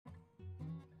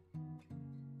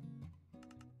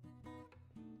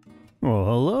Well,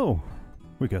 hello.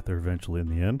 We got there eventually in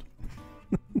the end.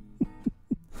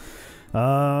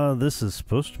 This is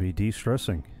supposed to be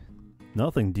de-stressing.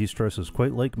 Nothing de-stresses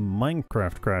quite like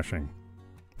Minecraft crashing.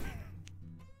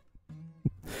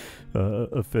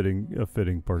 A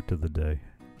fitting part to the day.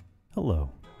 Hello.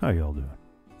 How y'all doing?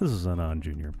 This is S01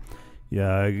 Jr.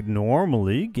 Yeah,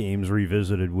 normally Games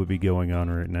Revisited would be going on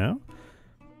right now.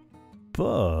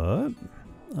 But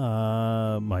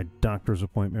my doctor's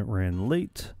appointment ran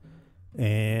late.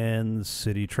 And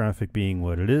city traffic being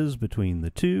what it is between the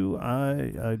two,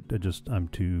 I'm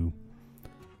too...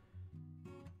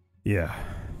 Yeah.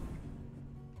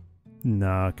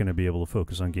 Not going to be able to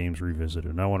focus on Games Revisited.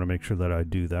 And I want to make sure that I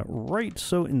do that right.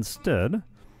 So instead,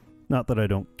 not that I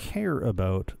don't care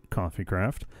about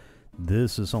CoffeeCraft,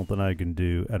 this is something I can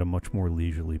do at a much more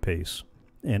leisurely pace.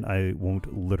 And I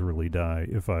won't literally die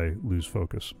if I lose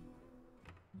focus.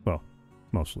 Well,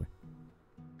 mostly.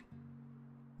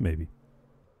 Maybe.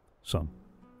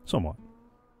 Somewhat.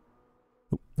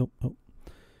 Nope.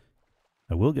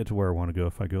 I will get to where I want to go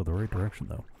if I go the right direction,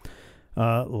 though.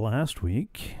 Last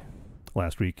week,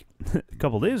 a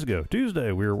couple days ago,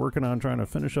 Tuesday, we were working on trying to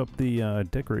finish up the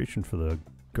decoration for the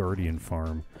Guardian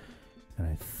farm. And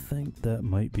I think that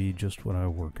might be just what I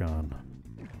work on.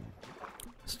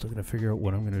 Still gonna figure out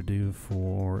what I'm gonna do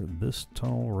for this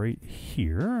tunnel right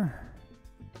here.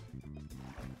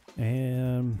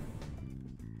 And...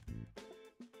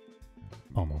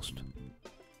 almost.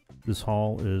 This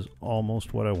hall is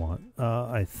almost what I want.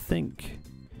 I think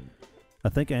I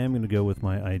am going to go with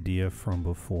my idea from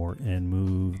before and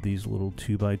move these little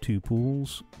 2x2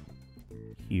 pools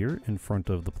here in front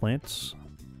of the plants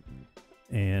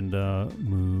and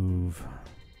move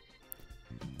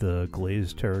the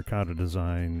glazed terracotta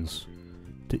designs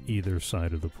to either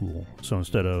side of the pool. So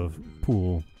instead of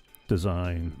pool,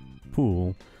 design,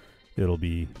 pool, it'll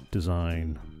be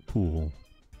design, pool,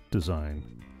 design,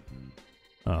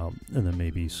 and then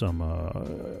maybe some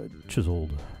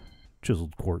chiseled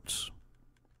quartz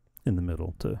in the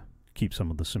middle to keep some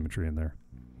of the symmetry in there,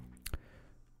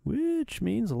 which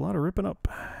means a lot of ripping up.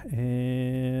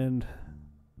 And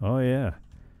oh yeah,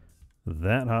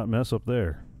 that hot mess up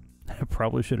there. I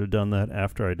probably should have done that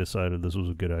after I decided this was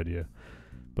a good idea,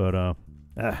 but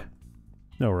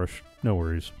no rush, no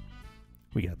worries.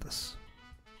 We got this.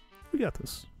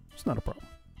 It's not a problem.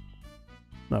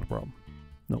 Not a problem.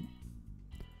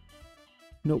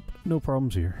 Nope, no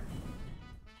problems here.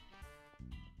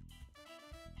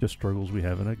 Just struggles we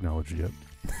haven't acknowledged yet.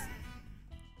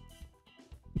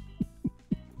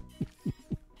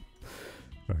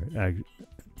 Alright,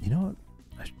 you know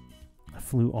what? I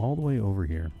flew all the way over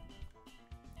here.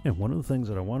 And one of the things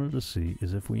that I wanted to see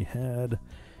is if we had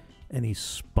any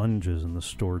sponges in the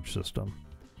storage system.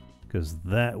 Because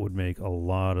that would make a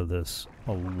lot of this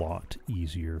a lot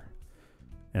easier.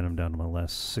 And I'm down to my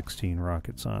last 16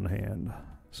 rockets on hand.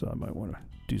 So I might want to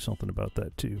do something about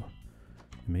that too.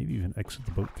 And maybe even exit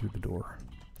the boat through the door.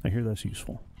 I hear that's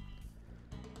useful.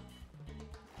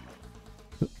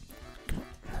 Oh, come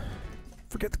on.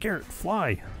 Forget the carrot.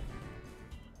 Fly!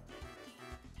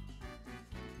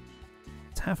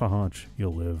 It's half a haunch.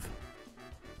 You'll live.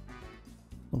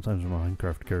 Sometimes a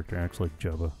Minecraft character acts like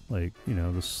Jabba. Like, you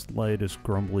know, the slightest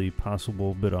grumbly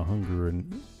possible bit of hunger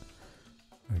and...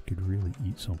 I could really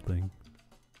eat something.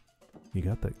 You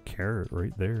got that carrot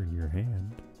right there in your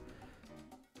hand.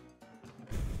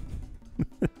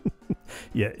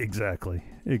 Yeah, exactly.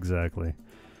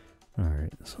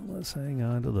 Alright, so let's hang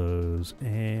on to those.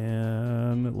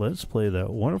 And let's play that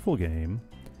wonderful game.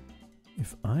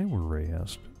 If I were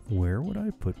asked, where would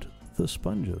I put the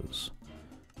sponges?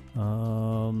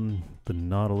 The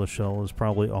Nautilus shell is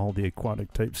probably all the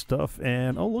aquatic type stuff.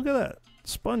 And, oh, look at that!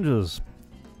 Sponges!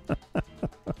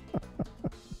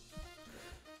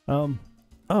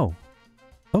 Oh,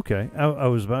 okay. I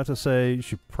was about to say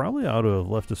she probably ought to have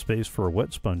left a space for a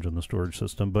wet sponge in the storage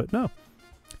system, but no.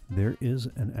 There is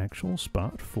an actual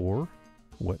spot for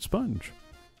wet sponge.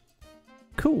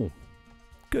 Cool.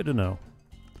 Good to know.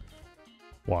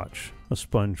 Watch. A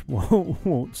sponge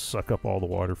won't suck up all the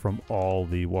water from all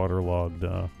the waterlogged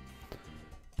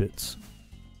bits.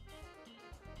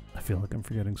 I feel like I'm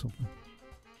forgetting something.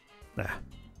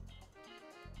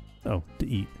 Oh, to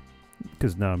eat.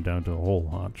 Because now I'm down to a whole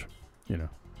haunch, you know.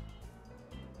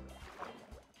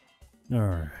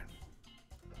 Alright.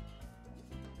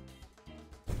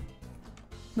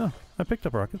 No, I picked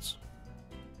up rockets.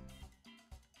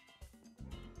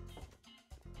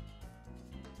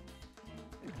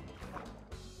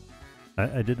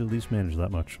 I did at least manage that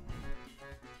much.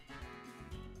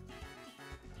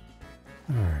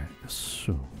 Alright,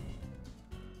 so...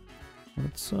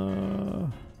 let's,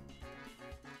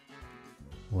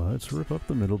 Let's rip up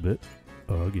the middle bit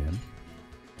again.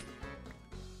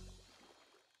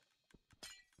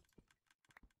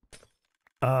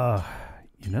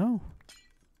 You know,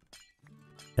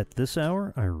 at this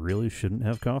hour, I really shouldn't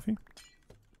have coffee.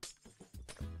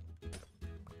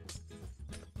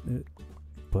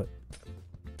 But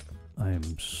I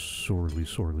am sorely,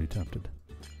 sorely tempted.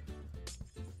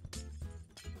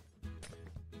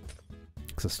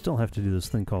 Because I still have to do this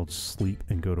thing called sleep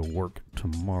and go to work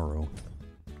tomorrow.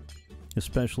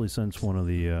 Especially since one of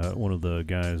the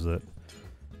guys that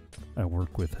I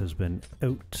work with has been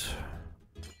out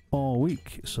all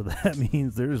week, so that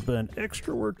means there's been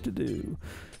extra work to do,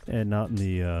 and not in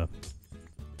the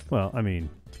well, I mean,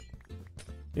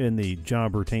 in the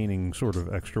job retaining sort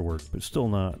of extra work, but still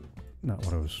not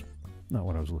what I was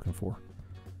looking for.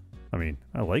 I mean,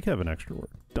 I like having extra work.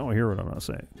 Don't hear what I'm not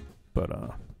saying, but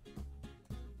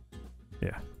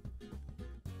yeah.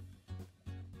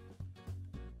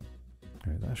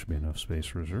 All right, that should be enough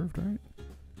space reserved, right?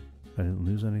 I didn't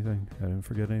lose anything. I didn't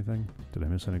forget anything. Did I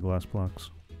miss any glass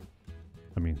blocks?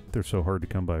 I mean, they're so hard to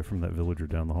come by from that villager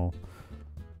down the hall.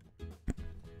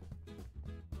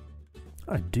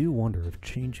 I do wonder if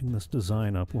changing this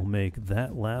design up will make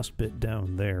that last bit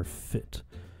down there fit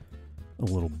a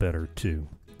little better too.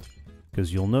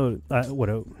 Because you'll note,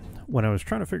 when I was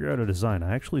trying to figure out a design,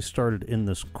 I actually started in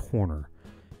this corner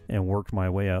and worked my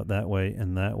way out that way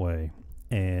and that way.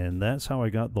 And that's how I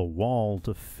got the wall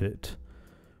to fit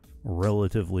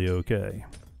relatively okay.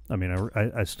 I mean,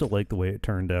 I still like the way it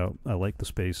turned out. I like the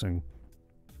spacing.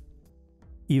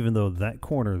 Even though that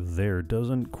corner there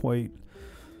doesn't quite...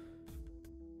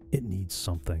 It needs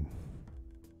something.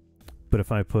 But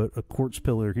if I put a quartz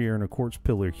pillar here and a quartz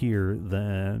pillar here,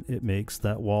 then it makes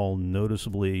that wall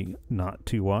noticeably not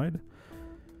too wide.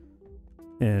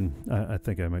 And I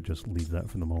think I might just leave that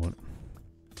for the moment.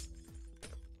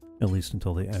 At least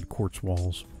until they add quartz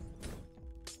walls.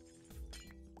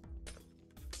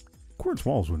 Quartz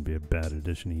walls wouldn't be a bad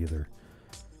addition either.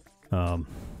 I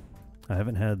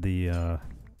haven't had the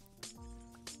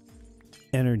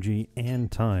energy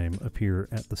and time appear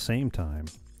at the same time,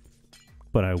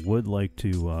 but I would like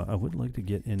to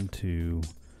get into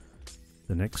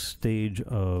the next stage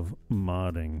of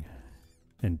modding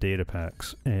and data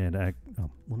packs. And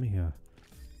let me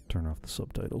turn off the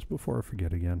subtitles before I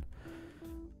forget again.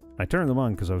 I turned them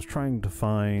on because I was trying to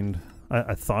find.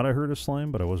 I thought I heard a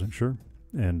slime, but I wasn't sure.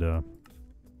 And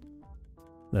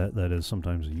that is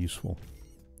sometimes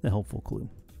a helpful clue.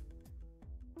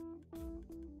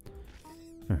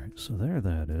 All right, so there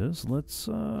that is. Let's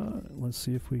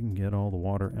see if we can get all the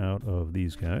water out of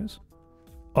these guys.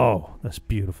 Oh, that's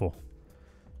beautiful.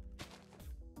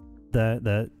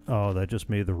 That just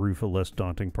made the roof a less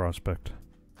daunting prospect.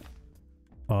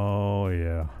 Oh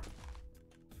yeah,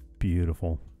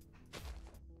 beautiful.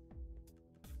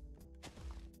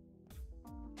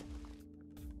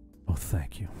 Oh,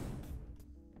 thank you.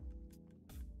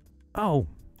 Oh,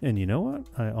 and you know what?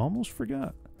 I almost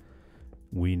forgot.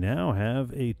 We now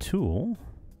have a tool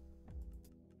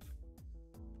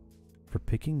for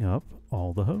picking up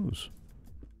all the hose.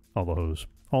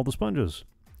 All the sponges.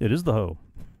 It is the hoe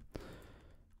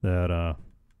that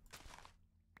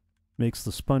makes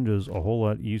the sponges a whole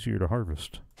lot easier to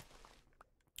harvest.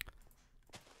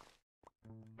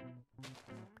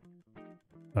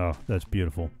 Oh, that's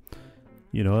beautiful.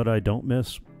 You know what I don't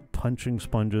miss? Punching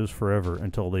sponges forever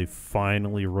until they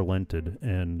finally relented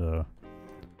and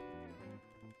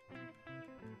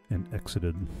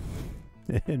exited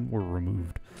and were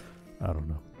removed. I don't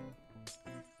know.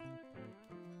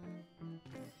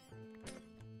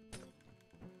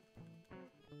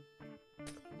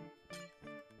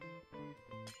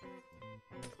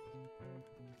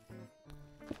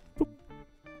 Boop.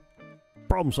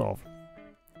 Problem solved.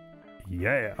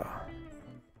 Yeah.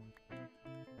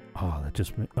 Oh, that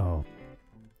just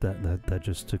that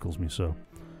just tickles me so.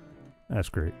 That's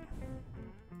great.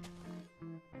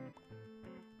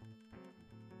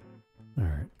 All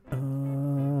right.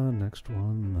 Next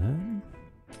one then.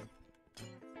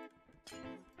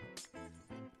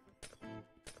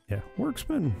 Yeah, work's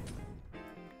been.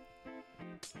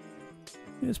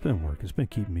 It's been work. It's been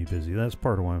keeping me busy. That's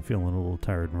part of why I'm feeling a little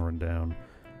tired and run down.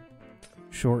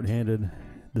 Short-handed.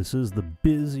 This is the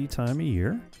busy time of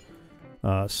year.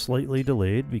 Slightly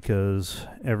delayed because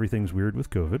everything's weird with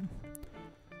COVID.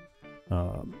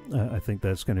 I think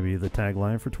that's going to be the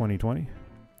tagline for 2020.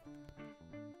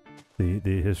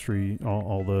 The history,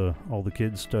 all the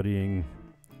kids studying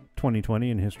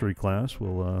 2020 in history class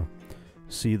will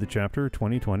see the chapter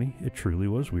 2020. It truly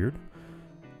was weird,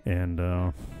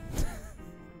 and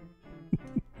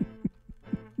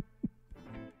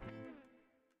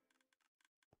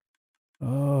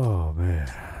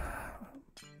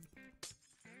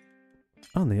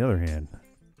On the other hand,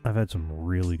 I've had some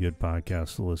really good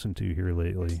podcasts to listen to here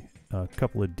lately. A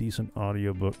couple of decent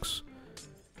audiobooks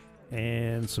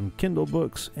and some Kindle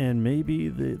books, and maybe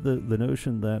the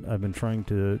notion that I've been trying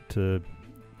to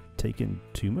take in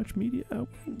too much media at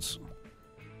once.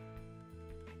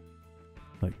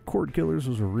 Like Cord Killers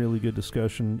was a really good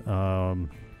discussion.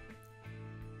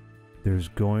 There's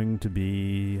going to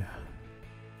be...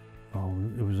 Oh,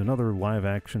 it was another live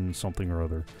action something or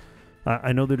other.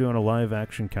 I know they're doing a live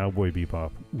action Cowboy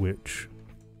Bebop, which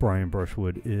Brian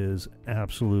Brushwood is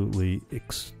absolutely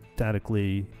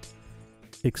ecstatically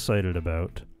excited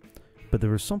about. But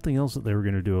there was something else that they were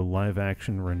going to do a live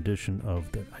action rendition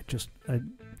of that I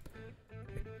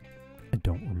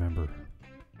don't remember.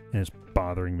 And it's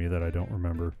bothering me that I don't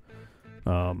remember.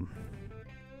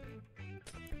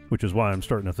 Which is why I'm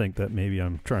starting to think that maybe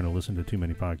I'm trying to listen to too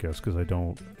many podcasts, because I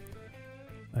don't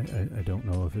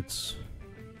know if it's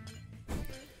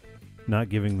not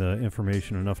giving the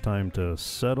information enough time to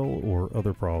settle or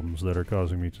other problems that are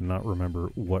causing me to not remember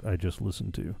what I just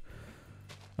listened to.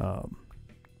 But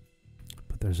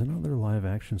there's another live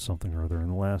action something or other in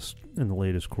the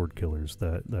latest Cord Killers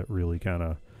that really kind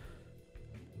of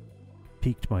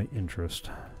piqued my interest.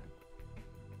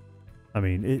 I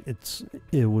mean,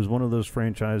 it was one of those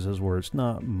franchises where it's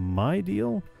not my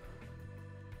deal,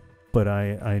 but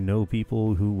I know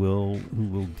people who will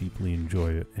deeply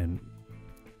enjoy it, and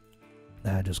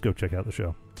just go check out the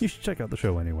show. You should check out the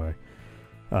show anyway.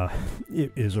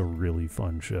 It is a really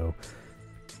fun show.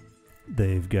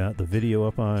 They've got the video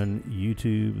up on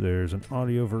YouTube. There's an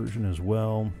audio version as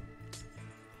well.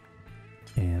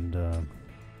 And there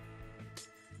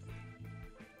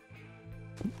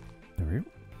we go.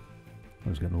 I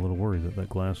was getting a little worried that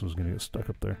glass was going to get stuck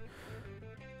up there.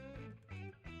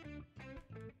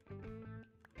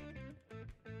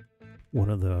 One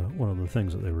of the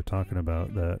things that they were talking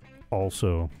about that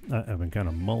also I've been kind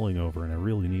of mulling over, and I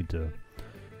really need to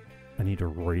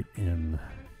write in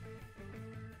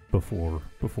before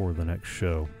the next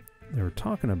show. They were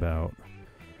talking about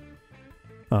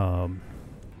on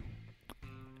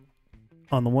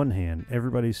the one hand,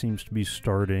 everybody seems to be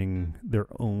starting their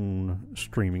own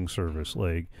streaming service.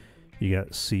 Like, you got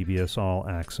CBS All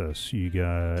Access, you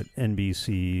got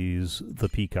NBC's The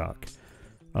Peacock,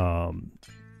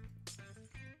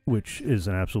 which is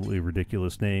an absolutely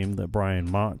ridiculous name that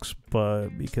Brian mocks, but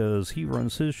because he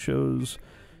runs his shows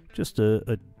just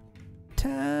a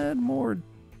tad more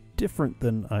different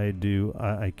than I do,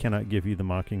 I cannot give you the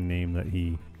mocking name that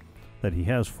he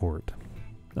has for it.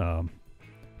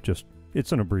 Just,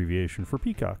 it's an abbreviation for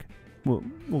Peacock.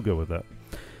 We'll go with that.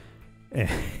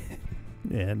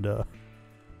 And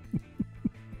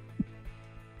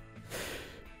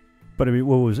but I mean,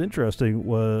 what was interesting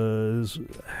was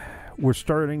we're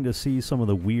starting to see some of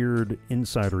the weird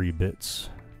insidery bits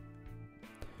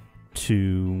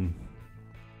to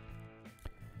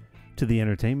the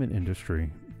entertainment industry,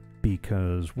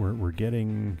 because we're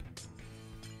getting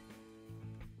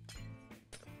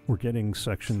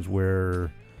sections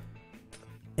where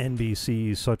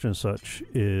NBC such and such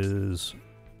is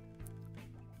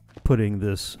putting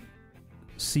this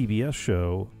CBS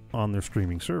show on their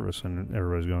streaming service, and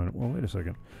everybody's going, well, wait a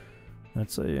second,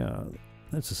 that's a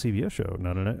CBS show,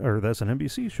 that's an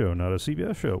NBC show, not a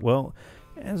CBS show. Well,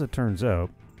 as it turns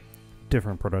out,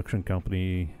 different production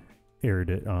company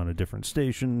aired it on a different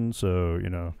station, so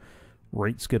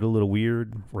rates get a little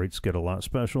weird, rates get a lot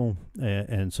special,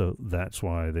 and so that's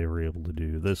why they were able to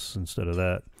do this instead of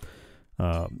that.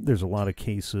 There's a lot of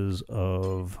cases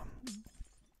of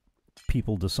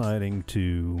people deciding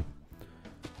to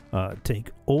take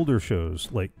older shows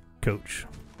like Coach.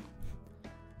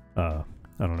 I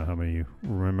don't know how many of you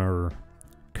remember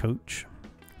Coach,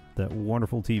 that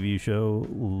wonderful TV show,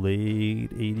 late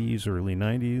 80s, early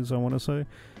 90s, I want to say.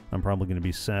 I'm probably going to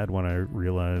be sad when I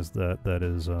realize that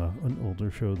is an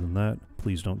older show than that.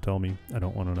 Please don't tell me. I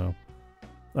don't want to know.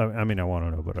 I mean, I want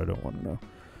to know, but I don't want to know.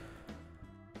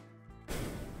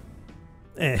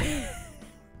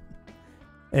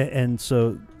 And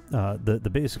so the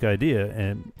basic idea,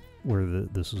 and where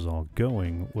this is all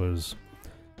going, was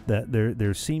that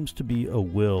there seems to be a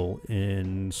will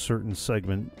in certain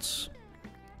segments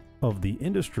of the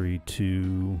industry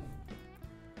to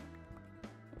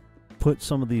put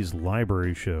some of these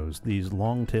library shows, these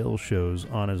long tail shows,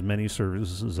 on as many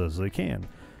services as they can.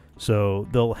 So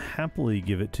they'll happily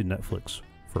give it to Netflix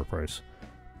for a price,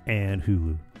 and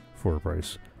Hulu for a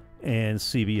price, and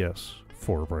CBS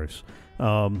for a price.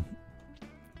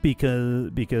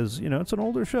 Because it's an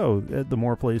older show. The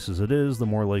more places it is, the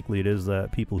more likely it is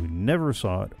that people who never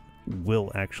saw it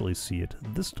will actually see it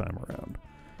this time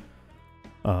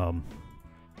around.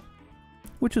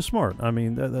 which is smart. I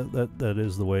mean, that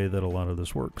is the way that a lot of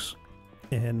this works.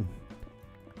 And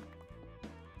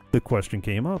the question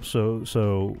came up,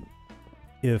 so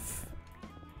if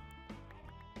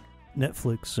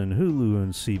Netflix and Hulu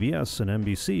and CBS and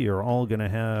NBC are all going to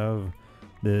have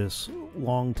this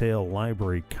long tail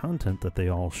library content that they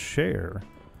all share,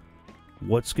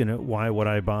 why would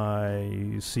I buy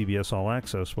CBS All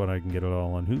Access when I can get it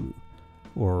all on Hulu?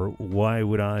 Or why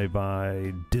would I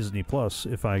buy Disney Plus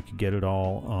if I could get it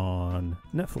all on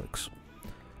Netflix?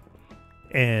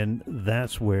 And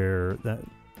that's where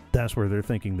they're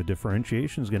thinking the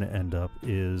differentiation is going to end up,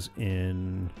 is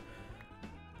in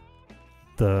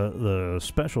the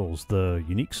specials, the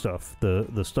unique stuff,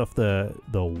 the stuff that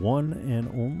the one and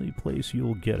only place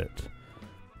you'll get it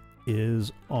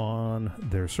is on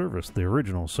their service, the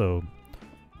original. So,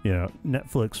 you know,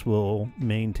 Netflix will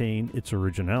maintain its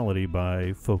originality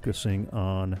by focusing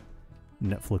on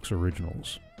Netflix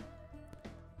originals,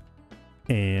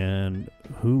 and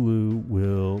Hulu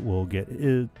will get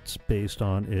its based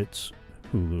on its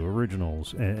Hulu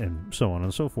originals, and so on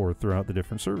and so forth throughout the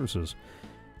different services.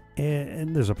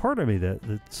 And there's a part of me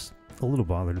that's a little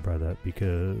bothered by that,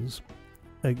 because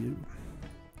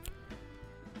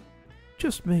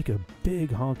just make a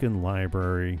big honking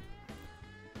library,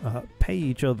 pay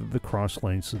each other the cross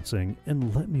licensing,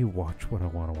 and let me watch what I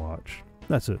want to watch.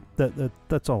 That's it.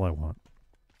 That's all I want.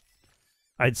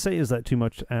 I'd say, is that too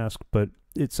much to ask? But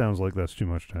it sounds like that's too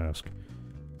much to ask.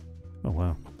 Oh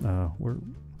wow, we're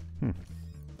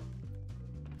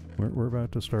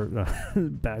about to start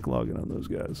backlogging on those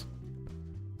guys.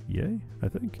 Yay, I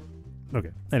think.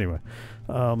 Okay. Anyway,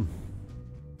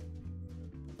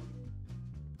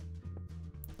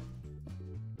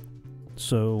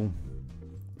 so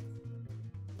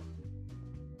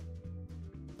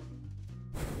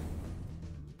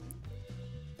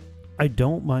I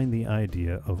don't mind the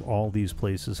idea of all these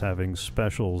places having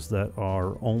specials that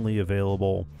are only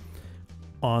available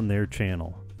on their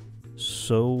channel,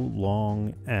 so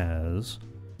long as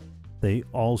they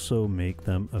also make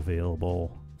them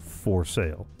available for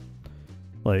sale.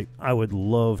 Like, I would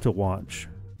love to watch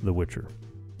The Witcher.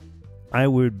 I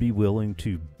would be willing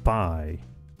to buy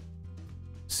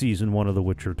season 1 of The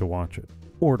Witcher to watch it,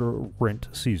 or to rent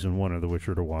season 1 of The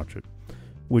Witcher to watch it,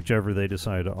 whichever they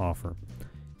decide to offer.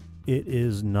 It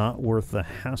is not worth the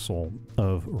hassle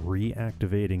of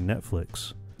reactivating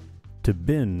Netflix to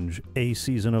binge a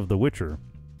season of The Witcher.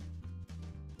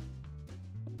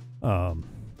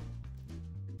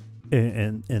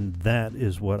 And that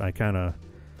is what I kind of,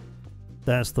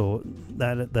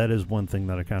 that is one thing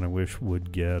that I kind of wish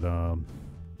would get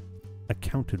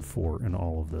accounted for in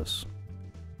all of this.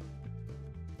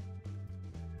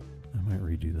 I might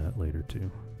redo that later too.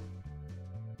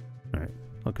 All right,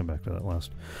 I'll come back to that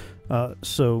last.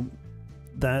 So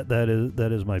that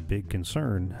is my big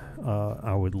concern.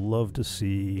 I would love to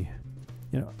see,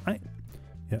 you know,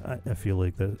 I feel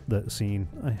like that scene.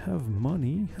 I have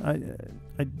money. I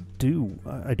do.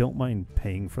 I don't mind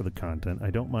paying for the content. I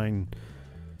don't mind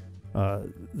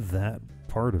that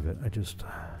part of it. I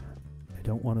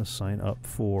don't want to sign up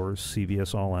for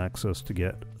CBS All Access to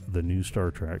get the new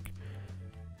Star Trek,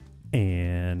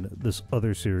 and this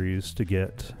other series to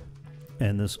get,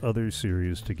 and this other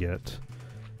series to get,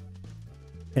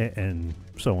 and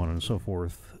so on and so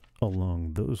forth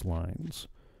along those lines.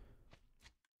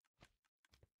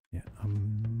 Yeah,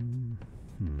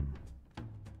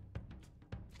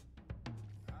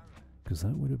 because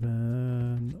that would have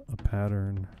been a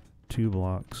pattern, 2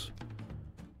 blocks,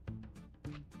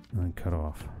 and then cut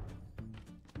off.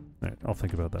 Alright, I'll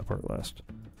think about that part last.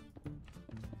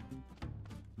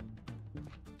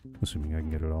 Assuming I can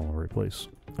get it all in the right place.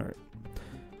 Alright.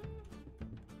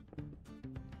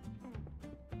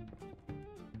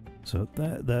 So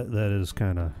that is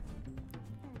kind of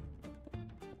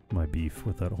my beef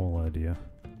with that whole idea.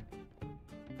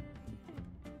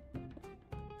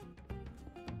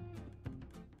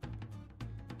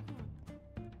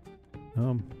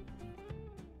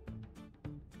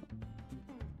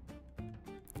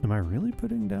 Am I really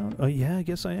putting down? Oh yeah, I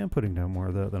guess I am putting down more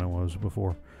of that than I was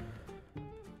before.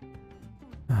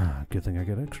 Good thing I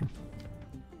got extra.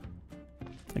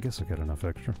 I guess I got enough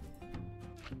extra.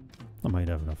 I might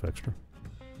have enough extra.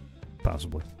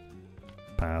 Possibly.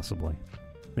 Possibly.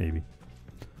 Maybe.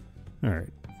 Alright.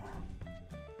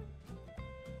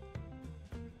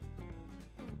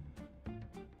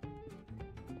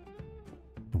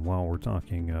 And while we're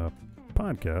talking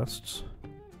podcasts,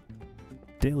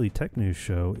 Daily Tech News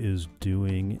Show is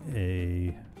doing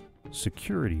a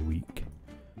security week.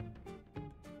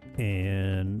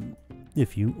 And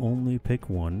if you only pick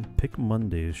one, pick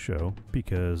Monday's show,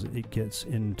 because it gets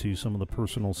into some of the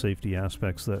personal safety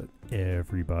aspects that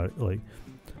everybody, like,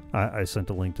 I sent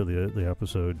a link to the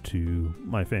episode to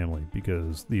my family,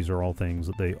 because these are all things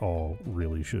that they all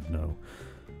really should know.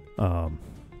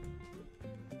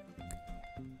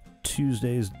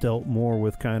 Tuesdays dealt more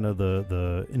with kind of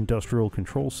the industrial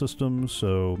control systems,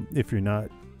 so if you're not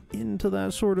into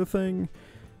that sort of thing,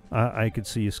 I could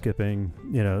see you skipping,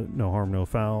 you know, no harm, no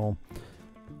foul.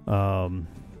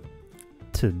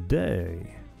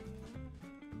 Today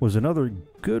was another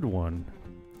good one.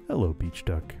 Hello, Beach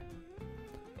Duck.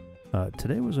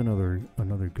 Today was another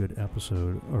good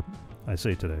episode, or I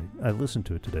say today, I listened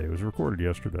to it today. It was recorded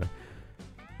yesterday.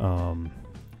 And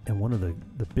one of the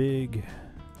big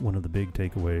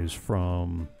takeaways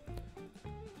from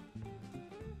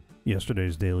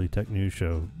yesterday's Daily Tech News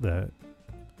show that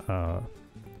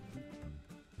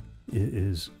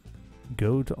is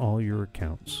go to all your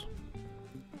accounts,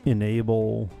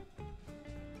 enable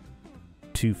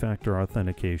two-factor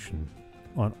authentication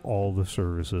on all the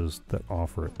services that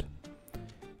offer it.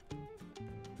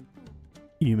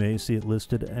 You may see it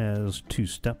listed as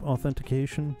two-step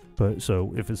authentication, but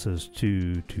so if it says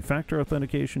two-factor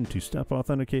authentication, two-step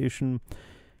authentication,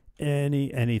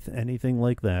 anything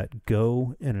like that,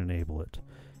 go and enable it.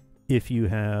 If you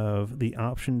have the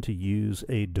option to use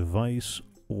a device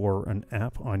or an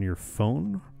app on your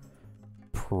phone,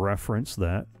 preference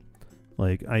that.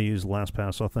 Like, I use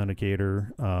LastPass Authenticator.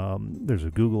 There's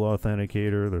a Google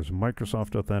Authenticator. There's a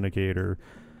Microsoft Authenticator.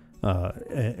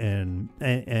 And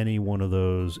any one of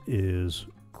those is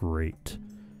great.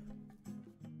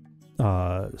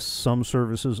 Some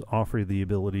services offer the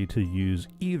ability to use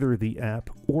either the app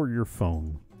or your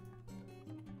phone.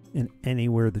 And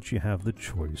anywhere that you have the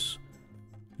choice,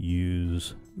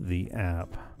 use the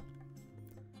app.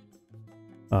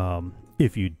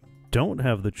 If you don't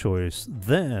have the choice,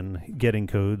 then getting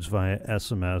codes via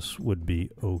SMS would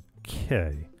be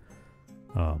okay.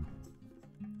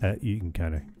 You can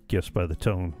kind of guess by the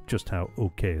tone just how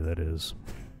okay that is.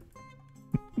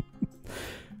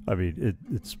 I mean,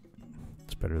 it's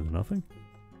better than nothing.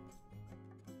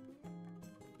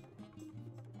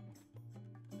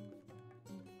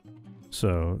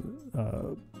 So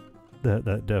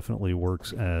that definitely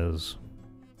works as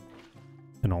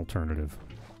an alternative.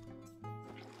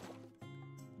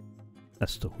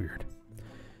 That's still weird.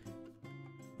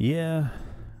 Yeah,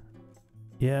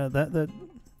 that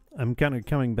I'm kind of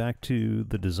coming back to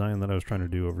the design that I was trying to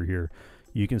do over here.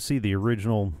 You can see the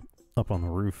original up on the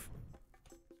roof.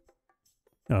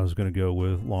 I was going to go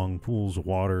with long pools of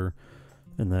water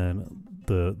and then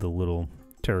the little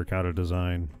terracotta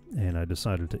design, and I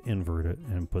decided to invert it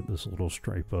and put this little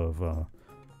stripe of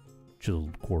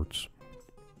chiseled quartz.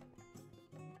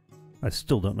 I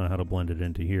still don't know how to blend it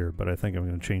into here, but I think I'm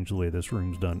going to change the way this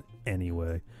room's done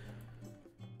anyway.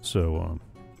 So,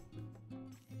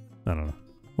 I don't know.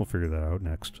 We'll figure that out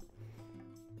next.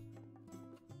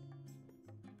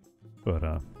 But,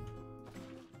 I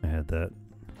had that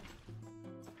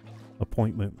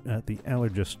appointment at the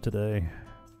allergist today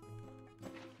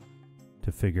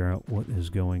to figure out what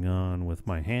is going on with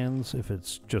my hands, if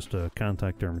it's just a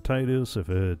contact dermatitis, if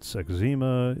it's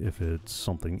eczema, if it's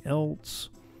something else.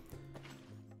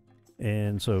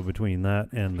 And so between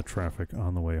that and the traffic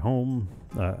on the way home,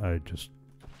 I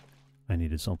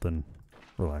needed something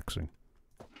relaxing.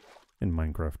 And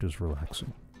Minecraft is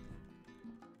relaxing.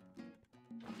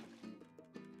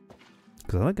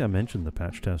 Because I think I mentioned the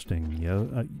patch testing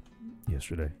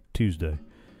yesterday, Tuesday,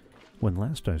 when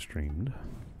last I streamed.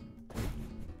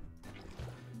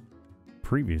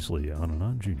 Previously on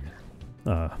Anon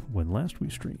Jr. When last we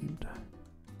streamed.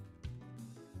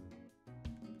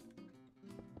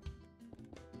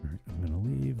 Alright, I'm going to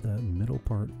leave that middle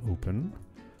part open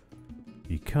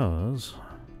because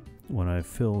when I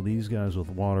fill these guys with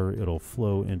water, it'll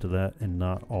flow into that and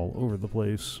not all over the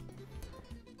place.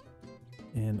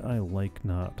 And I like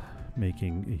not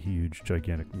making a huge,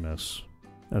 gigantic mess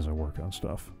as I work on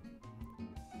stuff.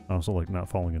 I also like not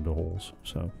falling into holes,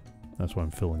 so that's why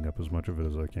I'm filling up as much of it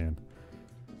as I can.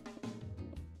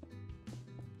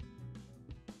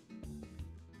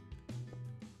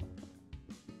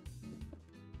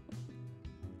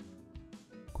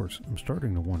 Of course, I'm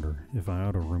starting to wonder if I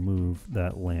ought to remove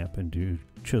that lamp and do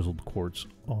chiseled quartz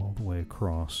all the way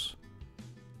across.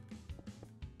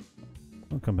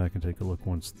 I'll come back and take a look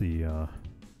once the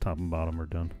top and bottom are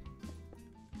done.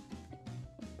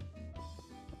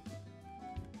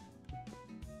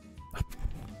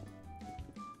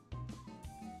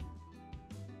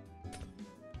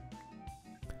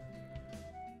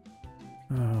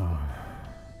 Oh,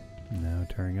 now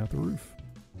tearing out the roof.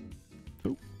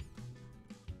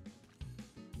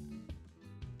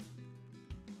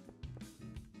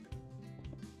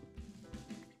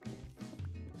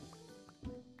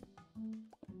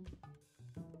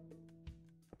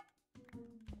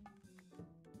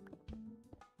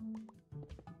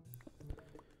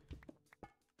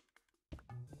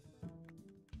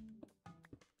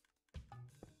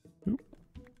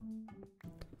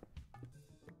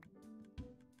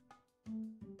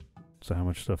 So how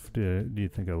much stuff do you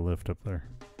think I lift up there?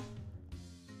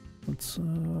 Let's,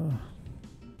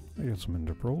 I got some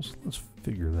intervals. Let's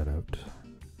figure that out.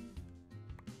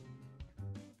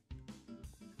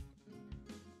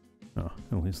 Oh,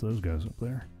 at least those guys up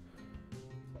there.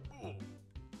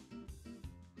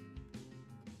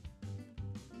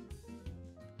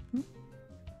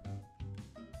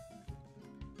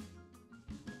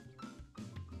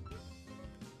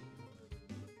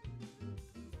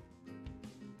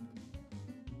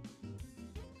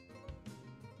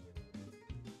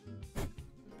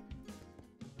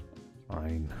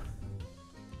 Fine.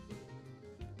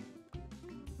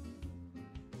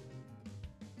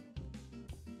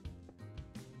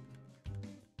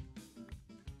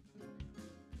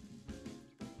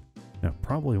 Now,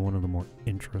 probably one of the more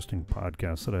interesting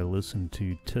podcasts that I listened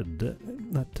to today.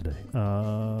 Not today.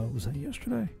 Was that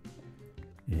yesterday?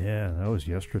 Yeah, that was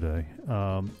yesterday.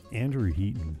 Andrew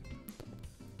Heaton,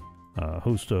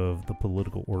 host of The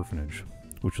Political Orphanage,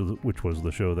 which was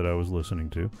the show that I was listening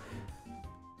to,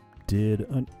 did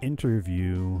an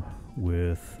interview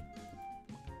with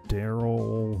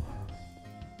Daryl.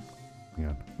 Hang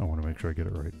on, I want to make sure I get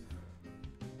it right.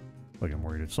 Like I'm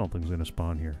worried something's gonna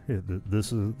spawn here.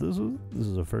 This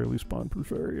is a fairly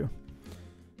spawn-proof area.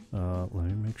 Let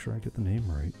me make sure I get the name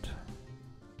right.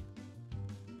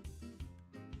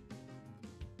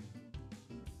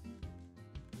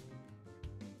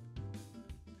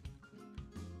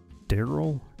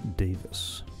 Daryl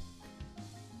Davis.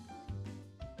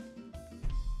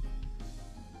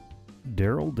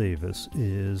 Daryl Davis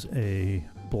is a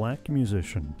black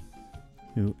musician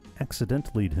who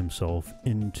accidentally himself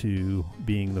into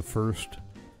being the first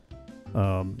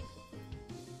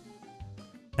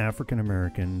African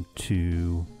American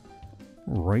to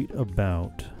write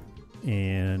about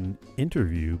and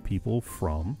interview people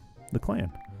from the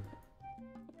Klan.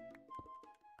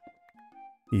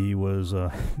 He was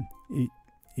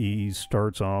he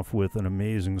starts off with an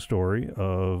amazing story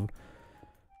of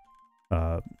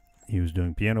he was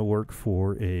doing piano work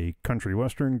for a country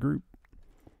western group,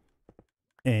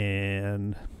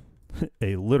 and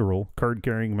a literal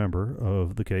card-carrying member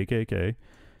of the KKK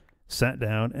sat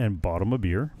down and bought him a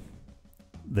beer.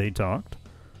 They talked,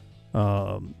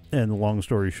 and the long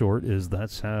story short is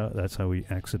that's how he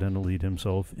accidentally lead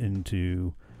himself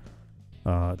into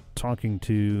talking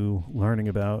to, learning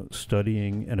about,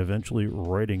 studying, and eventually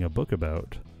writing a book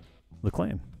about the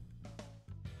Klan.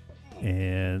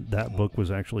 And that book was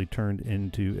actually turned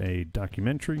into a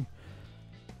documentary,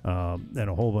 and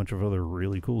a whole bunch of other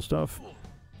really cool stuff.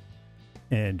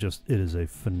 And just, it is a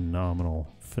phenomenal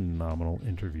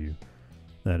interview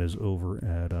that is over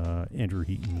at Andrew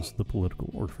Heaton's The Political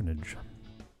Orphanage.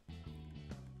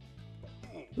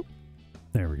 Oop,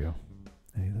 there we go.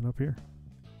 Anything up here?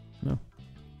 No?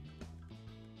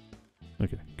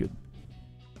 Okay, good.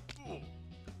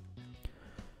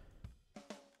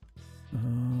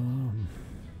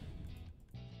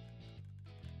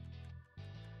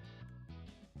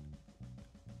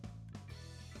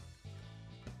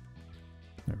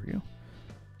 There we go.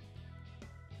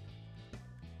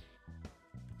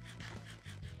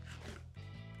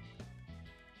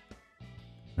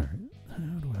 All right,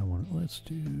 how do I want it? Let's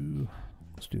do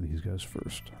these guys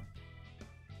first.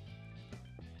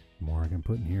 The more I can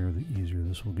put in here, the easier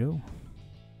this will go.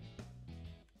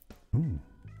 Ooh.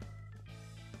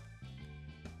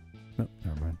 No,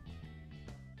 never mind.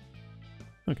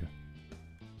 Okay.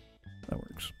 That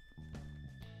works.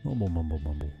 Mumble, mumble,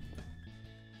 mumble.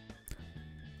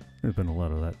 There's been a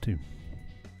lot of that too.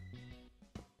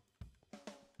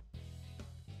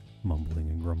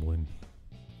 Mumbling and grumbling.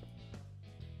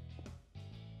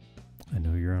 I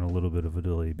know you're on a little bit of a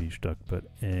delay, Beach Duck, but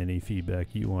any feedback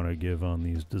you want to give on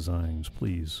these designs,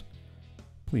 please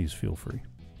feel free.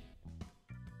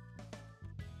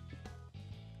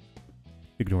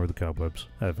 Ignore the cobwebs.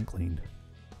 I haven't cleaned.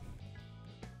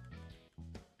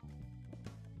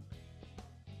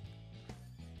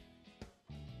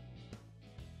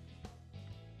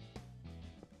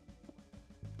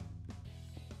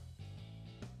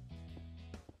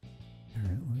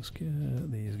 Alright, let's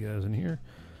get these guys in here.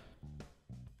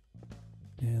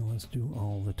 And let's do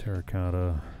all the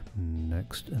terracotta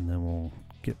next, and then we'll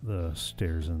get the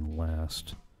stairs in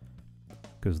last,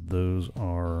 because those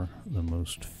are the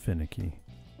most finicky.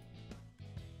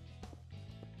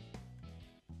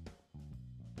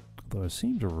 Though I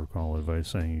seem to recall advice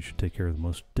saying you should take care of the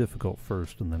most difficult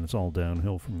first, and then it's all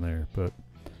downhill from there, but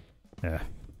yeah,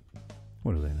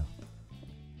 what do they know?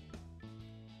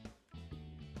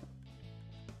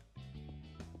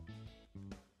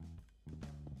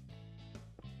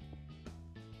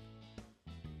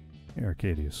 Hey,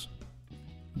 Arcadius.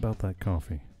 about that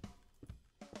coffee?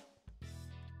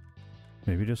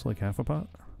 Maybe just like half a pot?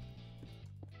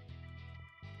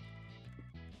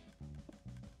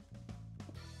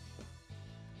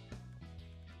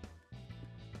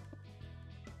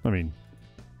 I mean,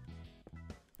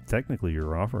 technically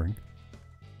you're offering.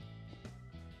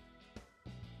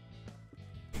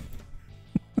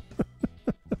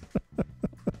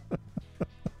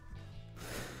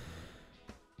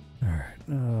 Alright,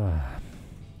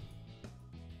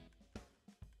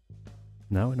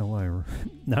 now I know why.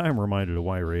 Now I'm reminded of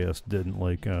why Reyes didn't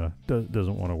like,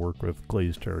 doesn't want to work with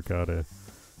glazed terracotta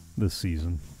this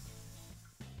season.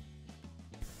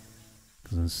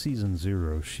 Because in season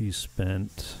 0, she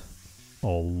spent a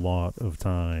lot of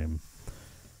time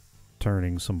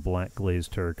turning some black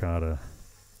glazed terracotta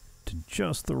to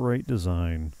just the right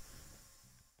design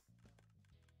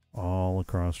all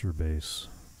across her base.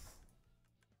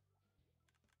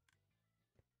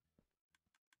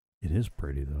 It is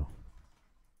pretty though.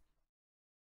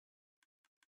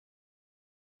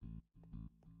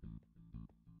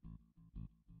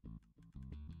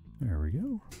 There we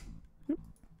go. Yep.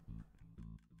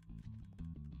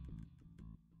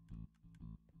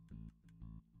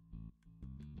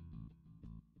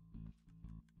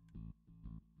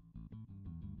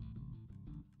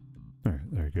 Alright,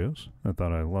 there it goes. I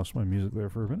thought I lost my music there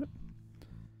for a minute.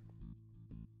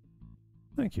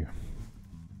 Thank you.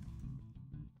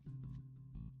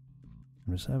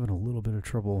 I'm just having a little bit of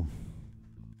trouble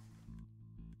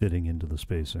fitting into the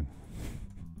spacing.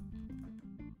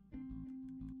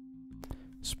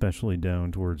 Especially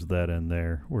down towards that end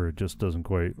there, where it just doesn't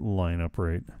quite line up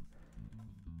right.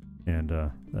 And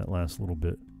that last little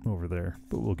bit over there,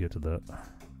 but we'll get to that.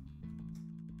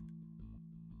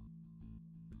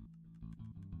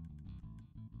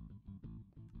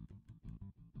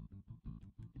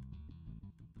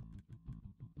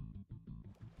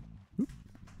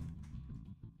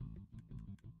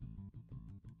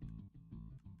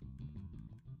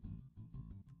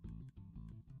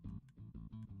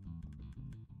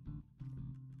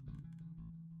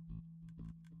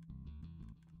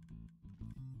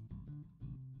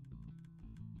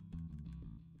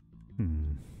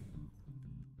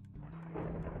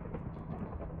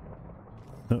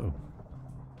 Uh-oh.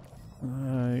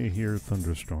 I hear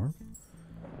thunderstorm.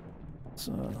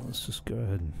 So let's just go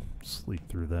ahead and sleep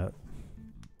through that.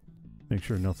 Make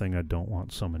sure nothing I don't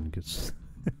want summoned gets...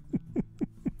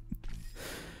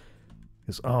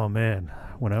 Because, oh man,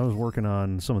 when I was working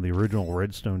on some of the original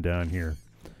redstone down here,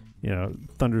 you know,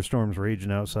 thunderstorms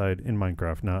raging outside in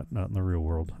Minecraft, not in the real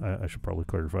world. I should probably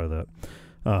clarify that.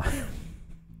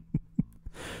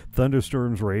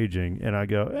 Thunderstorms raging, and I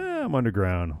go, I'm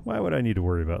underground. Why would I need to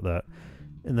worry about that?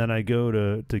 And then I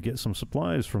go to get some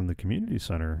supplies from the community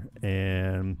center,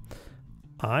 and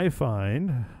I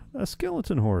find a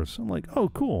skeleton horse. I'm like, oh,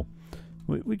 cool.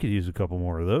 We could use a couple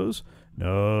more of those.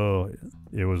 No,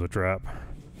 it was a trap.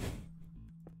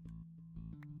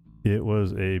 It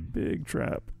was a big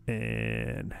trap,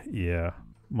 and yeah,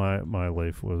 my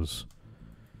life was...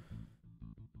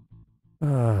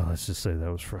 let's just say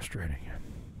that was frustrating.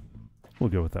 We'll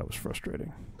go with that was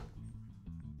frustrating.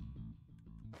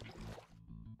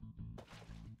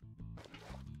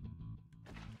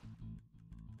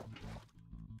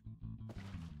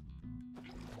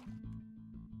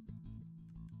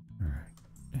 Alright,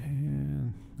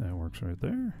 and that works right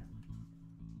there.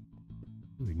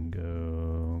 We can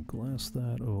go glass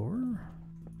that over.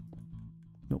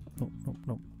 Nope, nope, nope,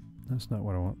 nope. That's not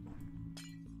what I want.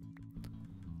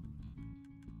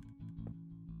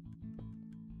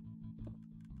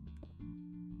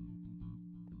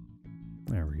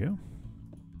 There we go.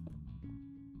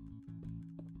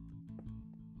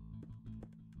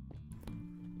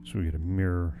 So we get a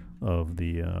mirror of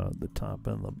the top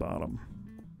and the bottom.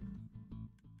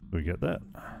 We get that.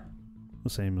 The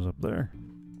same as up there.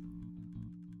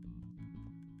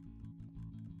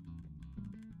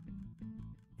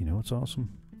 You know what's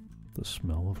awesome? The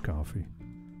smell of coffee.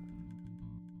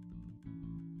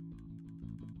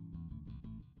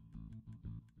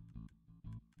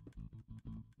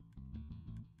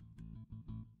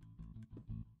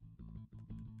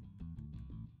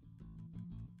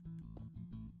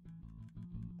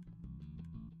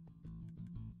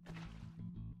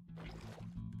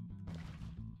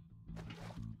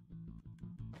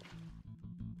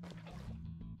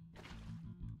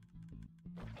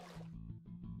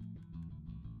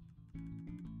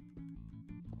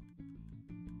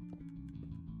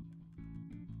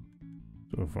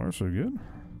 So far, so good.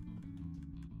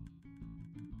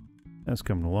 That's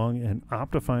coming along, and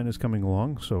Optifine is coming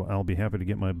along, so I'll be happy to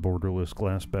get my borderless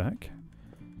glass back.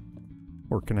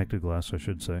 Or connected glass, I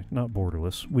should say, not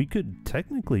borderless. We could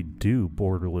technically do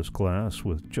borderless glass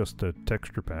with just a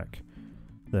texture pack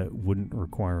that wouldn't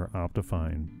require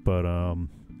Optifine, but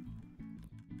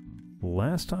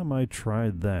last time I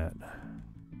tried that,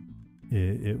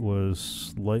 it was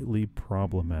slightly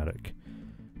problematic.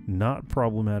 Not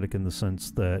problematic in the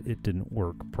sense that it didn't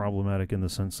work, problematic in the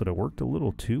sense that it worked a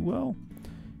little too well,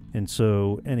 and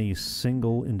so any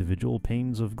single individual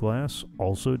panes of glass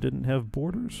also didn't have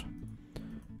borders,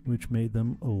 which made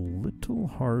them a little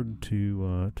hard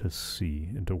to see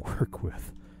and to work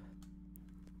with.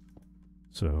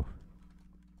 So,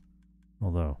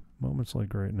 although, moments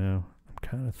like right now, I'm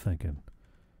kind of thinking,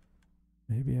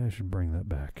 maybe I should bring that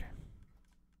back.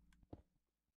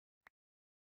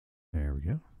 There we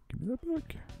go. Give me that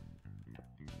back.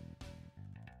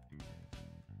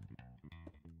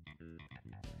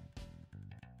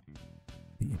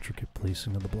 The intricate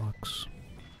placing of the blocks.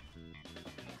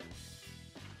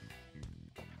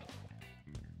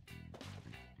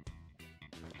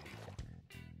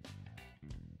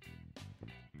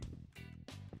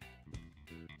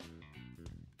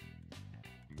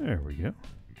 There we go.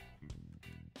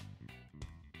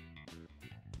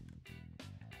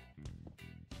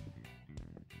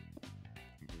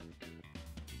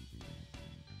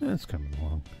 That's coming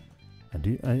along.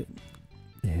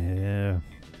 Yeah.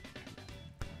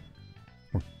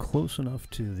 We're close enough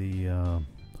to the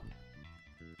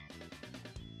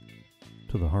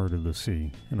heart of the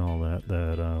sea and all that,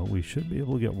 that we should be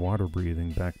able to get water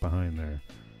breathing back behind there.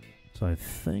 So I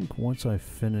think once I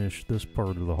finish this part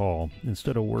of the hall,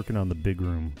 instead of working on the big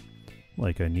room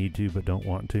like I need to but don't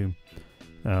want to,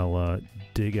 I'll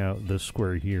dig out this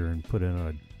square here and put in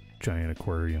a giant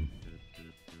aquarium.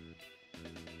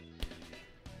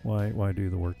 Why do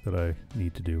the work that I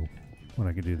need to do when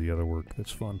I can do the other work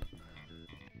that's fun?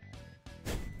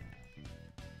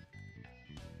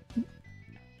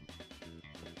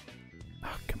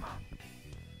 Oh, come on.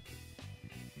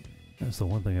 That's the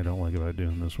one thing I don't like about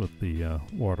doing this with the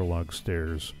waterlogged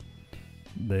stairs.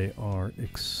 They are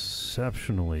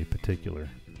exceptionally particular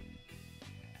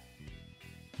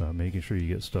about making sure you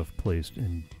get stuff placed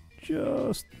in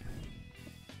just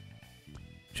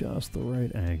the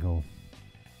right angle.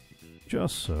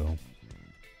 Just so.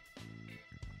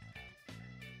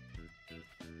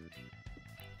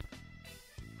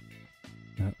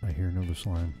 Oh, I hear another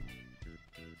slime.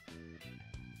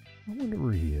 I wonder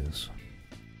where he is.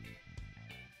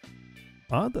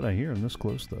 Odd that I hear him this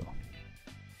close, though.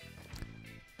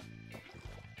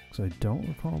 Because I don't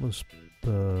recall this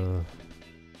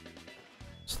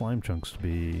slime chunks to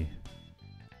be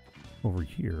over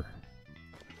here.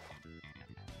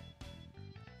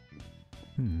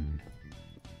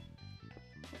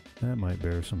 That might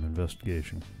bear some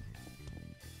investigation.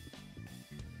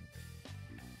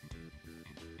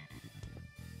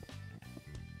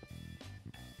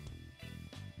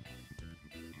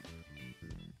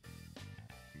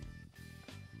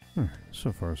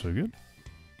 So far, so good.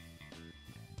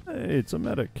 Hey, it's a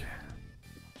medic.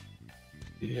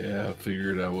 Yeah, I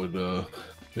figured I would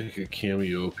make a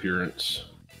cameo appearance.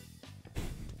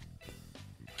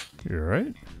 You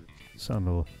alright?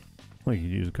 Sounded like you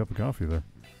used a cup of coffee there.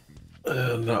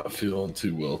 I'm not feeling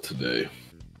too well today.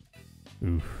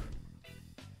 Oof.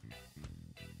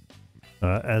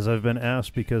 As I've been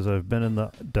asked, because I've been in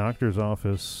the doctor's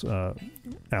office,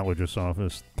 allergist's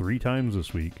office, 3 times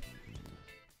this week.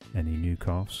 Any new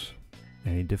coughs?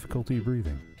 Any difficulty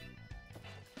breathing?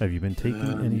 Have you been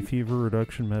taking any fever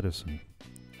reduction medicine?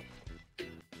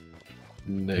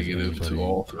 Negative to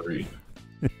all 3.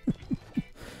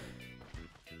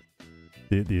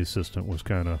 The assistant was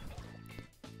kind of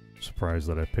surprised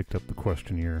that I picked up the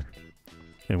questionnaire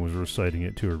and was reciting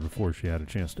it to her before she had a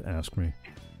chance to ask me.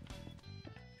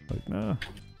 Like, nah.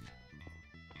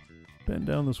 Been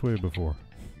down this way before.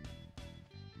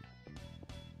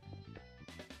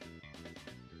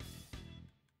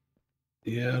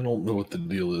 Yeah, I don't know what the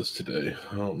deal is today.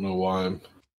 I don't know why I'm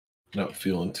not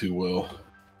feeling too well.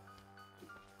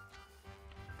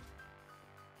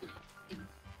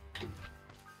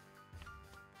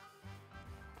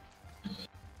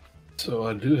 So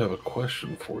I do have a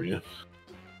question for you.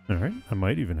 Alright, I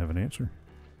might even have an answer.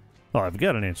 Oh, I've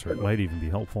got an answer. It might even be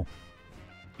helpful.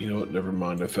 You know what? Never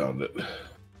mind. I found it.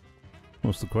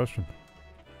 What's the question?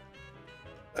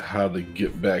 How to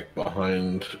get back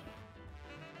behind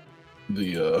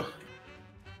the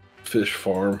fish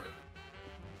farm.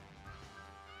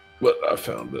 But I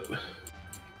found it.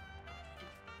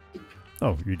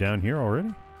 Oh, you're down here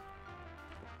already?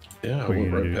 Yeah, What I are you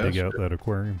went going to right do, past dig out it. that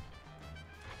aquarium?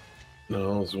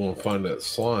 No, I was going to find that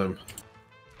slime.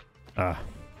 Ah.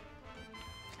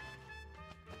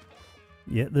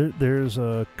 Yeah, there's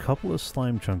a couple of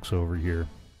slime chunks over here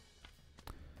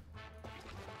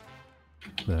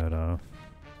that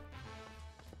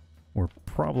were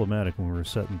problematic when we were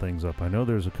setting things up. I know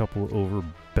there's a couple over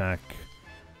back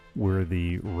where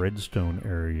the redstone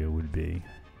area would be.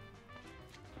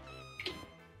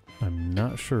 I'm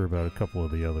not sure about a couple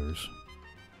of the others.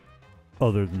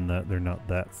 Other than that, they're not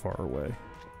that far away.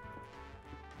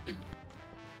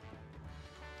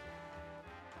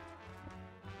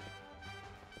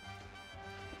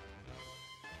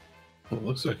 Well, it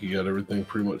looks like you got everything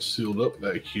pretty much sealed up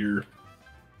back here.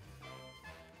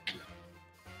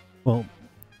 Well,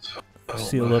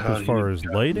 sealed up as far as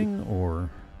lighting, or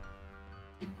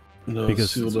no?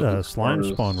 because Sealed up slime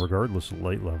spawn regardless of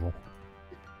light level.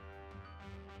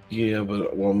 Yeah,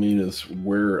 but what I mean is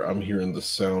where I'm hearing the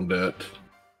sound at.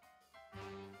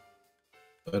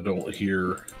 I don't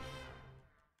hear,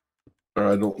 or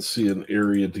I don't see an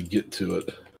area to get to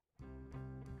it.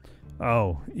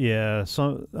 Oh, yeah.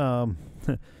 Some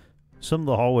some of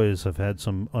the hallways have had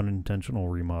some unintentional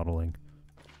remodeling.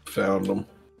 Found them.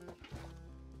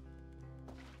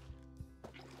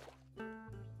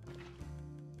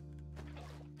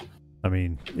 I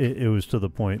mean, it was to the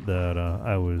point that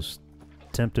I was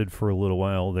tempted for a little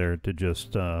while there to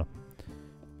just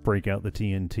break out the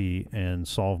TNT and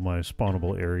solve my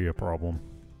spawnable area problem.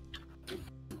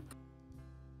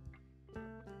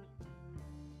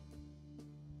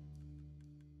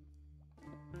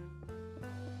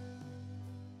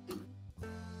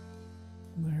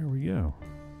 There we go.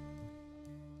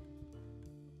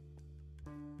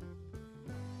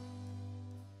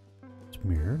 It's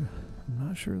mirrored. I'm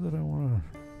not sure that I want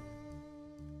to...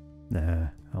 Nah,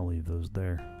 I'll leave those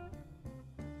there.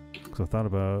 Because I thought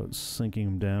about sinking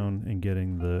them down and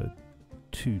getting the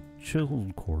 2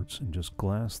 chiseled quartz and just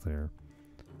glass there.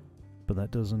 But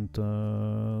that doesn't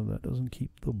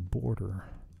keep the border.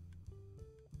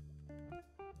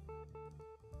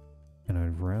 And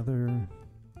I'd rather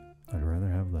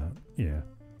have that. Yeah.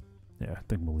 Yeah, I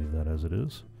think we'll leave that as it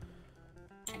is.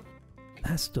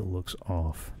 That still looks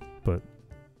off, but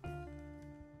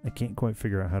I can't quite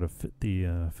figure out how to fit the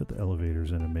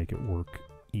elevators in and make it work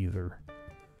either.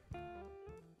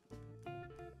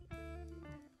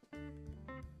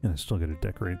 And I still got to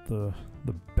decorate the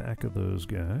back of those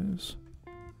guys.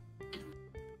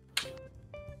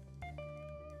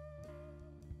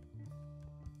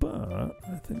 But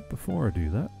I think before I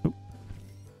do that,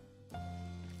 I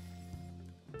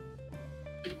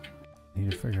need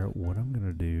to figure out what I'm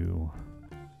gonna do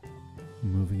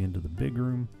moving into the big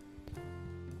room,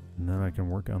 and then I can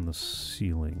work on the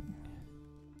ceiling.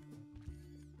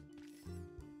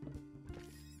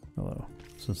 Hello.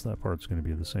 Since that part's going to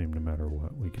be the same no matter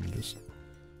what, we can just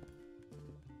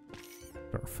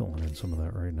start filling in some of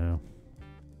that right now.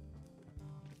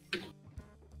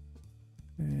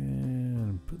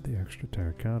 And put the extra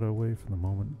terracotta away for the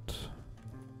moment.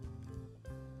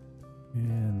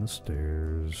 And the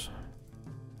stairs.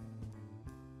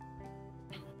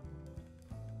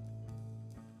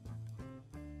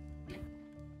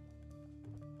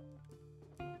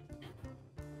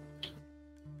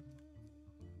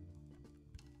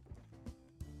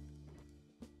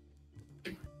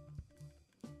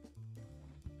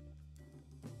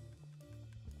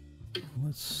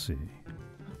 Let's see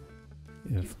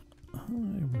if I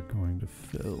were going to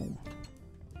fill.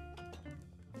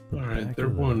 All right, they're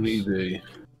going to need a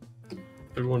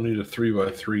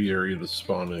 3x3 area to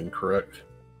spawn in, correct?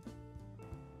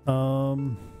 I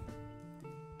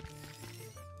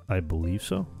believe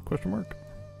so? Question mark.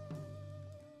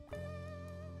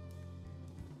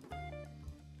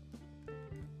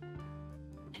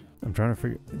 I'm trying to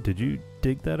figure. Did you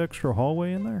dig that extra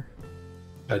hallway in there?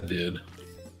 I did.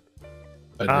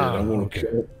 I want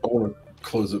to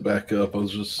close it back up. I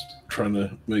was just trying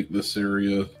to make this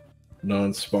area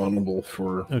non-spawnable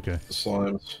for the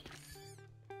slimes.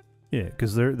 Yeah,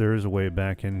 because there is a way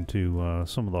back into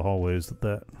some of the hallways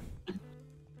that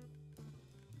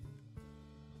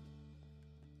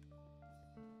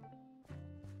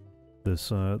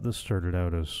this started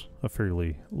out as a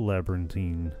fairly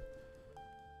labyrinthine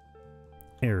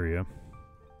area.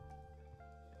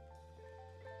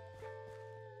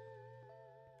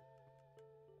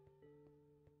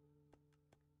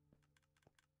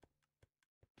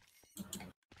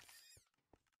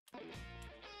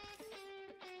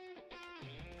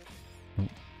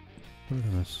 What is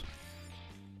this?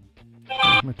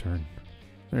 There's my turn.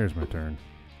 There's my turn.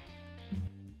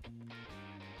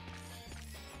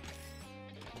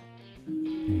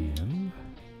 And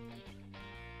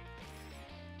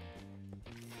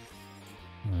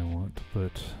I want to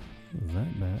put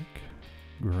that back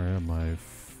grab my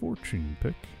fortune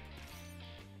pick.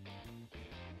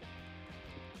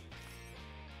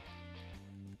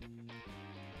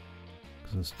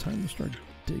 Because it's time to start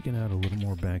digging out a little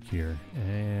more back here.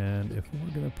 And if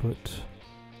we're going to put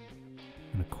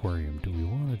an aquarium, do we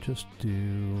want to just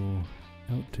do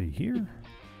out to here?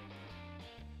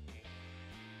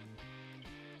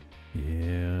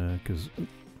 Yeah, because if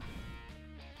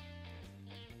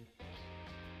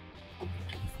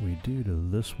we do to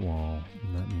this wall,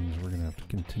 that means we're going to have to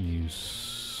continue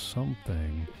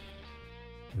something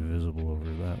visible over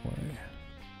that way.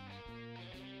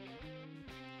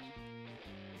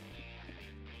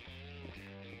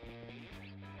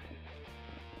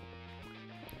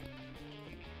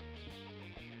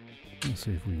 Let's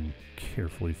see if we can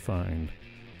carefully find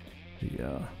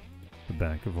the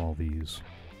back of all these.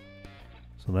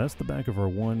 So that's the back of our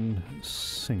one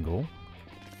single.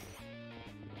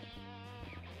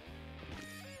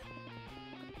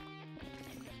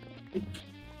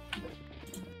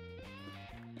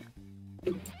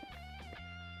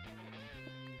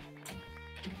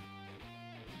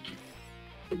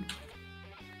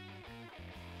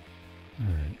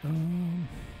 Alright,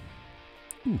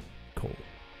 coal.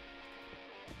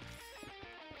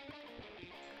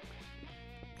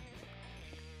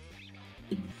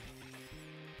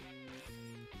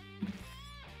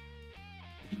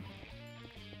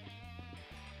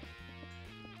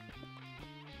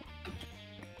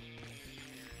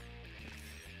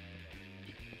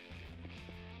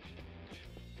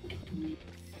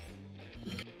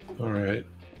 All right,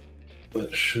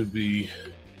 that should be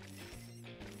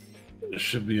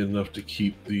enough to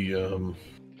keep the oh,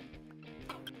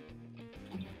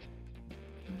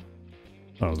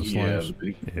 the slimes.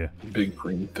 Big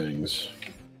green things.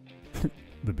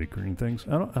 The big green things.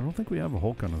 I don't think we have a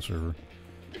Hulk on the server.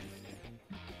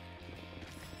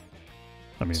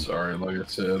 I mean, sorry, like I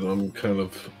said, I'm kind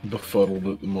of befuddled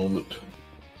at the moment.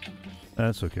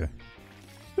 That's okay.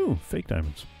 Ooh, fake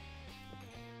diamonds.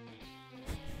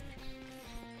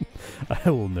 I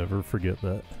will never forget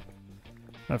that.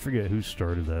 I forget who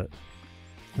started that.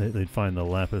 They'd find the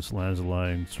lapis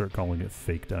lazuli and start calling it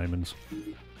fake diamonds.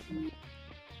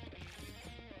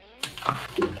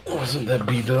 Wasn't that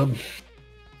B-Dub?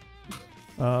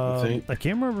 I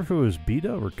can't remember if it was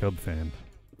B-Dub or Cub Fan.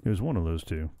 It was one of those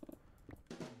two.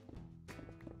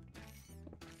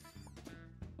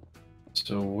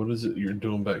 So what is it you're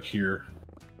doing back here?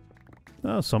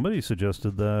 Somebody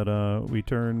suggested that we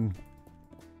turn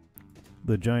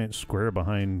the giant square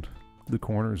behind the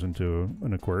corners into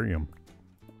an aquarium.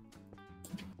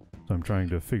 So I'm trying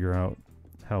to figure out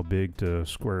how big to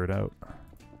square it out.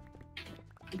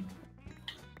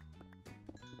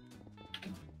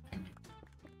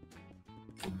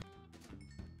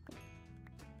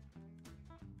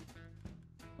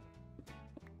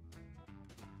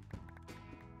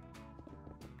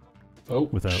 Oh,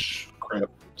 without crap!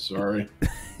 Sorry,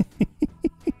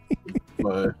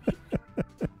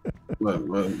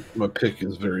 my pick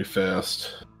is very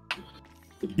fast.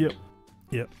 Yep.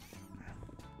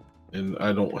 And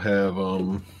I don't have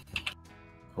hold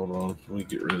on, let me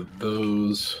get rid of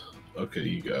those. Okay,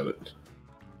 you got it.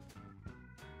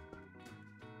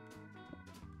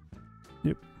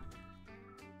 Yep.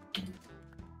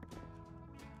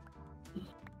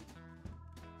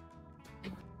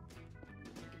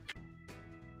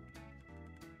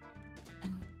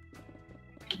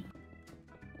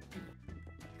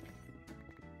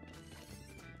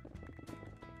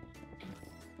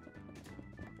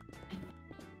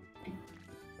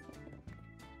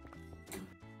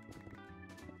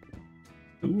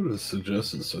 Who would have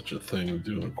suggested such a thing to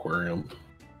do an aquarium?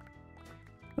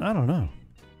 I don't know.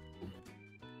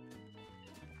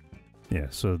 Yeah,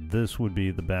 so this would be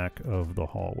the back of the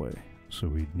hallway. So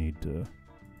we'd need to...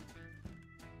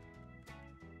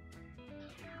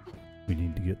 We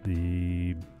need to get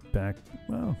the back...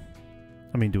 Well,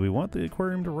 I mean, do we want the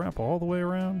aquarium to wrap all the way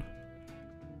around?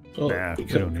 Oh, nah, we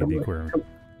don't need the aquarium.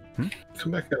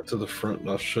 Come back out to the front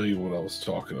and I'll show you what I was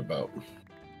talking about.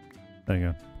 Hang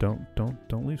on.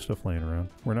 Don't leave stuff laying around.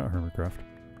 We're not Hermitcraft.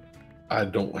 I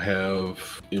don't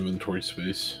have inventory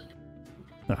space.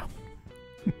 No.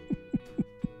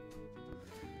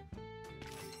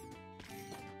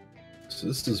 So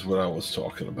this is what I was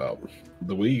talking about.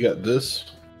 The way you got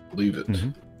this, leave it. Mm-hmm.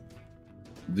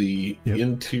 The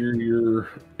interior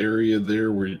area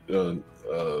there, where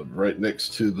right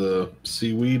next to the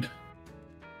seaweed,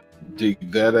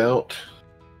 dig that out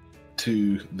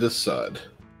to this side.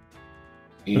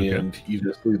 And you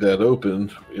just leave that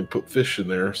open and put fish in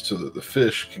there so that the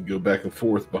fish can go back and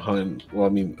forth behind. Well, I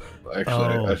mean,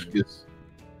 actually,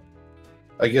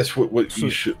 I guess what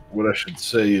I should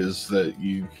say is that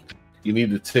you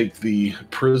need to take the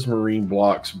prismarine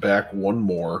blocks back one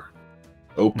more,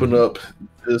 open up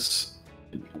this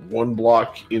one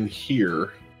block in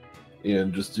here,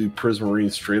 and just do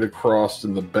prismarine straight across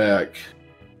in the back.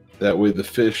 That way the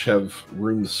fish have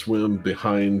room to swim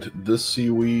behind this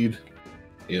seaweed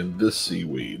and this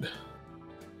seaweed.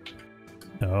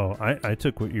 Oh, I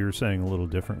took what you were saying a little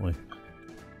differently.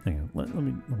 Hang on, let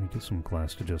me get some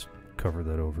glass to just cover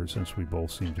that over, since we both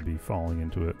seem to be falling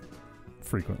into it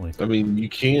frequently. I mean, you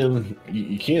can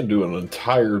do an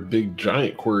entire big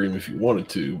giant aquarium if you wanted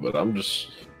to, but I was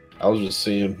just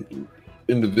saying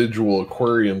individual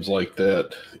aquariums like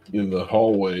that in the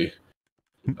hallway.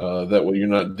 That way you're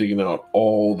not digging out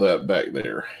all that back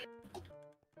there.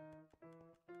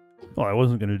 Well, I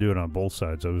wasn't going to do it on both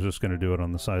sides. I was just going to do it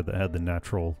on the side that had the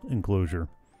natural enclosure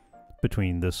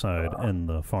between this side and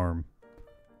the farm.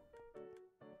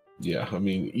 Yeah, I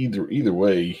mean, either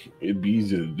way, it'd be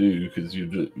easy to do, because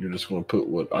you're just going to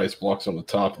put ice blocks on the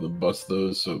top and then bust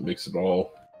those, so it makes it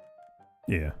all.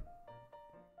 Yeah.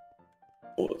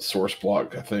 Well, source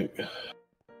block, I think.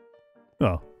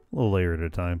 Well, a little layer at a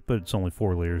time, but it's only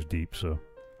 4 layers deep, so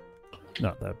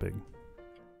not that big.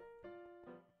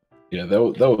 Yeah, that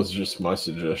was just my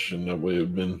suggestion. That way it would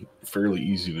have been fairly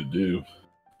easy to do.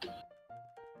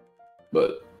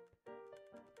 But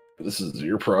this is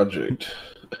your project.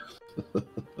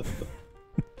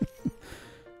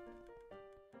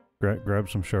 Grab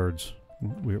some shards.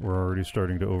 We're already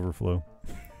starting to overflow.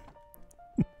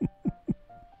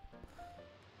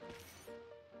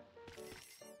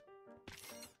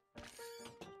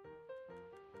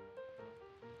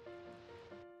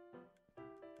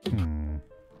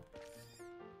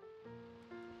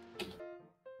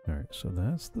 Alright, so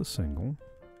that's the single.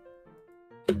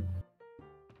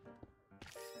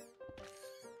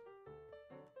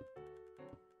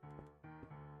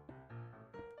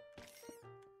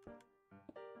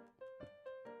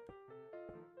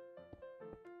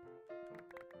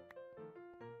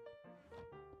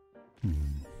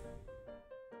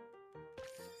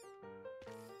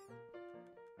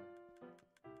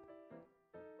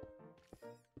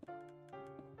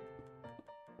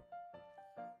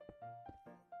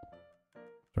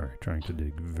 Sorry, trying to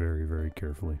dig very, very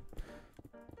carefully.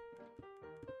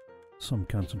 Some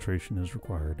concentration is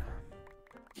required.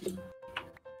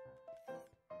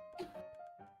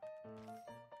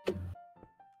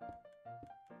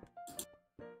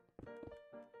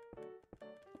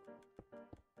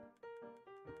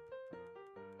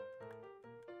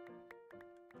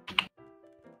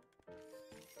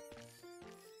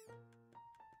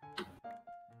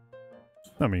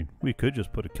 I mean, we could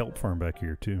just put a kelp farm back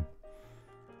here, too.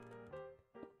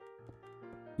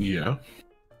 Yeah.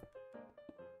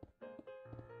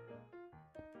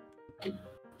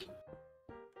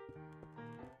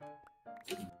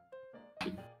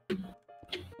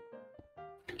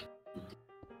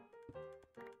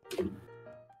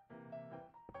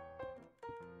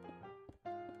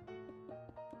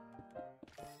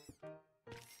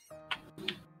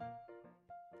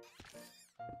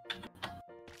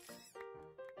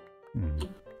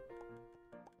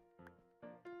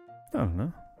 I don't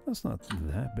know. That's not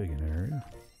that big an area.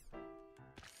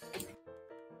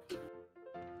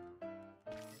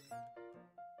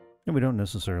 And we don't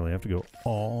necessarily have to go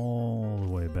all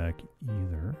the way back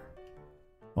either.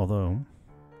 Although,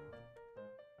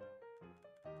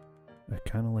 I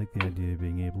kind of like the idea of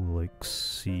being able to, like,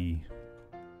 see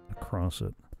across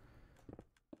it.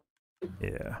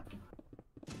 Yeah.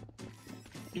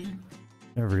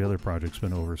 Every other project's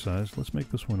been oversized. Let's make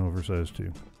this one oversized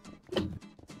too.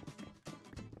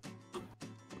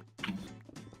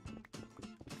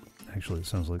 Actually, it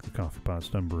sounds like the coffee pot's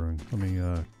done brewing. Let me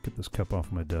get this cup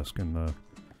off my desk and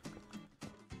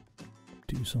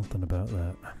do something about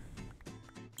that.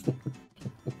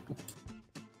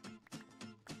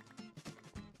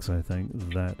 Because I think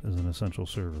that is an essential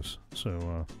service.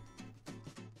 So,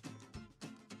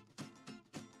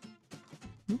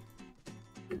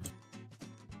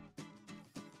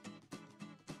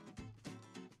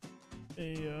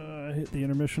 hit the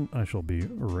intermission. I shall be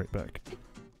right back.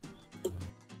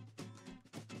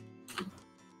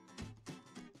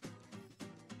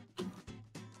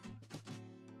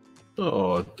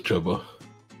 Oh, Jubba.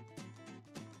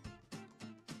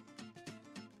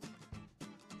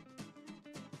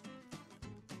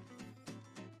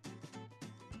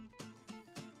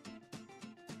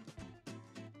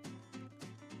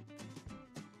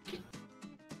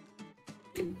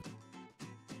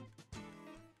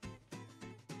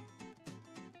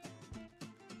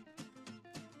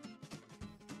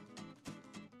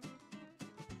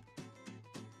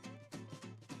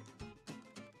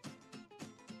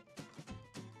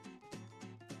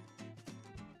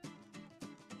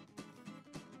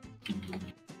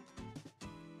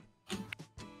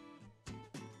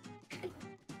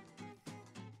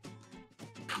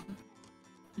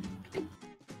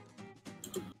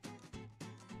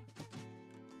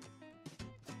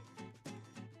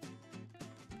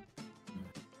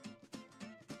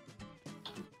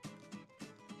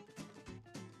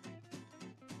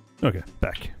 Okay,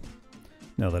 back.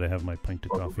 Now that I have my pint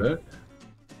of coffee.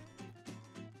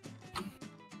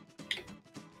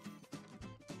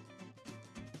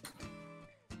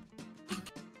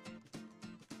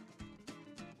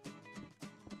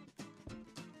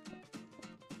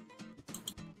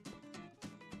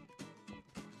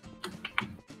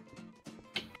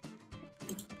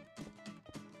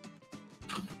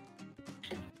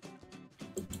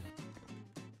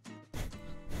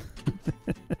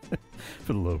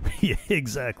 For the low. Yeah,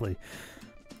 exactly.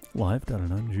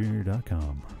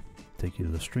 Live.anonjunior.com. Take you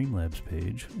to the Streamlabs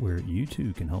page where you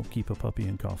too can help keep a puppy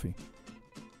in coffee.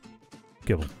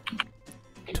 Kibble.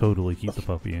 Totally keep the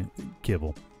puppy in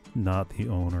kibble, not the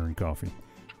owner in coffee.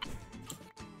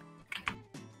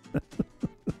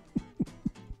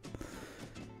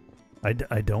 I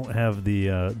don't have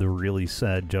the really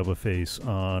sad Jubba face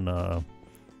on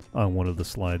one of the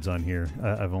slides on here.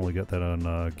 I've only got that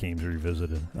on Games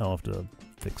Revisited. I'll have to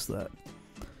fix that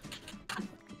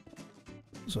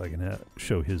so I can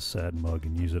show his sad mug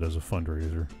and use it as a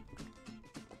fundraiser.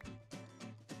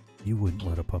 You wouldn't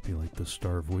let a puppy like this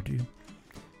starve, would you?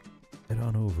 Head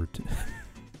on over to...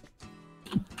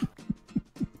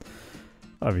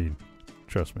 I mean,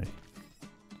 trust me.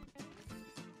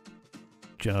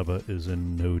 Jabba is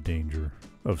in no danger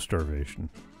of starvation.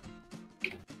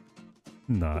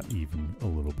 Not even a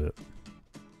little bit.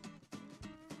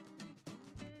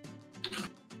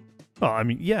 Oh, I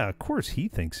mean, yeah, of course he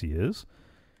thinks he is.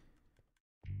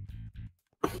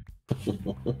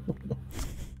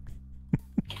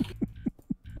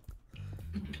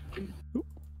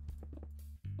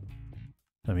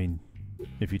 I mean,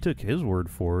 if you took his word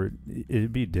for it,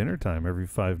 it'd be dinner time every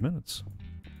 5 minutes.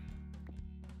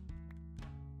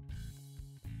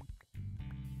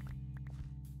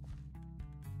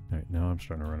 Alright, now I'm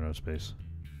starting to run out of space.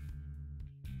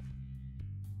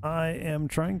 I am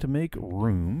trying to make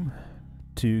room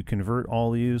to convert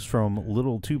all these from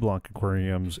little 2-block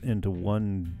aquariums into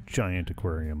one giant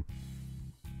aquarium.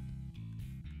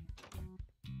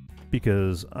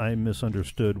 Because I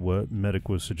misunderstood what Medic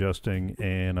was suggesting,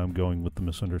 and I'm going with the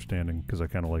misunderstanding, because I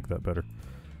kind of like that better.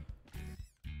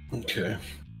 Okay.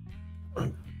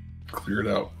 I cleared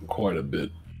out quite a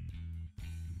bit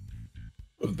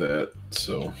of that,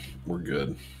 so we're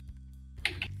good.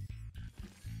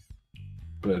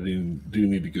 But I do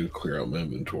need to go clear out my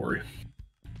inventory.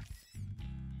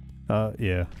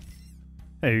 Yeah.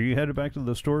 Hey, are you headed back to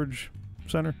the storage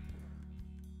center?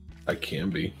 I can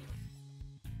be.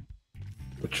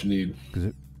 What you need?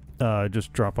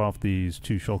 Just drop off these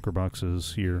 2 shulker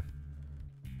boxes here.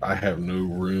 I have no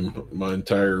room. My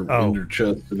entire ender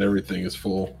chest and everything is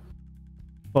full.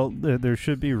 Well, there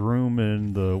should be room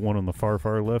in the one on the far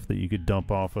left that you could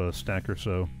dump off a stack or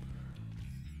so.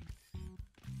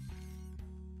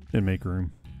 And make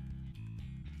room.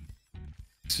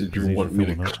 So do you want me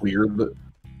to clear the...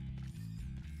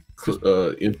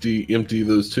 empty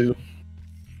those 2?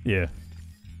 Yeah.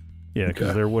 Yeah,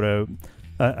 because there would have...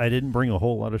 I didn't bring a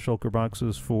whole lot of shulker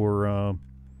boxes for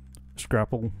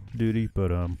scrapple duty, but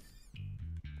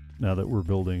now that we're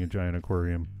building a giant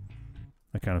aquarium,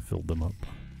 I kind of filled them up.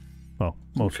 Well,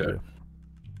 mostly. Okay.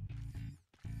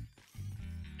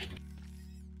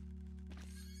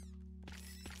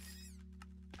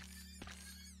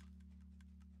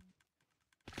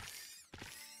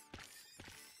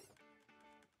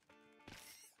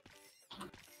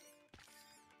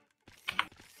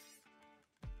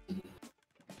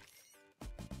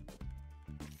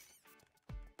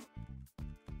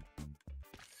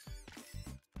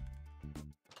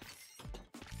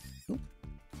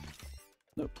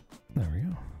 Nope. There we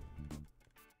go.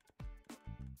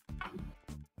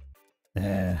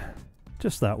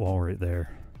 Just that wall right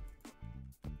there.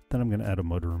 Then I'm going to add a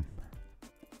mudroom.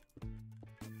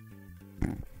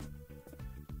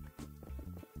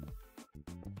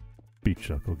 Beach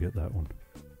duck will get that one.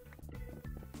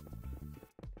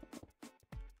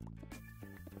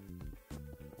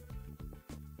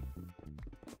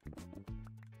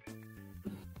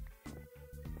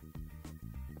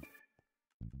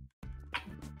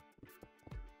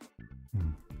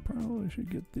 Probably should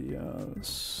get the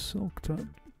silk top.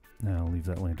 Now I'll leave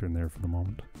that lantern there for the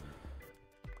moment.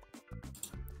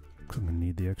 Because I'm going to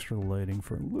need the extra lighting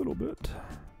for a little bit.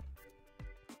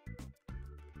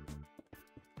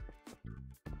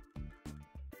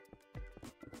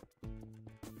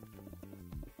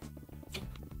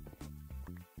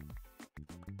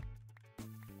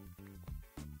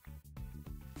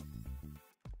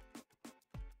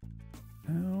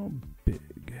 How big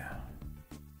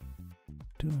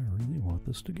do I really want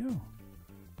this to go?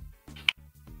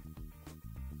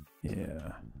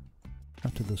 Yeah,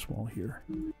 up to this wall here.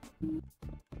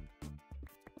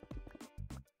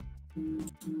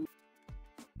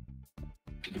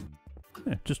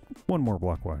 Yeah, just one more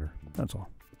block wider. That's all.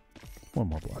 One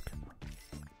more block.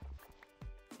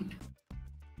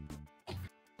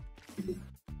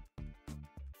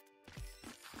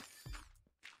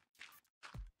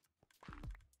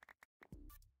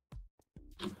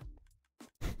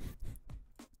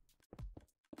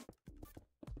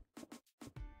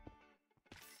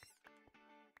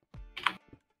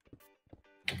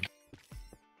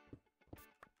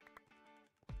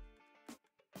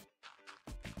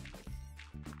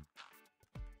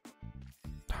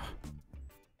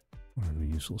 What other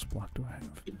useless block do I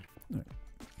have? Right.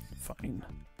 Fine.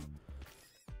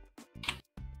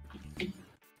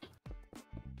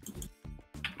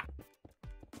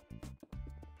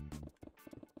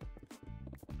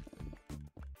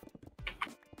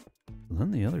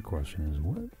 Then the other question is,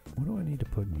 what do I need to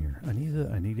put in here? I need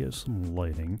to get some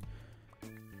lighting.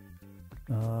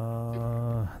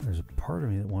 There's a part of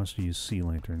me that wants to use sea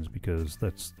lanterns because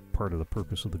that's part of the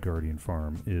purpose of the Guardian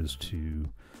farm, is to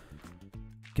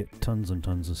get tons and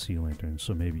tons of sea lanterns.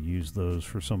 So maybe use those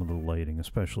for some of the lighting,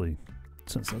 especially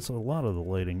since that's a lot of the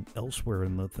lighting elsewhere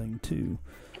in the thing too.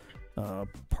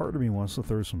 Part of me wants to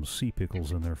throw some sea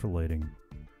pickles in there for lighting,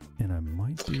 and I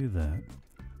might do that.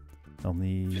 I'll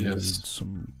need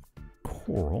some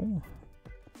coral.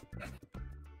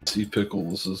 Sea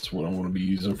pickles is what I want to be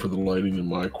using for the lighting in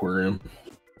my aquarium.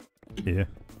 Yeah.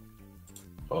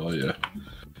 Oh yeah.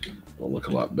 It'll look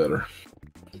a lot better.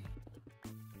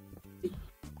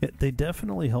 Yeah, they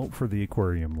definitely help for the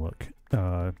aquarium look.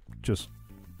 Just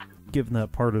given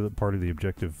that part of the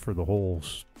objective for the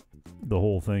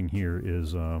whole thing here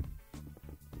is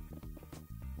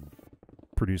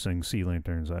producing sea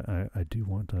lanterns. I do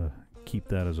want to keep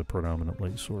that as a predominant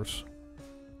light source.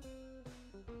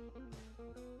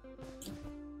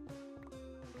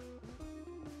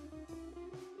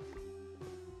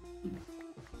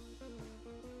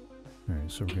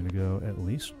 Alright, so we're going to go at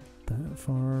least that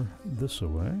far this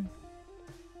way.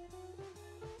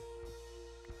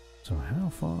 So how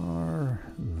far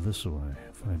this way?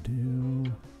 If I do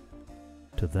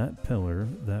to that pillar,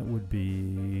 that would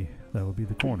be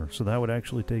the corner. So that would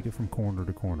actually take it from corner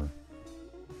to corner.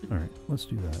 Alright, let's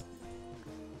do that.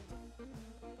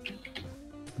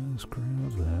 Let's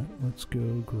grab that. Let's go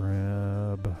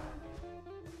grab...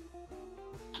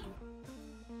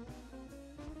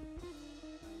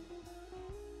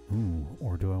 Ooh,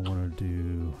 or do I want to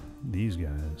do these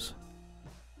guys?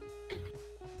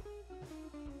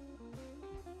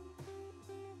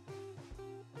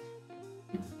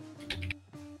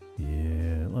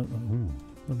 Yeah, let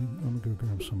me go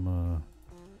grab some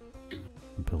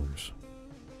pillars.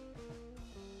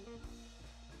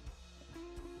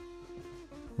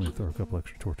 Let me throw a couple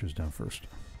extra torches down first.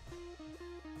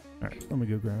 Alright, let me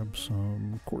go grab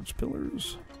some quartz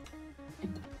pillars.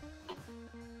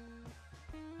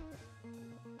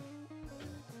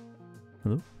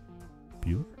 Hello?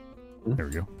 Bueller? There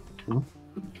we go.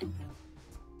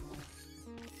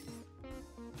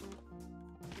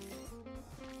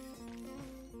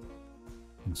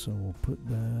 And so we'll put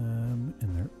them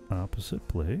in their opposite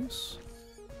place.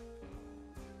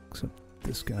 Except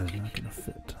this guy's not going to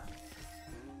fit.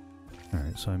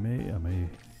 Alright, so I may...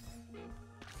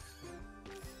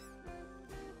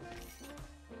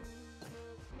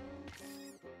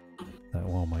 That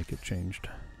wall might get changed.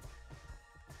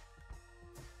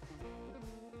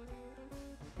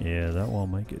 Yeah, that wall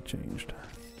might get changed.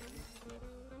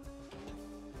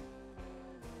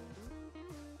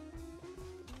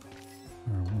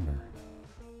 I wonder.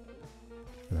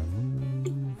 Did I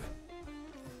move?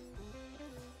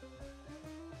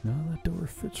 No, that door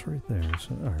fits right there.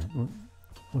 So, alright,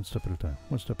 one step at a time.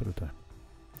 One step at a time.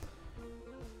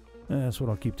 That's what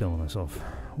I'll keep telling myself.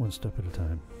 One step at a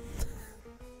time.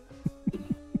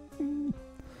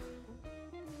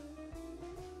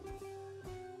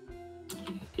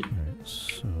 Alright,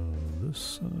 so this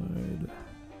side.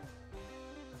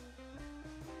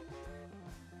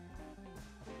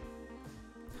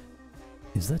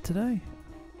 Is that today?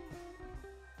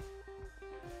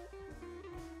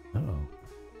 Uh-oh.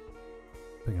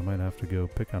 I think I might have to go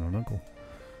pick on an uncle.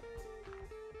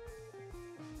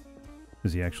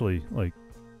 Is he actually, like,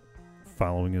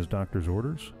 following his doctor's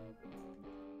orders?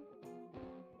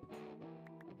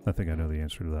 I think I know the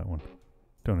answer to that one.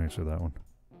 Don't answer that one.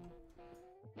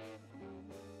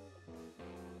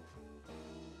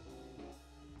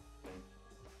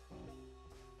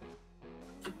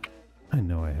 I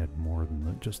know I had more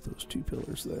than just those 2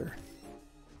 pillars there.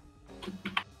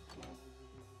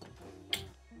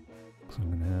 So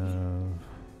I'm gonna have...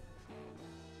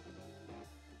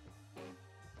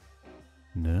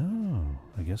 No,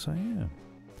 I guess I am.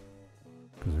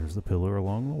 Because there's the pillar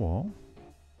along the wall.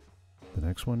 The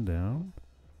next one down.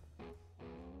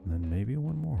 And then maybe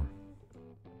one more.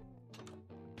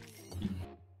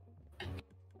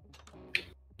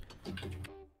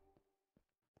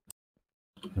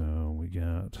 So we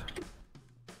got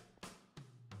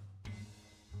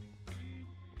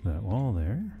that wall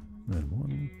there. Then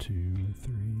 1, 2,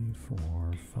 3,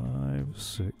 4, 5,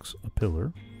 6, a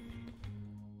pillar.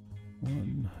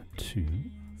 1, 2,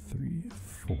 3,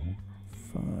 4,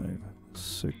 5,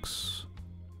 6.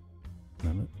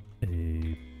 Then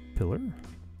a pillar.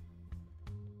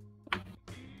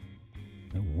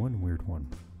 And one weird one.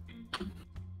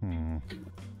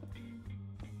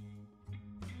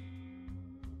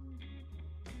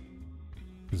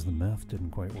 Because the math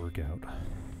didn't quite work out.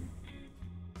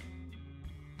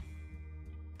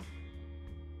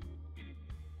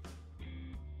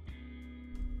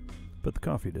 But the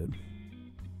coffee did.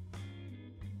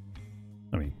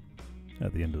 I mean,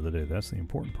 at the end of the day, that's the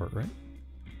important part, right?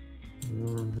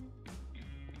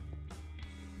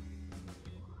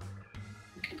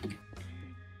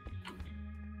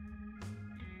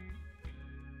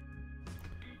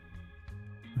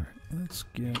 Alright, let's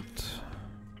get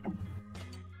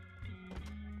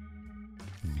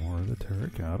more of the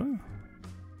terracotta.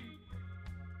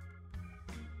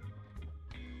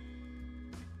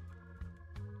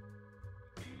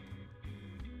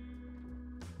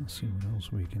 Let's see what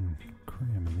else we can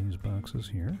cram in these boxes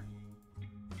here.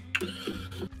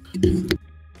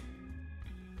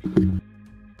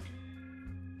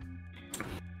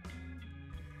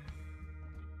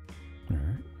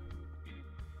 Alright.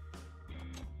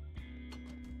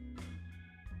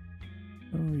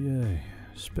 Oh yay,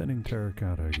 spinning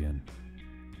terracotta again.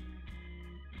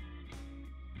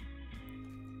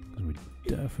 Because we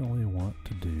definitely want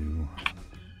to do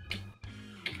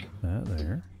that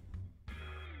there.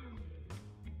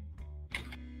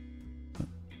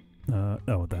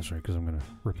 Oh, that's right, because I'm going to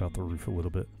rip out the roof a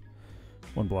little bit.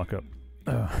 One block up.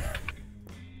 Yeah,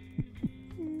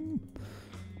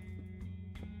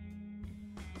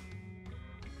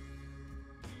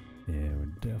 we're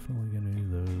definitely going to do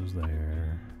those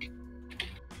there.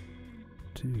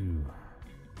 2.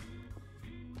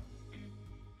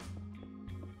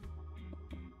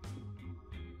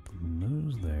 And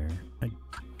those there. I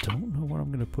don't know what I'm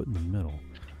going to put in the middle.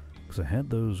 Because I had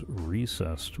those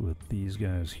recessed with these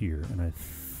guys here, and I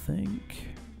think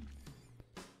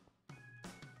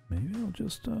maybe I'll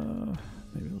just do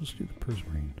the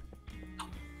prismarine.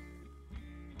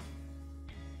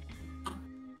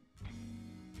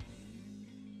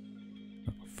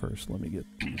 Oh, first, let me get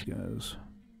these guys.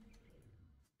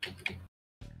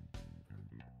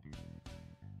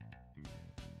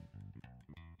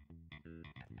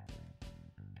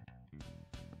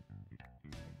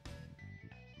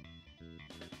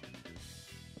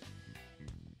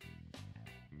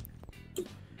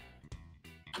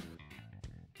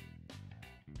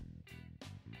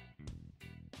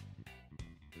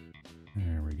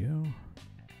 There we go.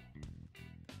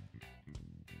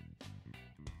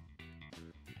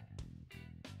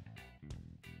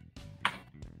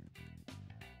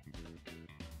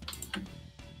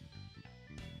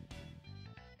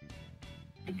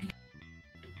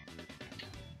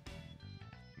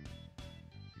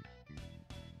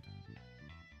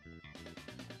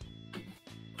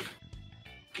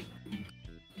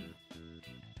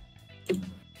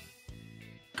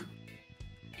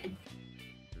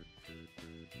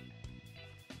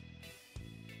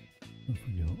 If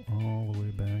we go all the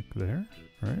way back there,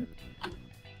 right?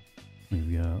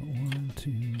 We've got 1,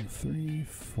 2, 3,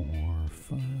 4,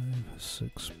 5,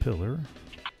 6 pillar.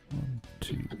 1,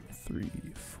 2, 3,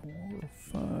 4,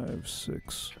 5,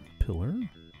 6 pillar.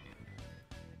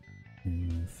 2,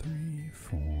 3,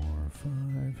 4,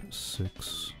 5,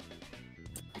 6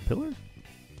 pillar?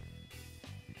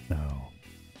 No.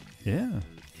 Yeah.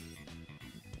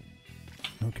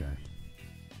 Okay.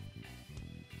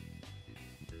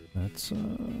 That's, I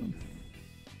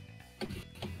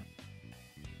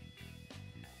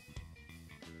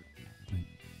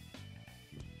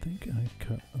think I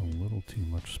cut a little too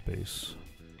much space.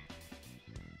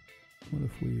 What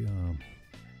if we,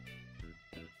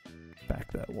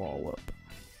 back that wall up?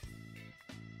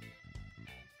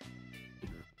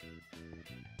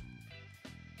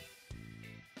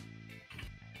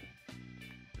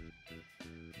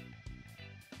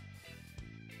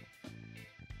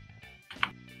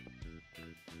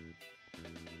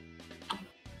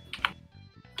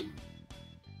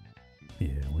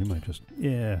 we might just...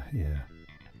 Yeah.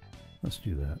 Let's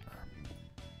do that.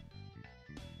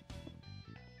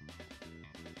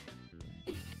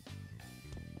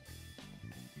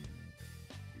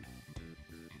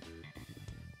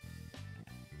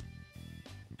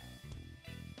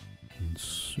 And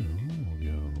so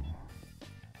we'll go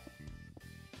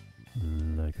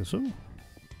like so.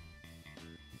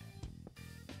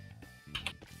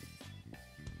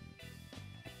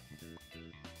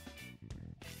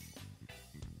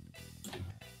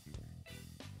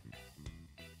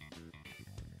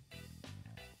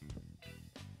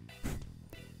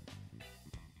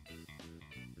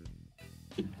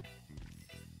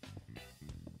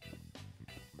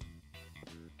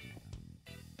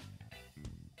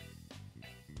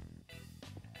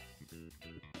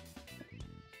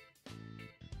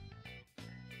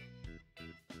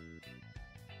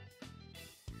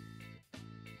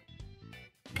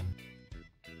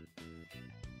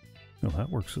 Well,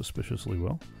 that works suspiciously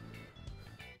well.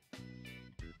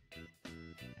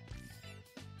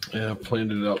 Yeah, I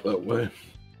planned it out that way.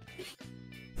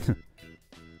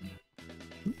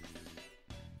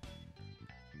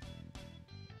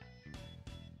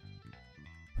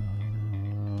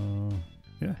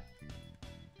 Yeah.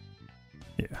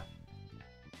 Yeah.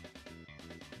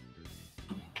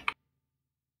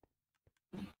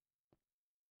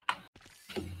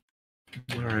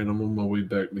 All right, I'm on my way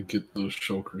back to get those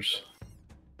shulkers.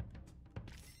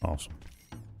 Awesome.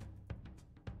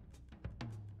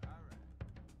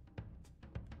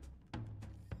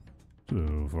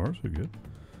 So far, so good.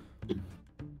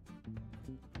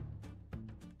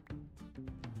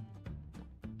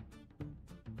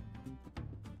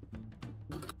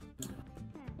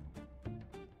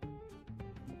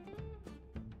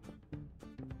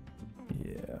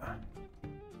 Yeah.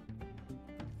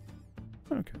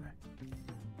 Okay.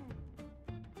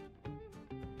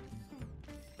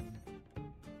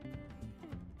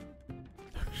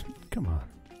 Come on.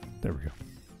 There we go.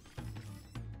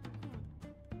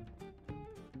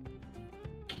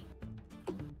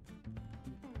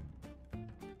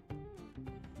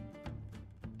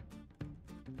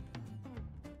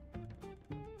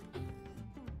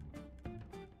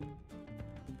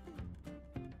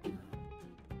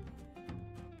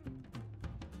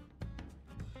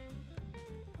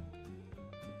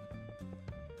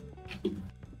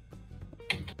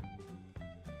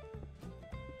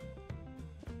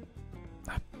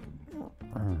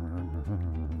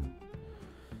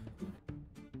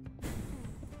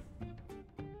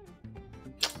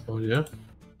 Oh, yeah?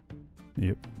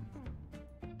 Yep.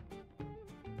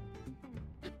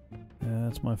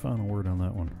 That's my final word on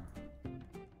that one.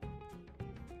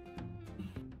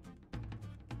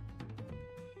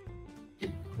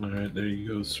 All right, there you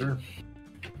go, sir.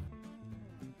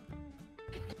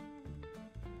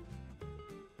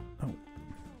 Oh.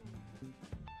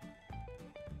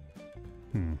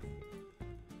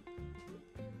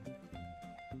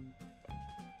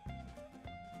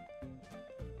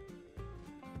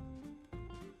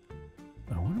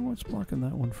 I wonder what's blocking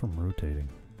that one from rotating.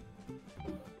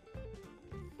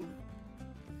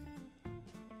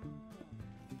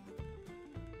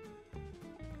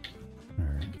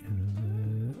 Alright, is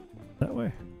it that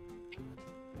way?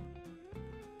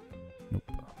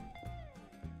 Nope.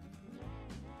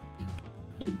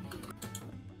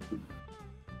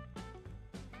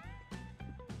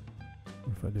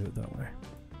 What if I do it that way?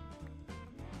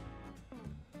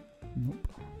 Nope.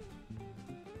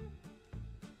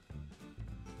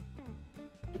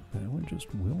 That one just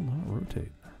will not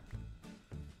rotate.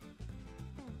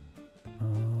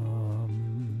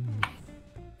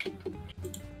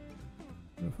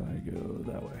 What if I go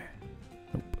that way?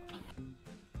 Nope.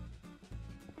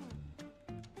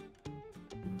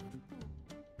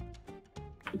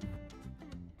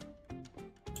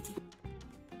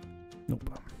 Nope.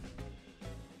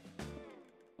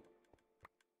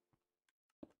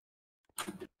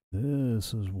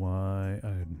 This is why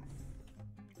I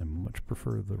much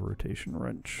prefer the rotation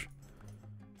wrench.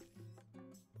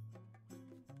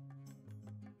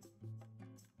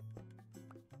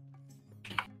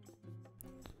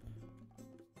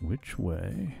 Which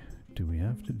way do we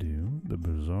have to do the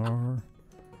bizarre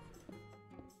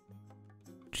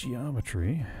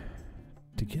geometry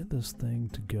to get this thing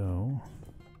to go?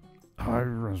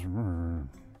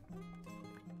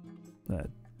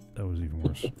 That was even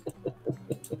worse.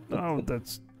 No,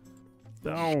 that's...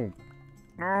 No!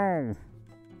 No!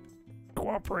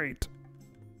 Cooperate!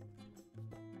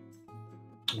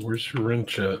 Where's your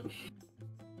wrench at?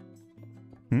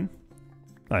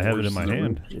 I have it in my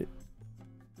hand.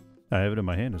 I have it in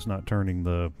my hand. It's not turning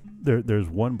the... There's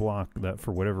one block that,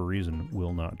 for whatever reason,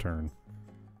 will not turn.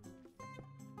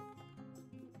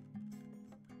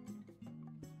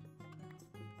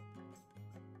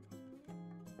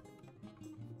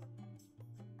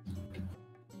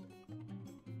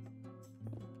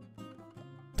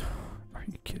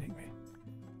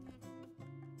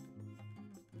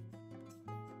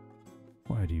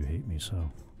 Why do you hate me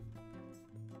so?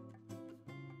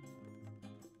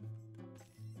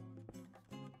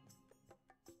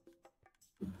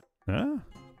 Huh?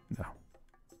 No.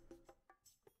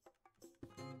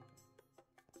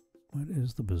 What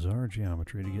is the bizarre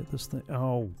geometry to get this thing?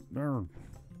 Oh,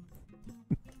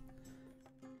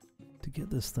 to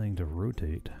get this thing to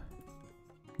rotate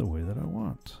the way that I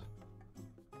want.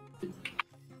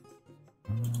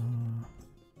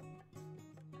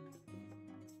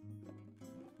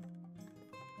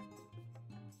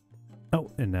 Oh,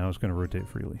 and now it's going to rotate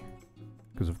freely.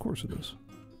 Because of course it is.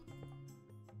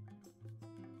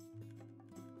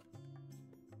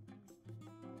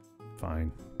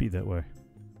 Fine. Be that way.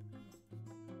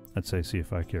 I'd say see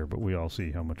if I care, but we all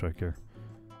see how much I care.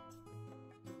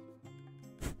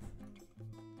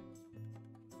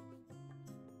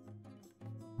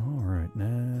 Alright,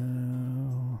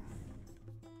 now...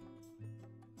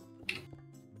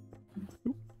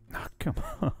 Oop. Oh, come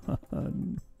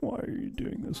on. Why are you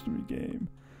doing this to me, game?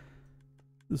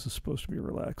 This is supposed to be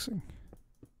relaxing.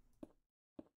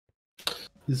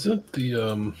 Isn't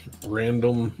the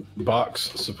random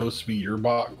box supposed to be your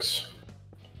box?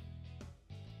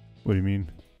 What do you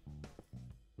mean?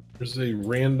 There's a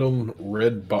random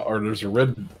red box, or there's a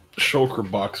red shulker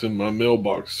box in my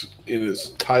mailbox. It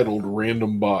is titled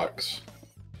Random Box.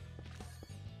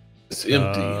 It's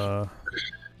empty.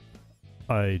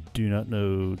 I do not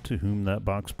know to whom that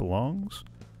box belongs.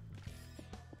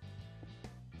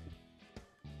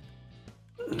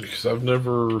 Because I've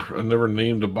never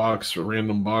named a box a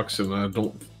random box, and I've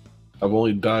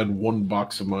only dyed one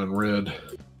box of mine red,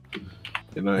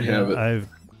 and I have it.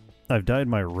 I've dyed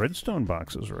my redstone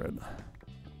boxes red.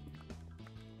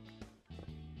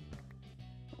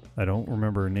 I don't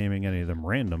remember naming any of them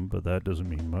random, but that doesn't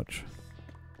mean much.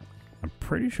 I'm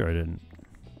pretty sure I didn't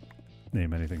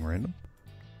name anything random.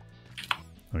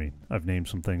 I mean, I've named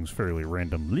some things fairly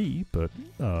randomly, but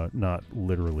not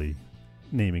literally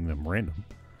naming them random.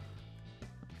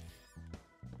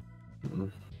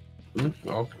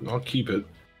 I'll keep it.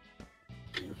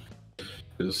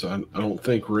 Because I don't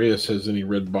think Reyes has any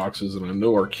red boxes, and I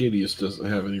know Arcadius doesn't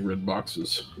have any red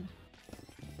boxes.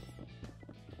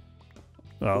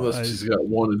 Well, unless he's got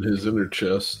one in his inner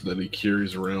chest that he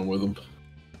carries around with him.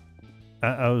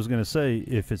 I was going to say,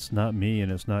 if it's not me,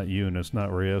 and it's not you, and it's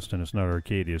not Reyes, and it's not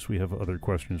Arcadius, we have other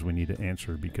questions we need to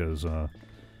answer, because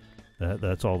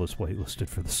that's all that's whitelisted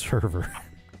for the server.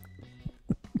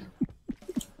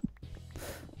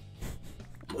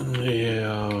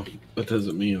 Yeah, that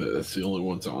doesn't mean that that's the only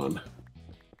one's on.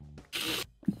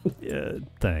 Yeah,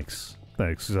 thanks.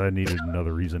 Thanks, because I needed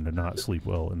another reason to not sleep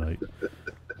well at night.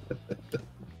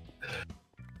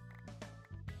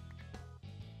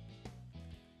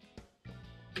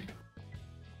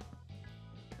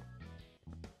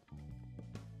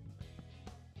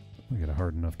 I got a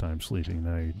hard enough time sleeping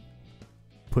now. You're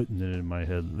putting it in my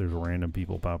head that there's random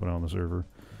people popping on the server.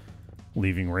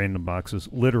 Leaving random boxes.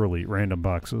 Literally random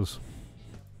boxes.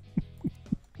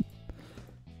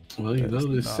 Well, you know,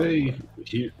 they say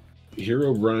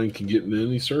Hero Brian can get into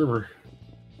any server.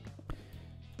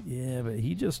 Yeah, but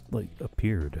he just, like,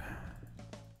 appeared.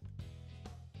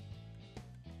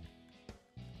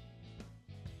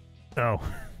 Oh.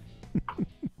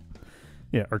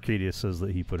 Yeah, Arcadius says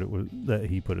that he put it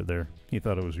there. He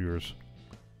thought it was yours.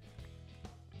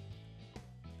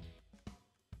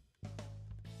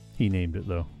 He named it,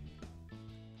 though.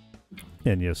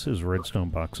 And yes, his redstone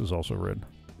box is also red.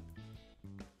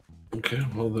 Okay,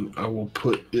 well then I will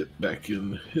put it back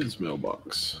in his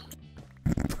mailbox.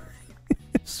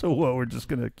 So what, we're just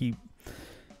gonna keep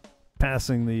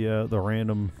passing the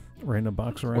random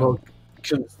box around? Well,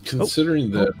 considering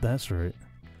that... that's right.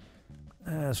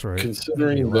 That's right.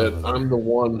 Considering that I'm the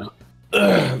one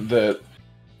that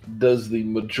does the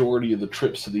majority of the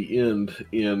trips to the end,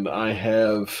 and I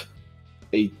have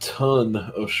a ton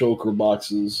of shulker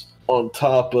boxes on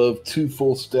top of 2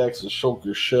 full stacks of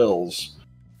shulker shells,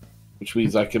 which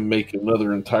means I can make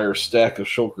another entire stack of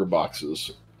shulker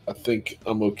boxes. I think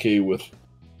I'm okay with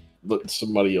letting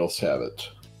somebody else have it.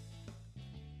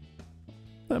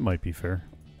 That might be fair.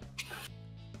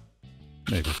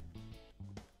 Maybe.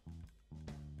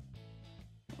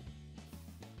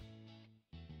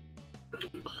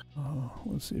 Oh,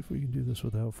 let's see if we can do this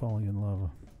without falling in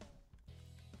lava.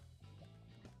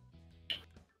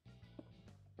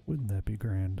 Wouldn't that be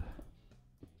grand?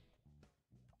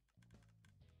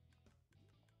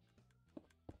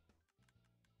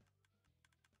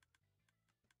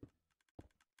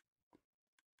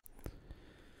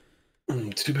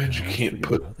 Too bad you can't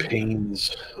put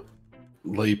panes,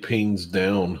 lay panes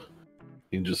down,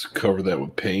 and just cover that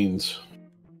with panes.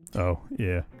 Oh,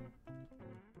 yeah.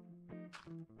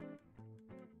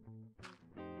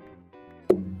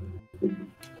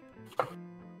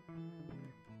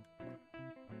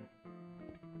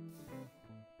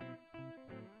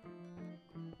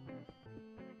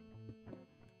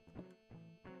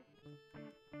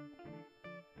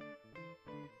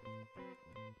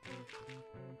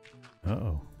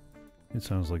 Uh-oh. It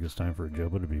sounds like it's time for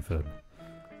Jubba to be fed.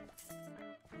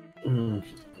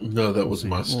 No, that was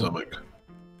my stomach.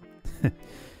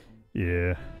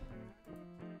 Yeah.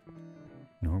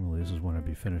 Normally this is when I'd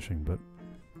be finishing, but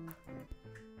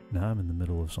now I'm in the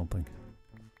middle of something.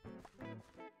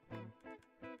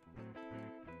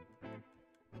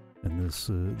 And this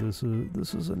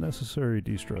is a necessary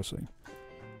de-stressing.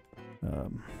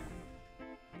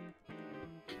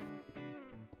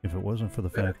 If it wasn't for the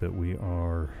fact that we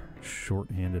are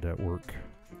short-handed at work,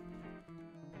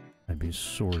 I'd be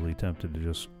sorely tempted to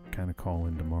just kind of call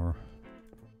in tomorrow.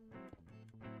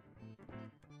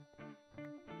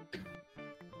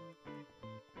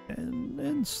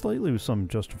 And slightly with some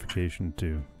justification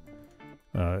too.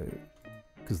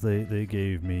 Because they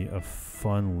gave me a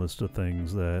fun list of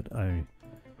things that I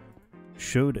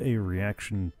showed a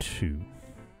reaction to.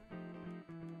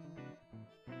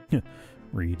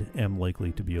 Read, am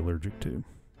likely to be allergic to.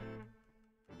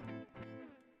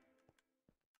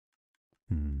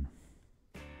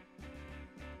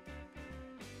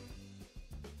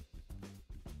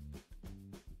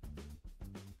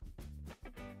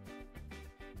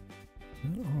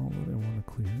 Is that all that I want to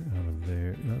clear out of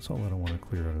there? That's all that I want to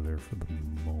clear out of there for the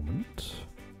moment.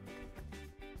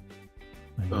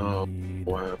 I need...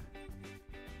 Wow.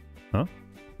 Huh?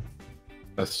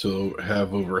 I still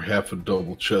have over half a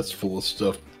double chest full of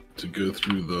stuff to go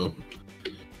through the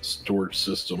storage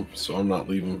system, so I'm not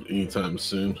leaving anytime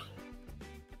soon.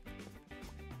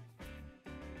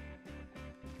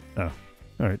 Oh,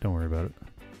 alright, don't worry about it.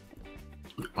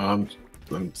 I'm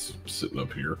sitting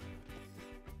up here.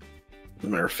 As a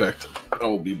matter of fact, I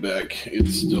will be back.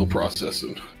 It's still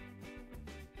processing.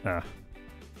 Ah.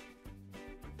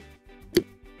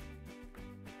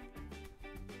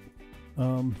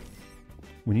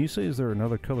 When you say is there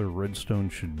another color redstone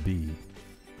should be,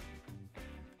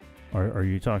 are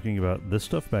you talking about this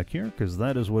stuff back here? Because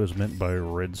that is what is meant by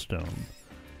redstone.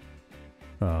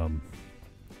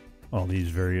 All these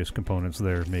various components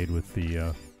there made with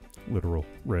the literal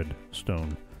red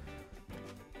stone.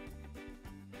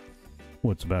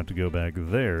 What's about to go back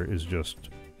there is just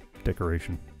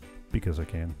decoration, because I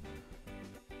can.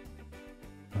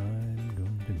 I'm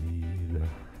going to need...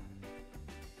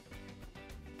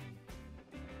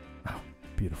 Oh,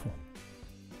 beautiful.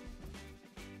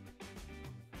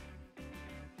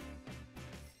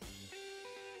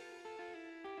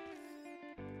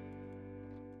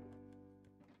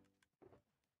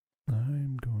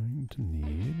 I'm going to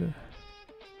need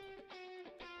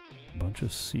a bunch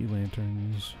of sea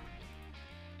lanterns.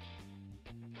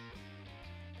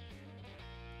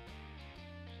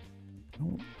 I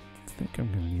don't think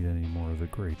I'm going to need any more of the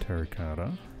gray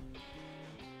terracotta.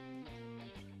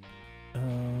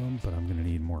 But I'm going to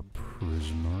need more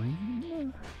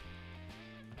prismarine.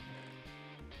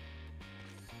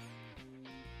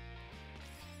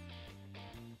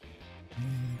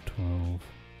 And 12.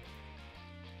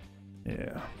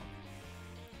 Yeah.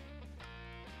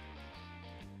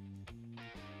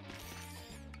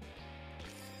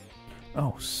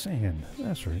 Oh, sand.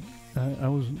 That's right. I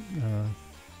was...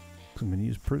 I'm going to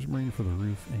use prismarine for the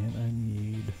roof, and I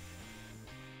need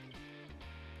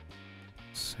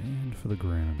sand for the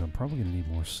ground. I'm probably going to need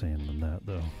more sand than that,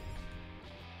 though.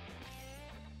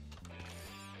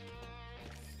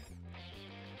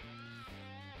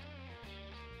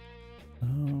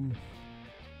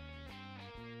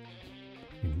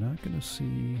 You're not going to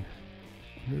see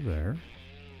under there.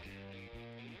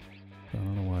 I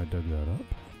don't know why I dug that up.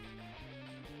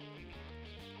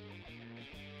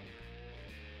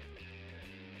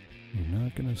 You're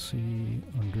not going to see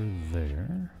under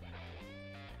there.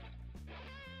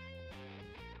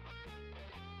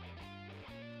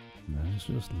 And that is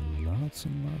just lots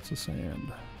and lots of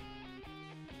sand.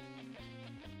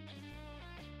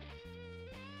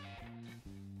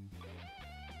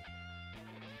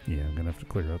 Yeah, I'm going to have to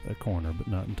clear out that corner, but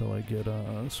not until I get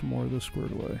some more of this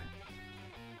squared away.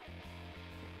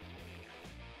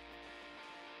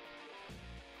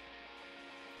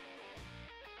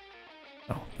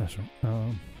 Oh, that's right.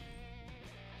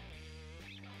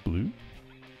 Blue?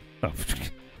 Oh,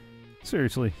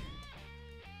 seriously?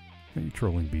 Are you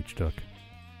trolling, beach duck?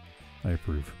 I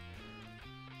approve.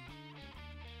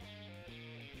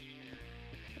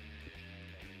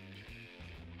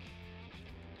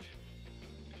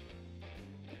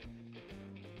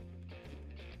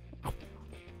 Oh,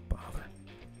 bother.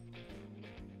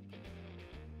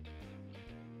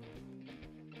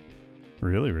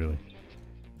 Really, really?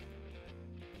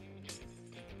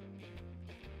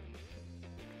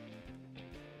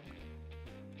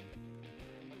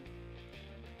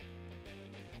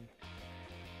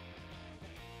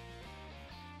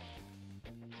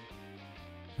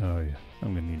 Oh yeah,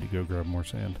 I'm gonna need to go grab more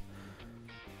sand.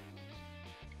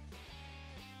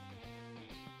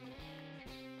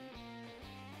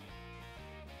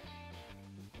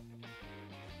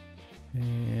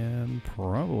 And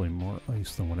probably more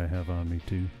ice than what I have on me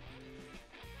too.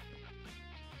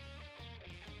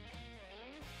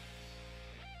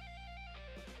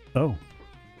 Oh.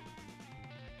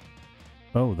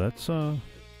 Oh, that's all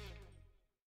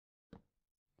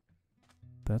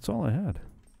I had.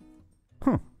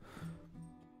 Huh.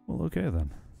 Well, okay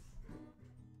then.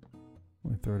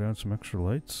 Let me throw down some extra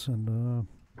lights and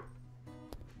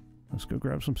let's go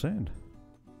grab some sand.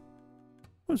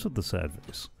 What's with the sad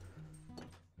face?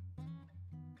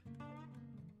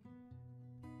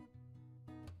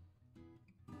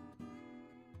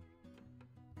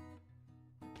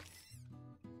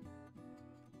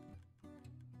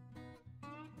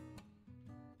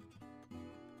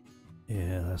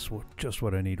 Yeah, that's just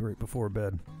what I need right before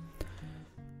bed.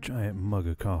 Giant mug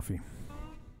of coffee.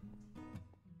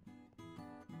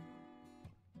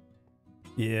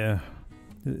 Yeah,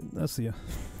 that's the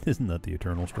isn't that the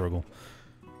eternal struggle?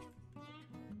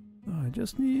 Oh, I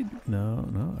just need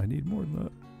no, I need more than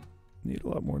that. Need a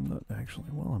lot more than that actually.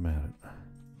 While I'm at it,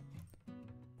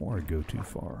 before I go too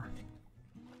far,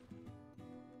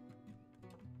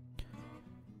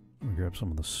 let me grab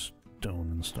some of the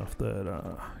stone and stuff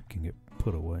that can get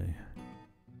put away.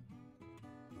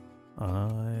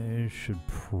 I should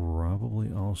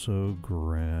probably also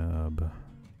grab...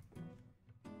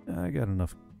 I got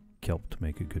enough kelp to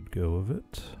make a good go of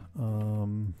it.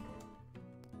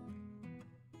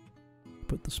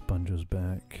 Put the sponges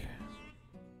back.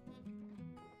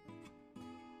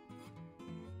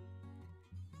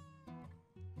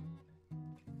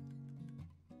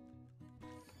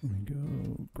 Let me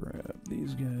go grab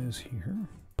these guys here.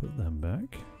 Put them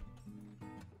back.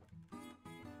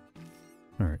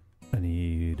 Alright, I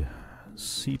need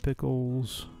sea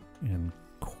pickles and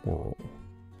coral.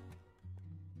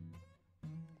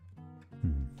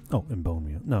 Oh, and bone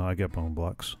meal. No, I got bone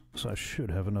blocks, so I should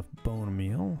have enough bone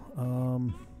meal.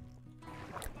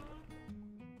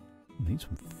 Need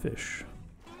some fish.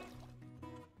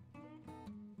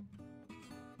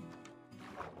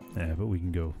 Yeah, but we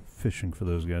can go fishing for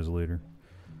those guys later.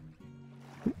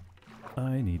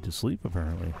 I need to sleep,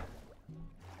 apparently.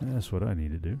 That's what I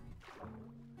need to do.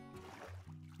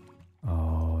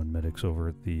 Oh, and medic's over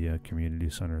at the community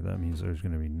center. That means there's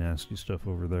going to be nasty stuff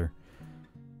over there.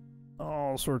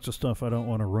 All sorts of stuff I don't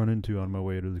want to run into on my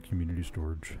way to the community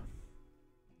storage.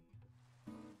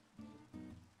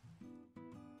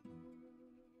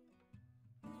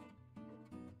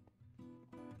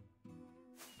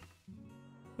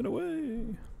 Get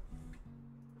away!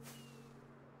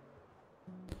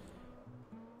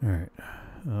 Alright.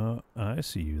 I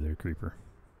see you there, creeper.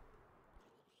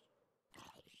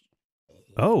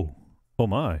 Oh! Oh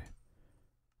my.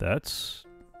 That's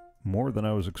more than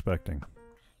I was expecting.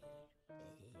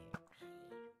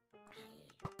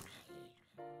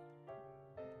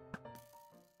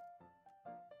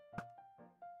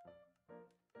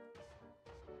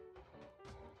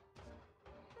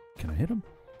 Can I hit him?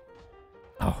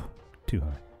 Oh, too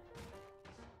high.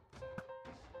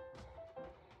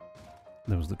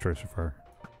 That was the tracer fire.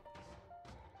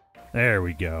 There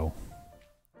we go.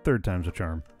 Third time's a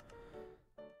charm.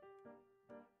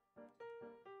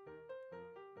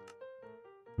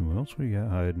 Who else we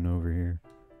got hiding over here?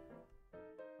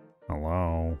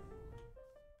 Hello?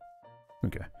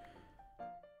 Okay.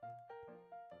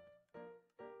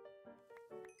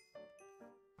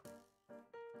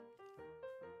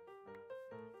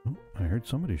 Oh, I heard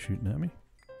somebody shooting at me.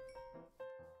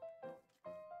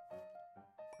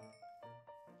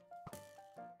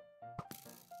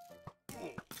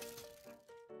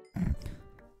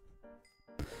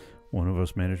 One of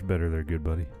us managed better there, good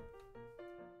buddy.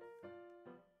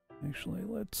 Actually,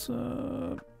 let's,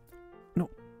 no,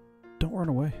 don't run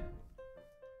away.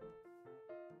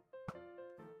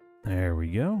 There we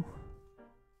go.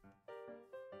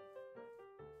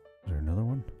 Is there another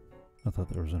one? I thought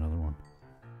there was another one.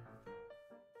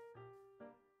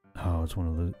 Oh, it's one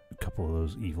of the, a couple of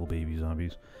those evil baby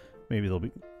zombies. Maybe they'll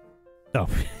be, oh.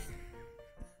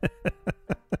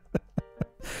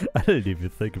 I didn't even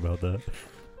think about that.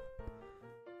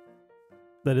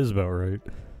 That is about right.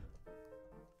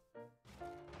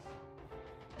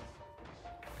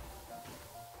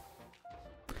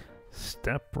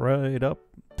 Step right up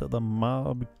to the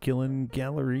mob killing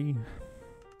gallery.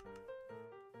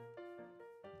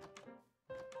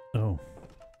 Oh.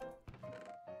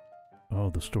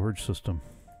 Oh, the storage system.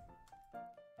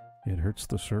 It hurts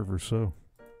the server so.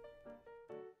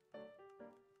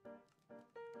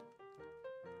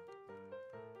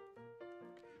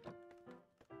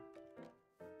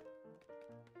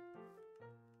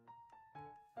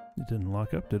 It didn't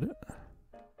lock up, did it?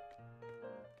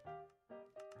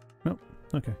 Nope.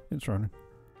 Okay, it's running.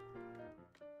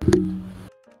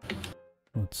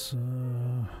 Let's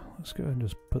go ahead and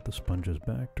just put the sponges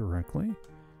back directly.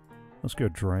 Let's go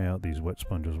dry out these wet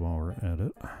sponges while we're at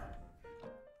it.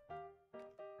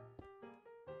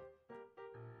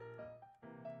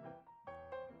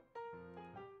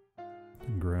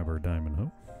 And grab our diamond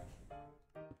hoe.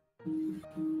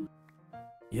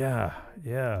 Yeah,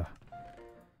 yeah.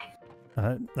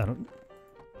 I don't...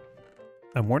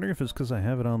 I'm wondering if it's because I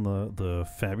have it on the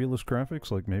fabulous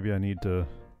graphics. Like maybe I need to...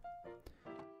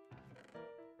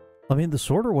 I mean, the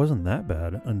sorter wasn't that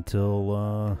bad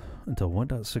until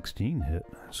 1.16 hit.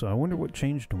 So I wonder what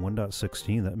changed in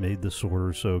 1.16 that made the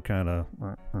sorter so kind of...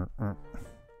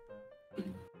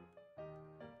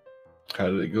 How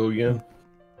did it go again?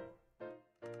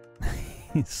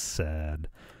 He's sad.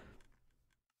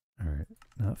 Alright,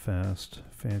 not fast.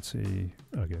 Fancy.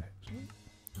 Okay.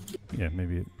 Yeah,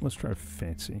 maybe... let's try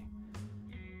fancy.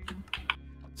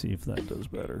 See if that does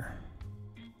better.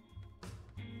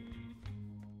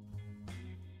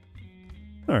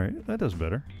 Alright, that does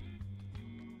better.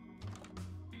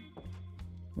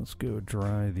 Let's go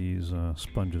dry these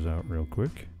sponges out real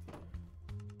quick.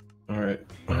 Alright,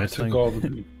 I took all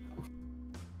the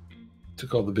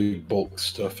big bulk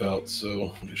stuff out,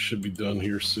 so it should be done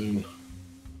here soon.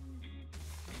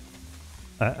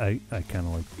 I kind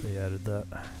of like they added that.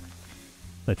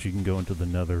 That you can go into the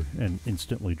nether and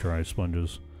instantly dry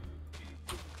sponges.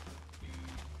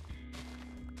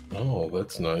 Oh,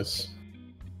 that's nice.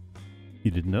 You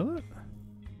didn't know that?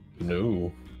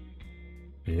 No.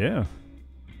 Yeah.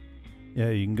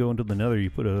 Yeah, you can go into the nether, you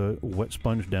put a wet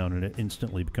sponge down, and it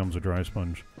instantly becomes a dry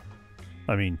sponge.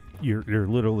 I mean, you're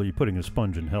literally putting a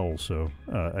sponge in hell, so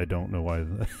I don't know why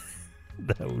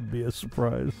that would be a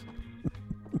surprise.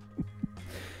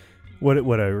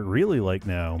 What I really like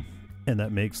now, and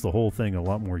that makes the whole thing a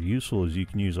lot more useful, is you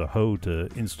can use a hoe to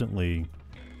instantly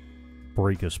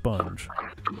break a sponge.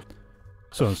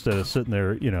 So instead of sitting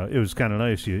there, you know, it was kind of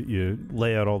nice. You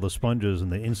lay out all the sponges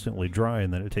and they instantly dry,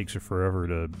 and then it takes you forever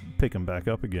to pick them back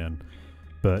up again.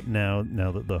 But now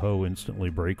that the hoe instantly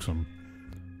breaks them,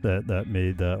 that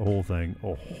made that whole thing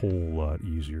a whole lot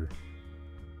easier.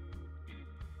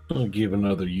 I'll give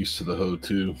another use to the hoe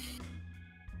too.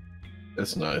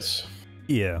 That's nice.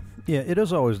 Yeah, it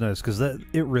is always nice because it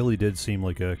really did seem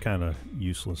like a kind of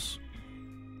useless,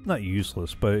 not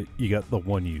useless, but you got the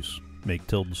one use: make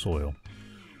tilled soil.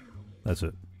 That's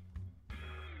it.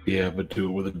 Yeah, but do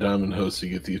it with a diamond hoe to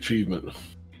get the achievement.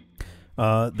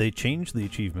 They changed the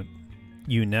achievement.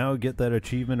 You now get that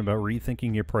achievement about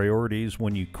rethinking your priorities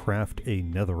when you craft a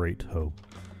netherite hoe.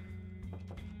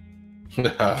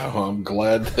 I'm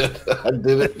glad that I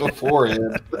did it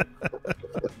beforehand.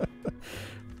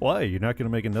 Why? You're not going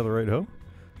to make a netherite hoe?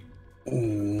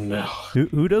 No.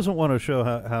 Who doesn't want to show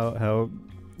how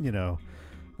you know...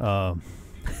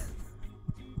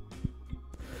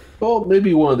 Well,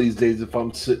 maybe one of these days, if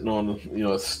I'm sitting on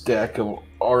a stack of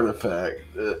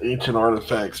ancient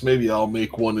artifacts, maybe I'll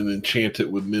make one and enchant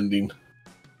it with mending.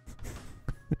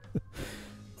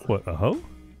 What, a hoe?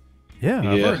 Yeah.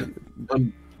 Yeah.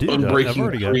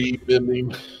 Unbreaking 3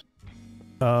 mending.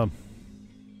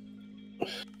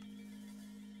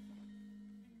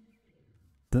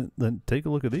 Then take a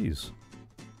look at these.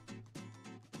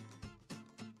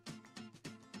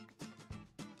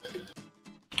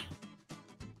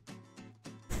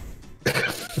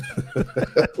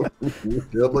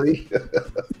 Really?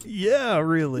 Yeah,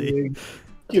 really.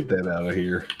 Get that out of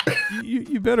here.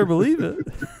 You better believe it.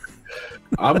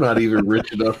 I'm not even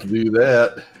rich enough to do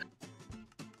that.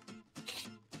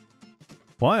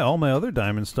 Why? All my other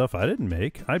diamond stuff I didn't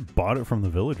make. I bought it from the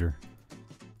villager.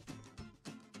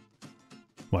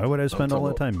 Why would I spend all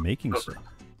that time making stuff?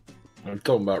 I'm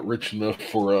talking about rich enough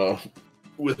for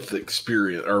with the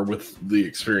experience or with the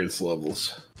experience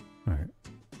levels. All right.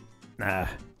 Nah,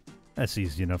 that's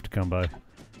easy enough to come by.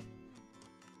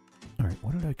 All right,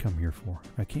 what did I come here for?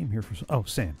 I came here for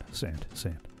sand. I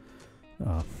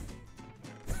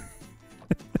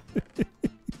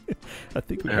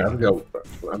think I've got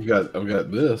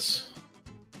this.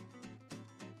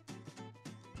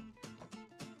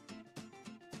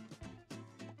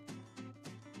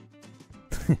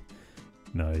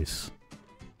 Nice.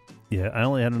 Yeah, I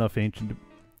only had enough ancient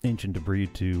debris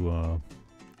to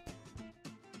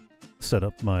set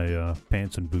up my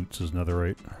pants and boots as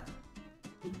netherite.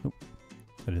 Oh,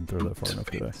 I didn't throw that far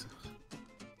enough, did I?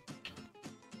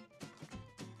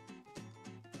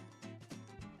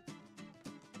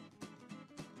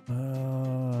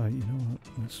 You know what?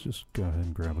 Let's just go ahead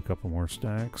and grab a couple more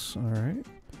stacks. All right.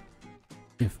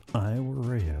 If I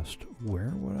were asked,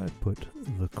 where would I put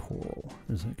the coral?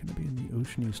 Is that going to be in the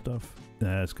oceany stuff?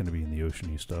 Nah, it's going to be in the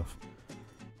oceany stuff.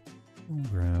 We'll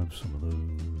grab some of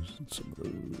those, and some of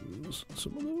those, and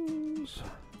some of those.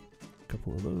 A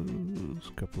couple of those,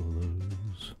 a couple of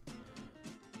those.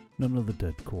 None of the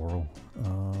dead coral.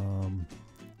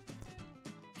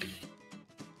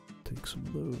 Take some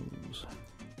of those.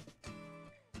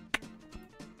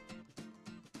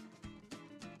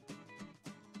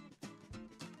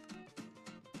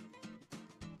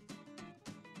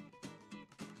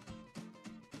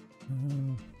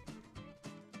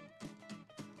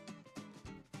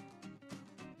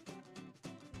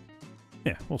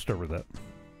 Yeah, we'll start with that.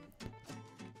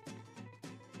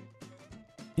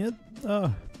 Yeah,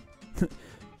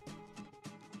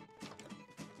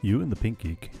 you and the pink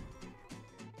geek.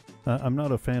 I'm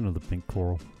not a fan of the pink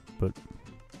coral, but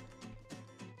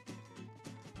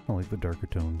I like the darker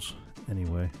tones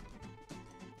anyway.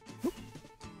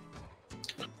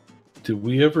 Did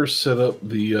we ever set up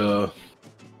the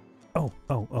Oh,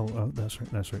 that's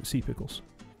right, sea pickles.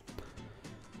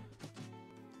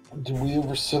 Did we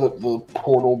ever set up the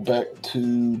portal back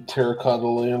to Terracotta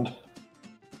Land?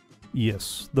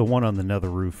 Yes, the one on the nether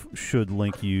roof should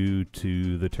link you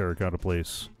to the terracotta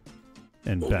place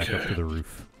and back up to the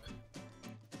roof.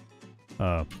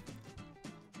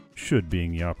 Should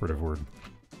being the operative word.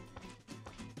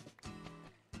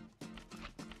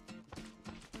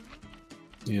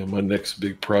 Yeah, my next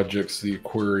big project's the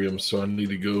aquarium, so I need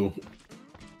to go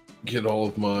get all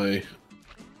of my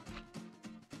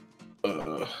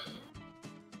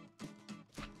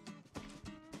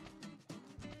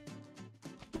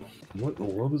what in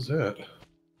the world is that?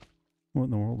 What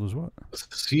in the world is what?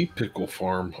 Sea pickle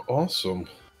farm. Awesome.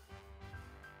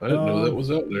 I didn't know that was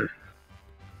out there.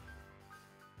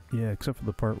 Yeah, except for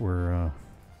the part where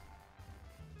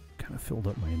kind of filled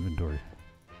up my inventory.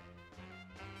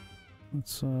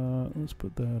 Let's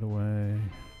put that away.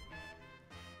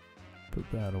 Put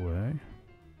that away.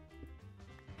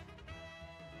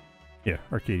 Yeah,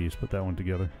 Arcadius put that one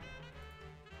together.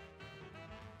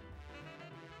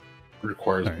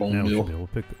 Requires right, bone now meal. We should be able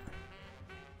to pick it.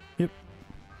 Yep.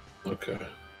 Okay.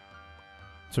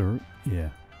 So yeah,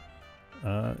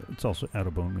 it's also out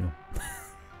of bone meal.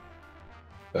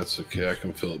 That's okay. I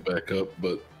can fill it back up,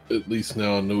 but at least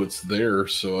now I know it's there,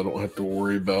 so I don't have to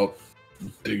worry about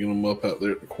digging them up out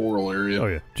there at the coral area. Oh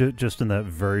yeah, just in that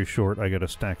very short, I got a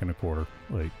stack and a quarter.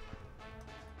 Like,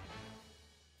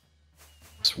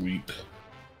 sweet.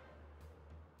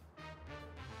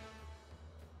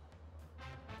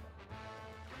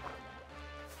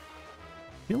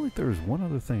 I feel like there was one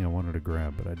other thing I wanted to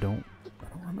grab, but I don't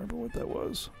remember what that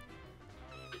was.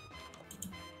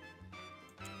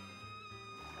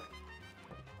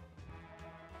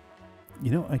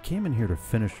 You know, I came in here to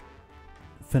finish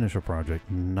a project,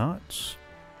 not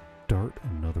start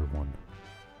another one.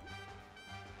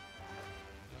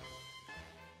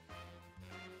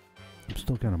 I'm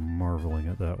still kind of marveling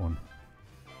at that one.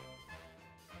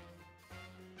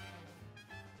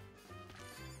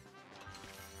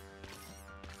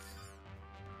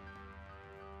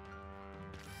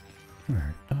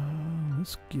 Alright,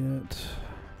 let's get...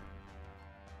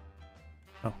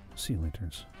 Oh, sea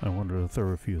lanterns. I wanted to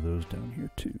throw a few of those down here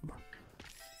too.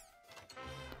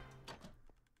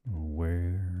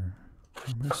 Where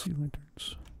are my sea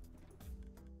lanterns?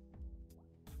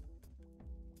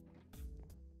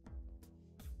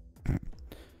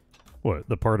 What,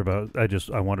 the part about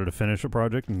I wanted to finish a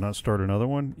project and not start another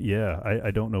one? Yeah,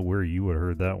 I don't know where you would have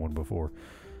heard that one before.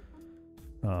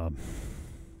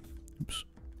 Oops.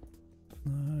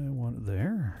 I want it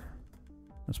there.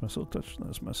 That's my silk touch.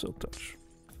 That's my silk touch.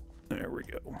 There we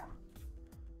go.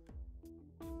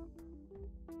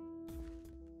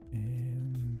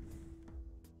 And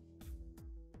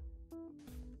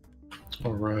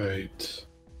all right.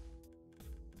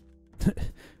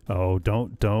 Oh,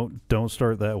 don't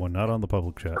start that one. Not on the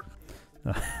public chat.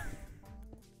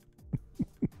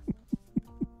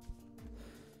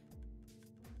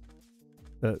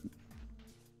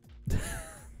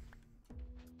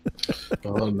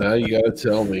 Oh, now you gotta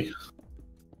tell me.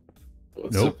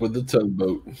 What's up with the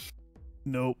tugboat?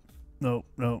 Nope.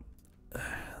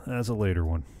 That's a later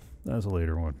one.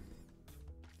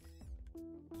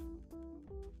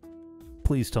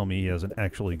 Please tell me he hasn't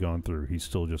actually gone through. He's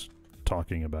still just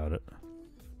talking about it.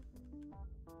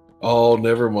 Oh,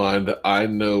 never mind. I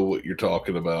know what you're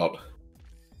talking about.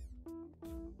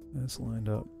 That's lined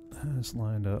up.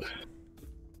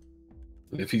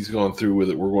 If he's gone through with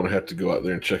it, we're going to have to go out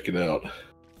there and check it out.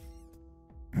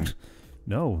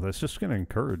 No, that's just going to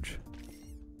encourage.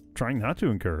 Trying not to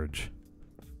encourage.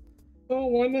 Oh,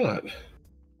 why not?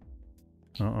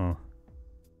 Uh-uh.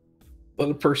 Let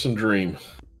a person dream.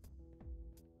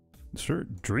 Sure,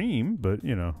 dream, but,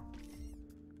 you know.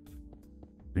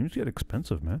 Dreams get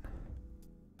expensive, man.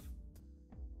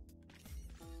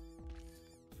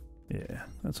 Yeah,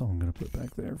 that's all I'm going to put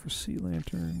back there for sea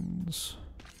lanterns.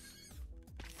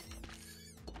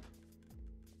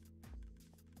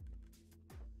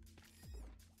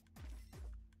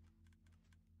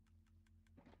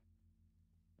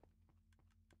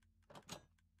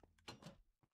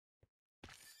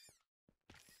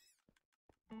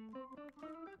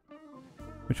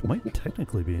 Which might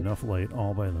technically be enough light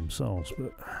all by themselves,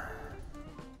 but...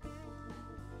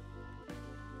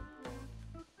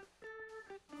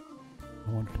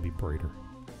 I want it to be brighter.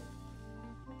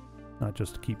 Not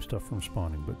just to keep stuff from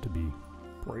spawning, but to be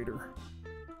brighter.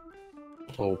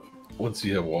 Well, once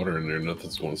you have water in there,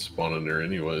 nothing's going to spawn in there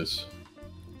anyways.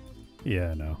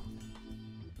 Yeah, I know.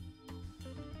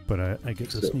 But I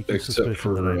get the sneaky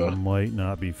suspicion that I might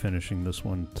not be finishing this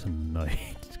one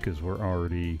tonight, because we're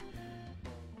already...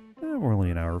 we're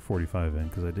only an hour 45 in,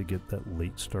 because I did get that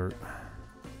late start.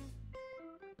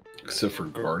 Except for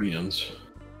Guardians.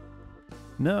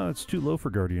 No, it's too low for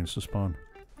Guardians to spawn.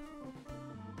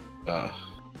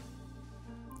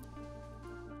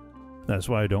 That's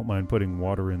why I don't mind putting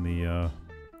water in the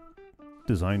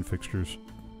design fixtures.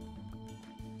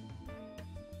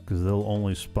 Because they'll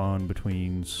only spawn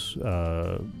between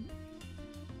some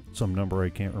number I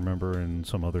can't remember and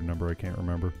some other number I can't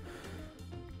remember.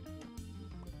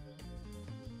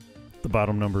 The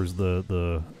bottom number is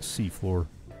the sea floor.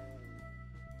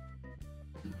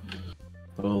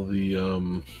 Well,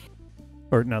 the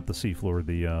or not the sea floor,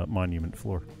 the monument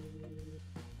floor.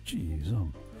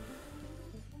 Jeez,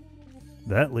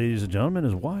 that, ladies and gentlemen,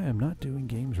 is why I'm not doing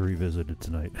Games Revisited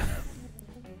tonight.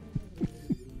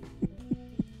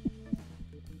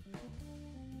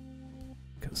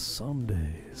 Because some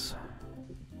days.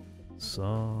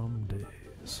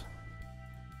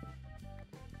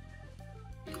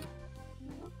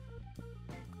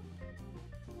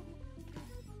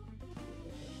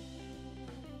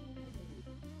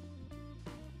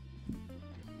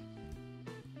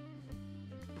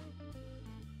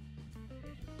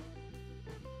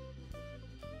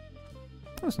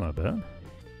 That's not bad.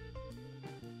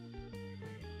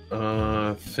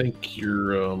 I think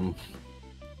your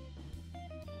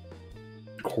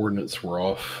coordinates were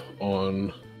off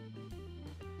on...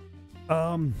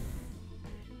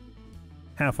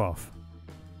 half off.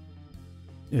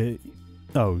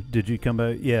 Oh, did you come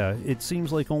back? Yeah, it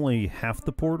seems like only half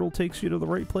the portal takes you to the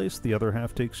right place, the other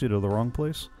half takes you to the wrong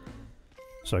place.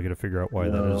 So I gotta figure out why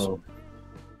that is.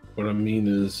 What I mean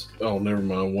is... Oh, never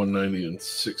mind. 190 and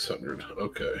 600.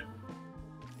 Okay.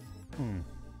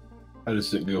 I just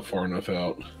didn't go far enough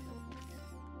out.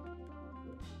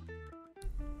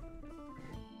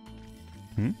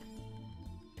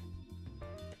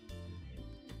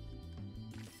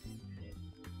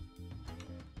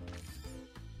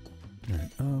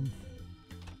 Alright,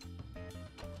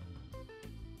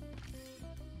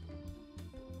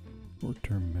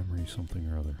 short-term memory something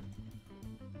or other.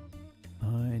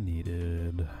 I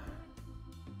needed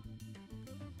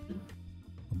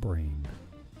a brain.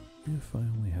 If I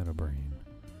only had a brain.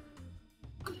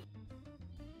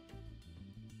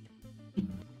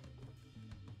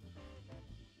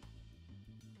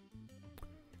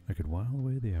 I could while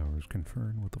away the hours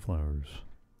conferring with the flowers.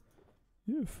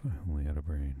 If I only had a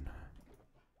brain.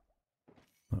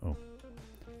 Uh-oh.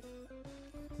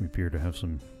 We appear to have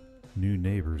some new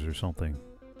neighbors or something,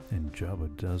 and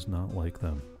Jabba does not like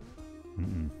them.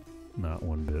 Not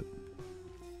one bit.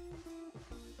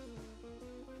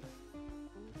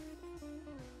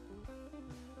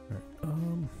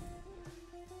 Alright,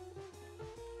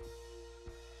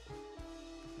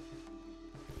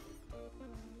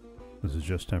 this is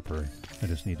just temporary. I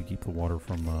just need to keep the water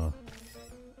from, I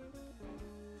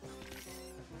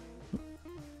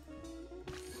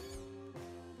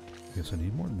guess I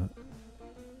need more than that.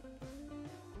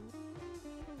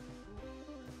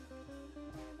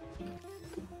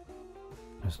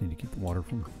 I just need to keep the water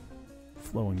from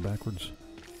flowing backwards.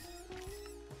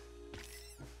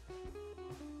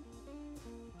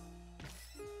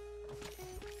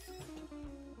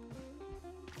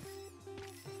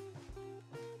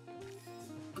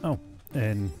 Oh,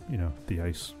 and, you know, the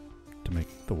ice to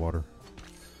make the water.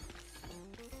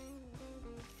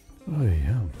 Oh,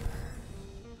 yeah.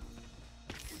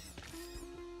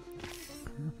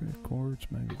 Carpet, quartz,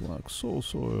 magma block, soul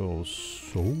soil,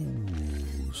 soul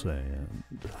sand.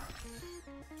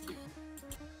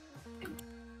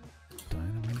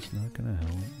 Dynamite's not gonna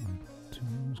help.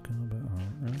 Tunes combat.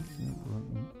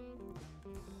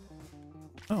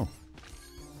 Oh.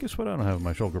 Guess what? I don't have in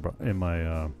my in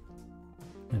my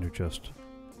inner chest.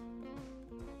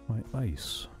 My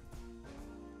ice.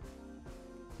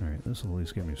 All right, this will at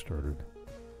least get me started.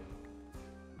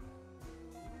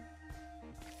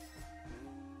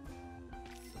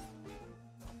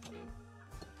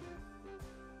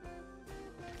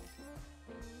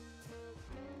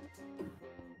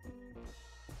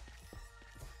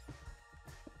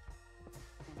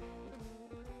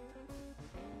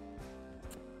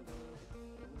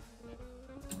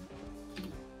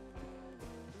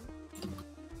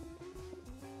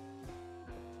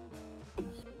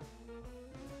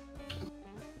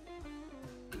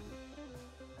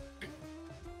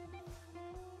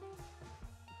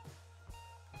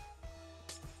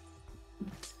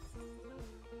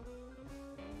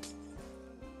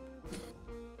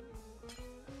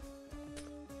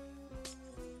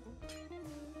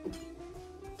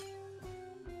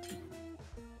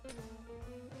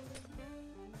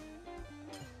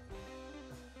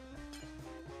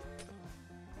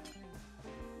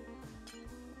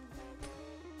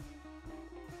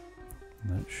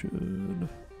 That should...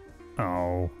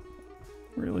 Oh.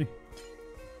 Really?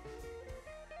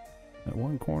 That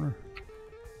one corner?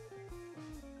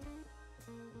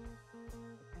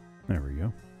 There we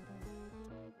go.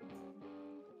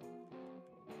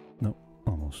 Nope,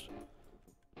 almost.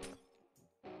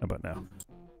 How about now?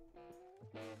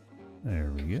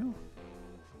 There we go.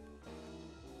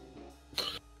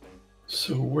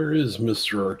 So where is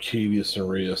Mr. Arcadius and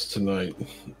Reyes tonight?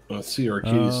 I see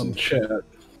Arcadius in chat.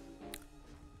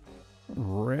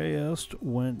 Reyes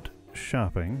went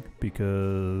shopping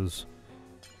because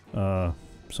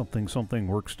something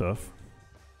work stuff.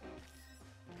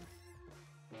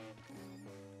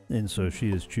 And so she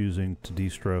is choosing to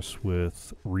de-stress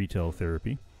with retail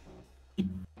therapy.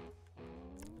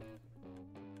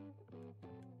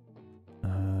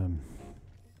 I'm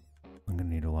gonna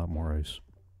need a lot more ice.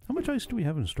 How much ice do we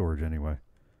have in storage anyway?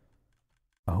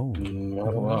 Oh,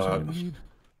 not a lot. I'm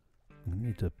gonna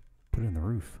need to put it in the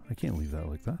roof. I can't leave that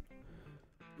like that.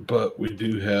 But we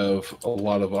do have a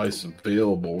lot of ice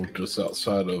available just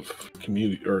outside of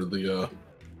community or the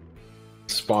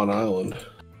spawn island.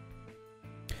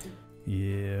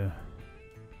 Yeah.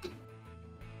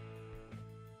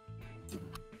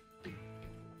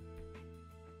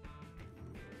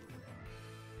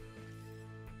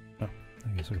 Oh, I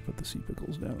guess I can put the sea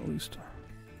pickles down at least.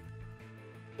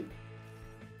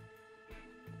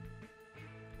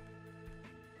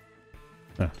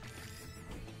 Ah.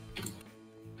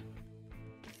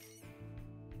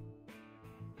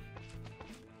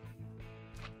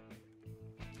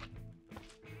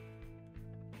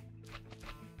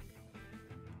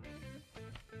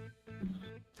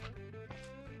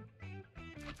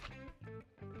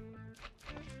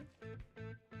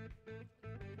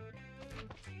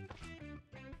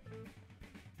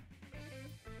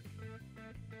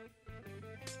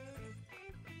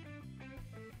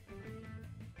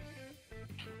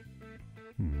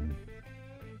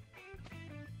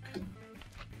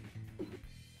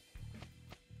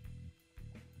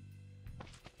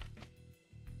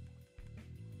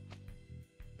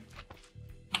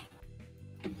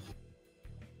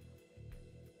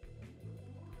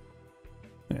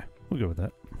 Yeah, we'll go with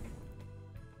that.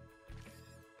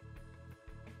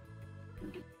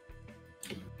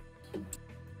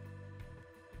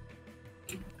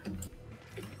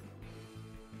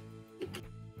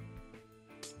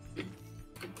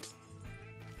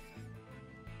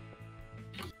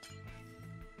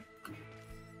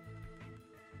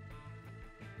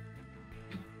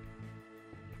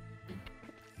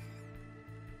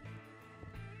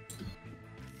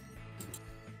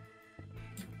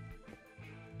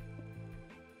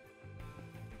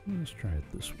 Let's try it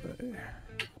this way.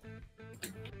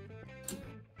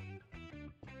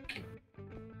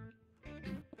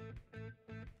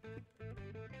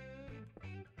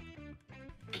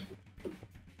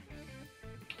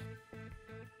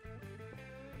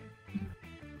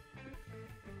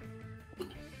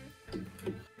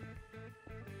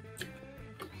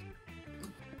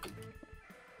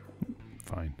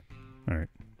 Fine. All right.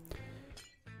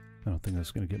 I don't think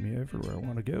that's going to get me everywhere I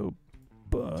want to go,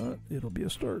 but it'll be a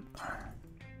start.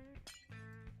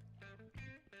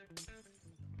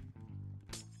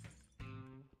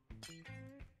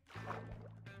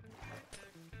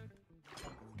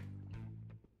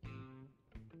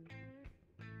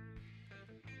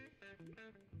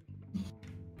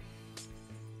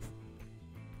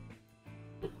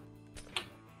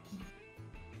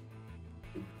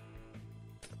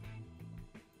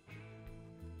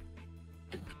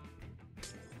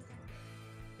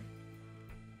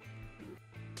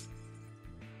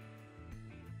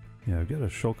 Yeah, I've got a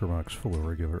shulker box full of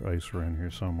regular ice around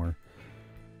here somewhere.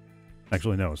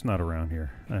 Actually, no, it's not around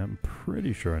here. I'm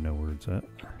pretty sure I know where it's at.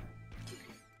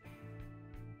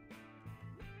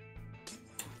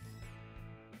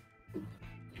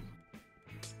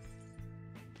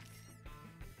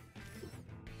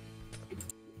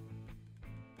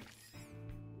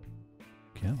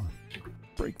 Come on.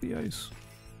 Break the ice.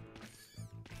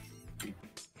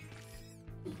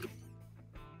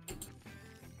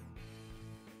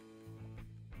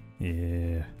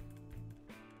 Yeah.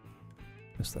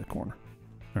 Missed that corner.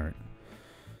 Alright.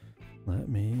 Let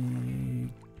me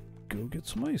go get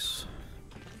some ice.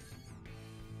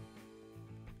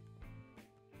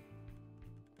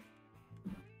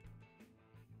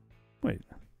 Wait.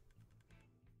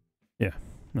 Yeah.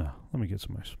 No, let me get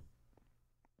some ice.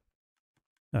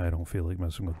 I don't feel like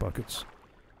messing with buckets.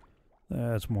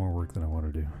 That's more work than I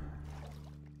want to do.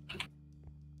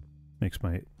 Makes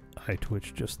my eye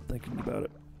twitch just thinking about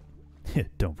it.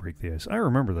 Don't break the ice. I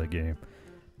remember that game.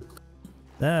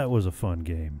 That was a fun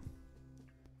game.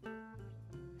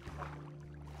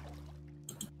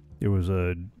 It was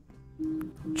a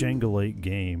Jenga-like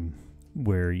game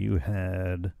where you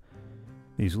had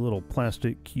these little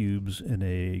plastic cubes in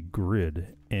a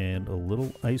grid and a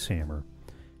little ice hammer.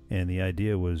 And the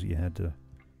idea was you had to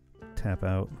tap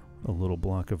out a little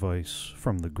block of ice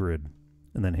from the grid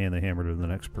and then hand the hammer to the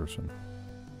next person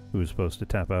who was supposed to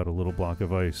tap out a little block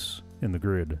of ice in the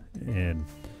grid. And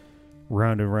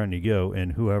round and round you go,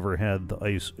 and whoever had the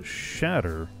ice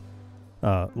shatter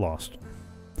lost.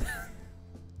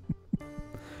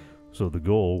 So the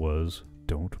goal was,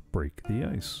 don't break the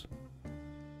ice.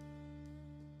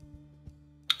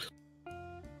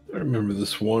 I remember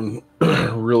this one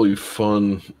really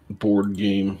fun board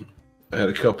game. I had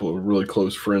a couple of really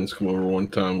close friends come over one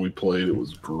time. We played. It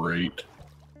was great.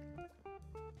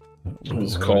 It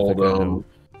was called Lords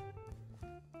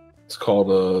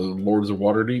of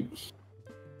Waterdeep.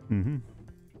 Mm-hmm.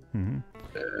 Mm-hmm.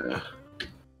 Yeah.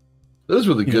 Those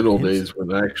were the good old days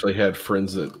when I actually had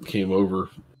friends that came over.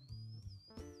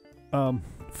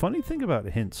 Funny thing about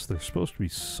hints, they're supposed to be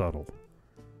subtle.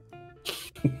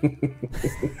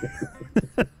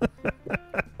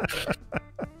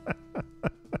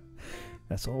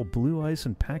 That's all blue ice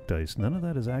and packed ice. None of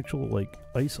that is actual, like,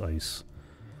 ice.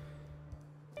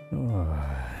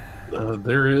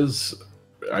 There is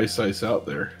ice out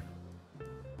there.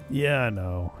 Yeah, I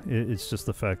know. It's just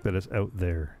the fact that it's out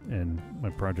there, and my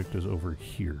project is over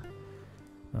here.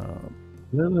 No.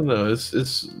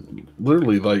 It's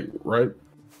literally like right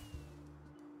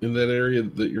in that area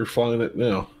that you're flying at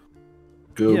now.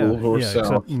 Go north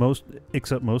south.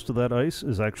 Except most of that ice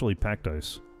is actually packed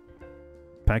ice.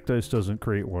 Packed ice doesn't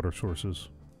create water sources.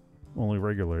 Only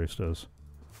regular ice does.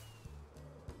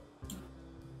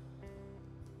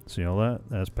 See all that?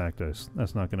 That's packed ice.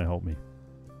 That's not going to help me.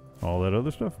 All that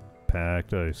other stuff?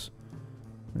 Packed ice.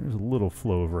 There's a little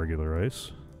flow of regular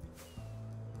ice.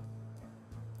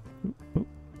 Oop, oop.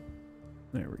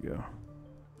 There we go.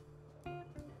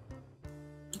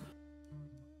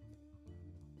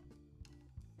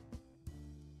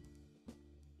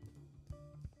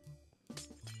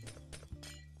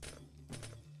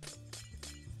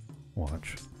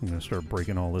 Watch. I'm going to start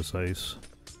breaking all this ice.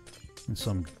 And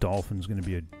some dolphin's going to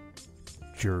be a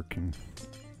jerk and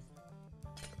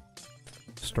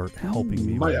start helping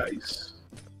me with ice.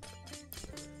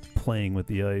 Playing with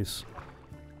the ice.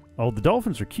 Oh, the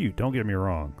dolphins are cute, don't get me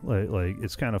wrong. Like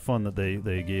it's kind of fun that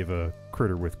they gave a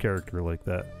critter with character like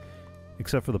that.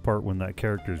 Except for the part when that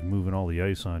character's moving all the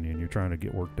ice on you and you're trying to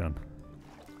get work done.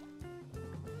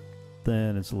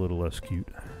 Then it's a little less cute.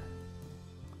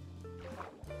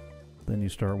 Then you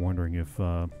start wondering if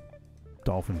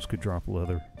dolphins could drop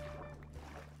leather.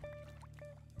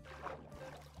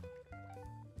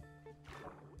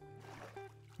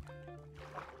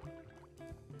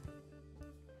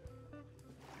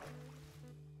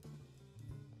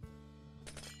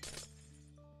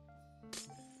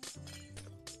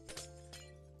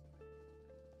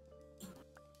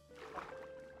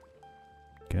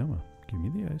 Come on, give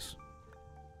me the ice.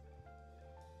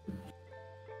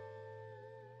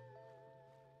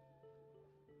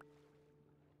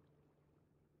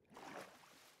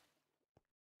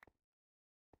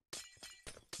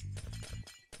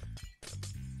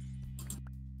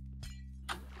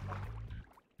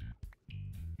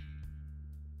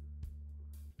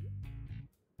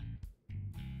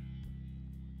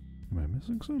 Am I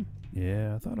missing some?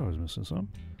 Yeah, I thought I was missing some.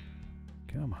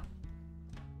 Come on.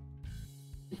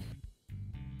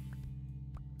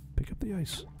 Pick up the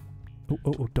ice.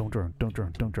 Oh, don't drown, don't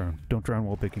drown, don't drown. Don't drown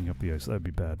while picking up the ice. That'd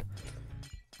be bad.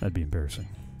 That'd be embarrassing.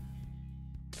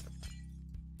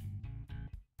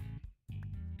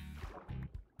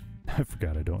 I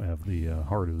forgot I don't have the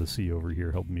heart of the sea over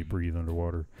here helping me breathe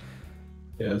underwater.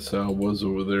 Yeah, so I was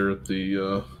over there at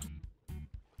the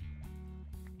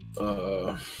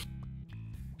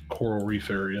coral reef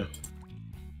area.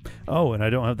 Oh, and I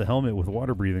don't have the helmet with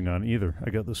water breathing on either. I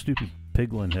got the stupid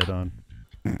piglin head on.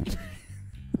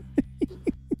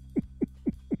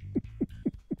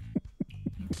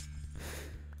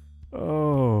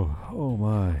 Oh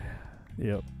my.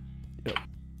 Yep.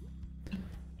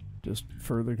 Just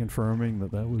further confirming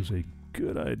that that was a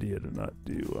good idea to not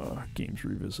do Games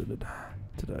Revisited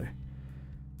today.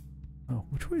 Oh,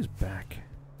 which way is back?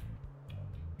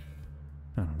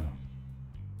 I don't know.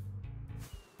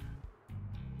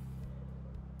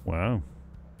 Wow.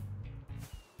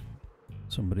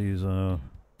 Somebody's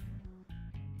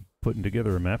putting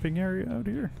together a mapping area out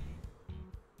here.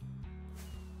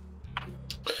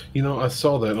 You know, I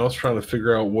saw that and I was trying to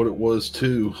figure out what it was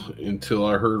too until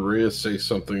I heard Reyes say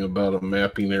something about a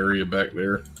mapping area back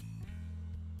there.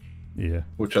 Yeah.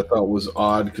 Which I thought was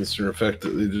odd considering the fact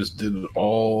that they just did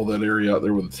all that area out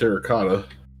there with the terracotta.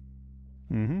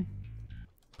 Mm-hmm.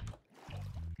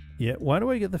 Yeah, why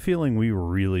do I get the feeling we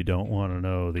really don't want to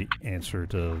know the answer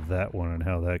to that one and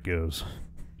how that goes?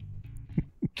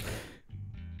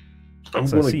 I'm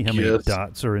going to see how many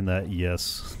dots are in that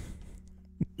yes.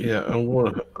 Yeah, I'm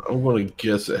going to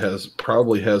guess it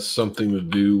probably has something to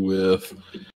do with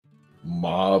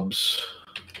mobs.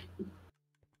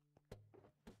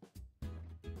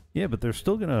 Yeah, but they're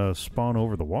still going to spawn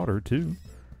over the water too.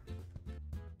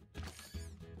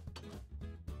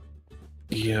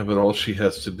 Yeah, but all she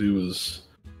has to do is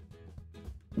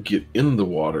get in the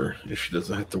water, and she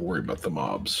doesn't have to worry about the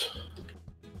mobs.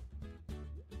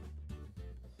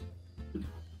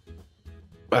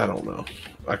 I don't know.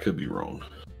 I could be wrong.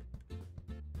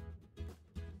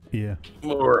 Yeah.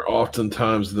 More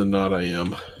oftentimes than not, I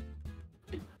am.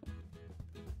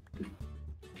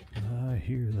 I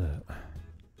hear that.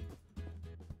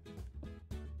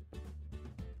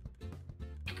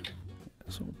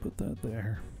 So we'll put that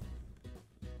there.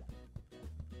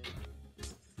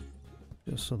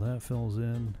 Just so that fills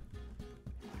in.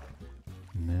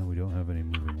 Now we don't have any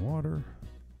moving water.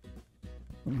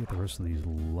 Let me get the rest of these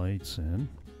lights in.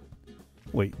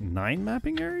 Wait, 9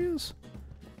 mapping areas?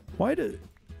 Why did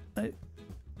I...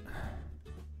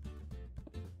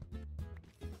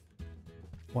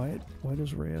 Why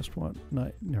does Reyes want...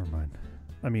 Never mind.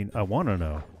 I mean, I want to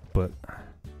know, but...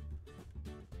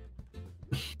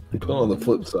 But on the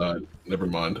flip side, never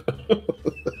mind.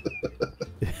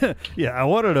 Yeah, I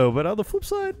want to know, but on the flip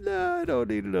side, nah, I don't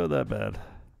need to know that bad.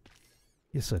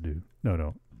 Yes, I do.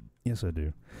 No. Yes, I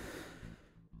do.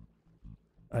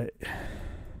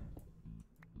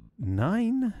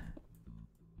 Nine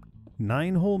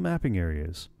whole mapping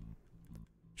areas.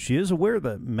 She is aware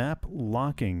that map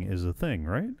locking is a thing,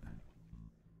 right?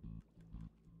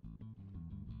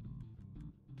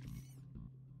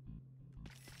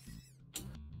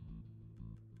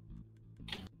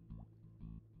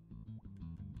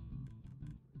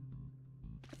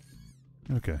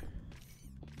 Okay.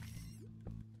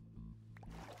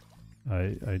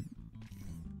 Alright, that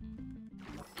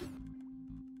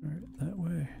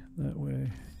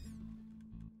way.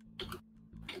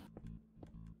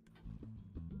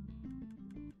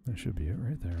 That should be it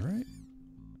right there, right?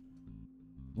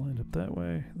 Lined up that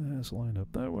way. That's lined up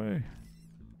that way.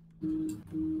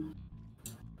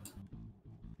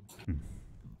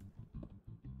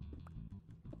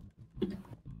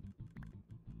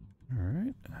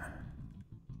 Alright.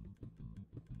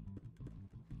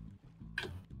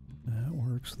 That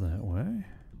works that way.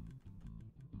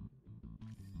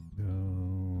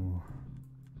 Go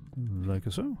like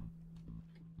so.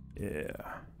 Yeah.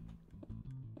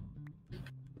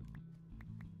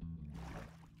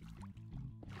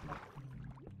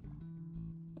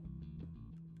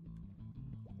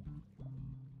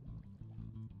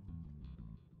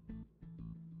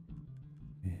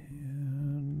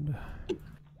 And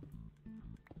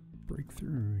break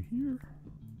through here.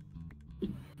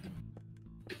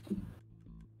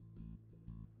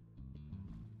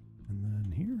 And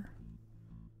then here.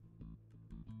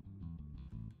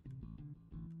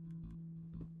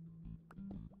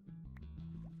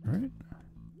 All right.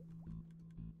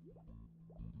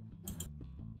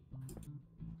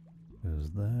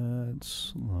 Because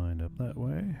that's lined up that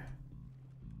way.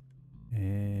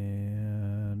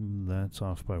 And that's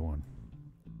off by 1.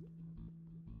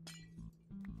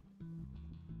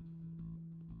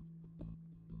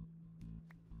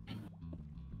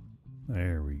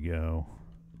 There we go.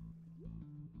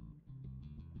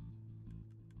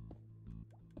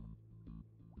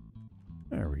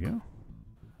 There we go.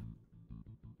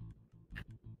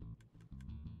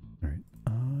 All right.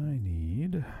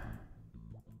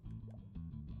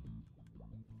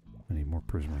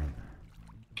 Where's mine?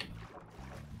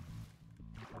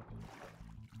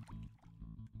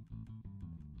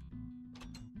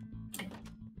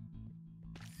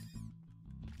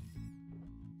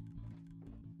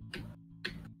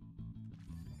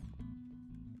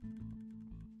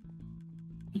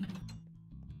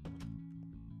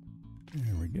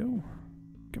 There we go.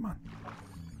 Come on.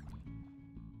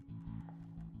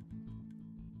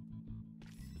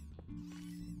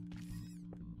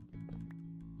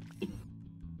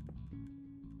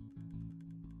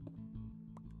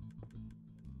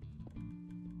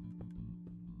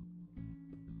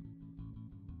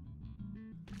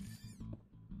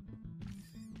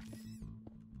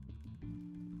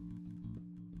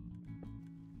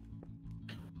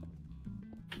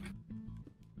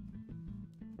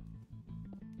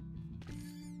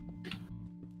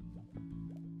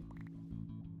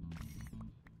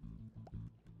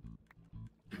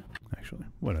 Actually,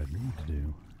 what I need to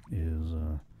do is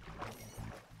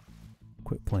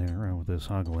quit playing around with this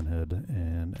hoggling head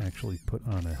and actually put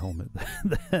on a helmet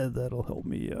that'll help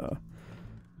me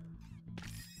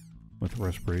with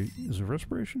respiration. Is it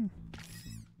respiration?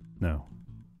 No.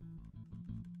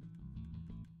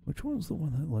 Which one's the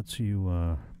one that lets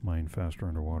you mine faster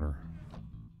underwater?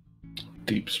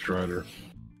 Deep Strider.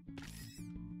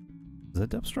 Is that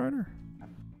Depth Strider?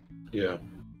 Yeah.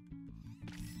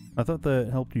 I thought that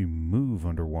helped you move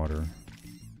underwater.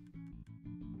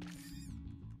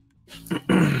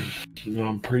 No,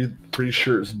 I'm pretty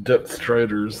sure it's Depth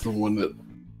Strider is the one that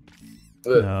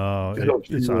No,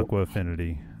 it's you. Aqua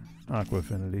Affinity. Aqua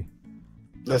Affinity.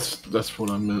 That's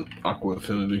what I meant. Aqua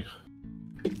Affinity.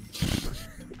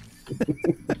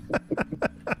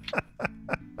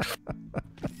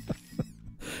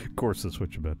 Of course, that's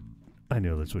what you meant. I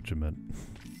know that's what you meant.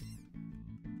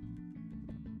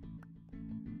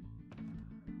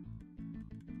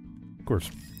 Of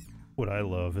course, what I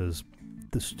love is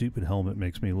the stupid helmet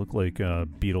makes me look like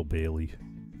Beetle Bailey.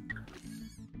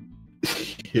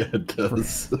 Yeah, it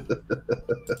does.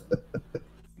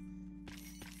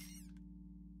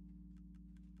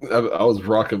 I was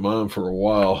rocking mine for a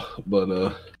while,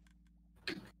 but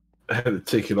I had to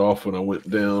take it off when I went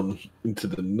down into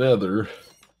the nether.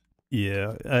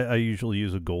 Yeah, I usually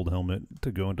use a gold helmet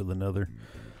to go into the nether.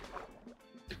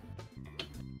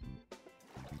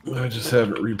 I just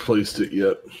haven't replaced it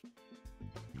yet.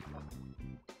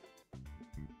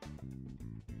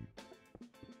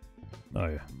 Oh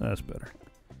yeah, that's better.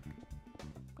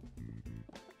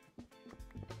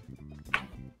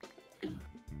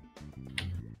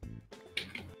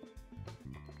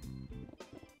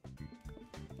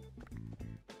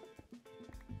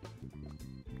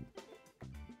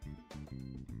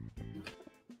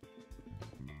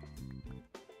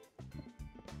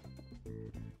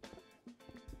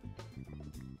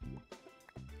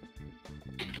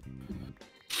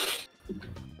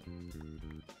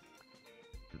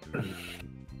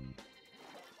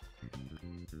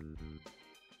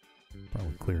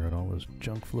 Probably clear out all this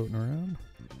junk floating around.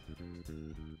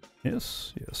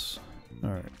 Yes, yes.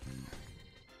 Alright.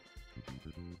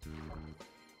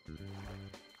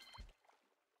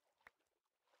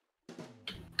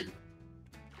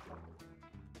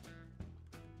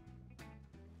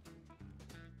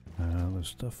 There's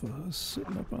stuff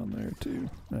sitting up on there too.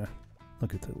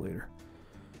 Look at that later.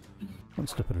 One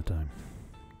step at a time.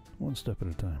 One step at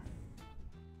a time.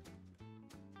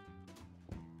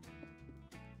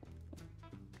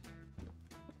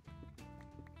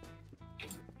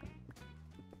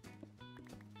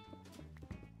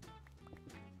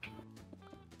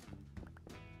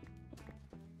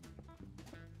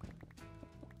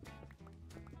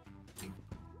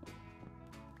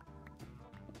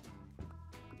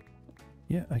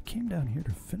 Yeah, I came down here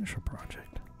to finish a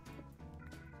project.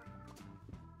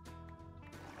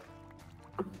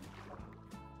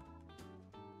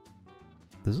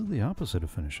 This is the opposite of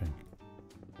finishing.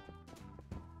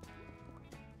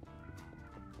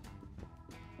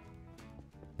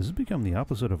 This has become the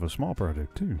opposite of a small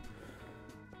project, too.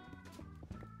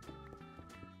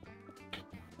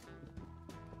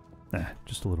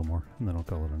 Just a little more, and then I'll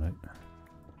call it a night.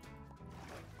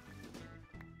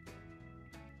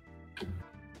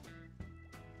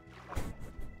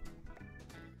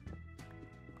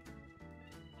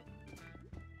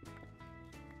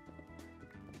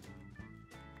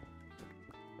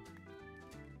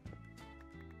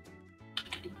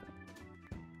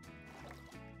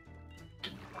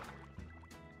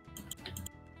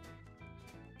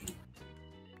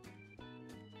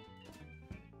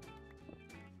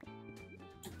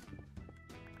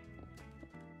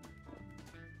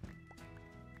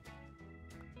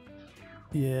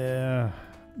 Yeah,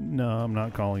 No, I'm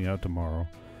not calling out tomorrow.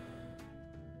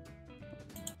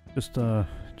 Just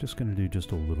gonna do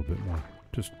just a little bit more.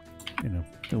 Just, you know,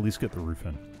 at least get the roof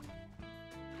in.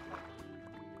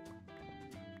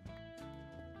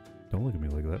 Don't look at me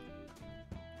like that.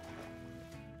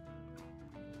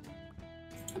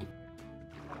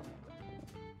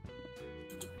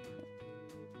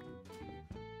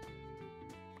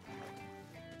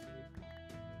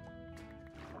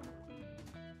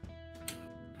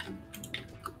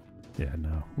 Yeah,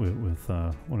 no. With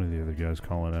one of the other guys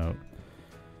calling out.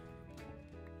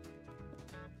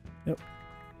 Yep.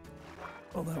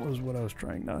 Well, that was what I was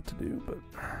trying not to do, but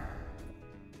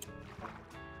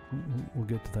we'll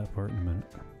get to that part in a minute.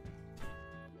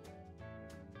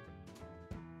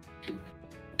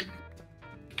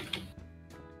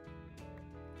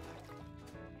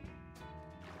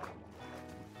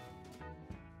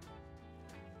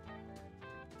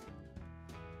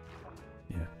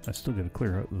 I still got to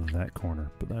clear out that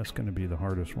corner, but that's going to be the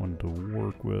hardest one to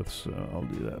work with, so I'll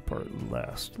do that part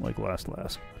last, like last.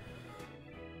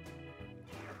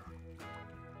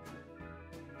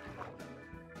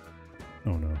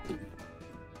 Oh no.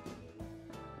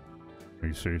 Are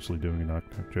you seriously doing a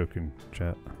knock-knock joke in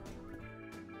chat?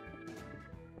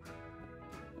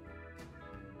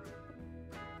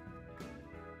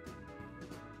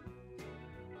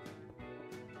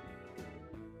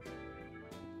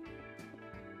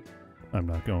 I'm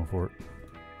not going for it.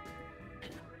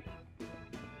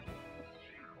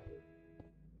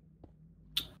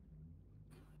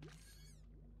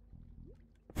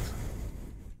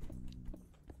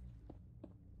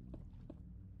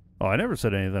 Oh, I never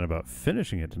said anything about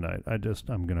finishing it tonight.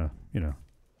 I'm gonna, you know,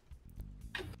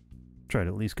 try to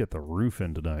at least get the roof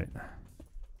in tonight.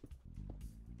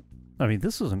 I mean,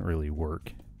 this doesn't really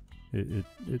work.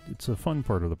 It's a fun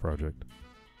part of the project.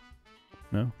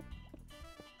 No?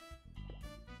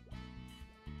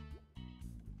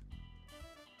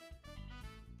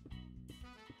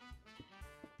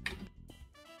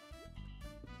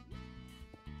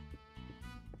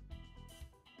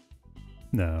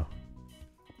 No.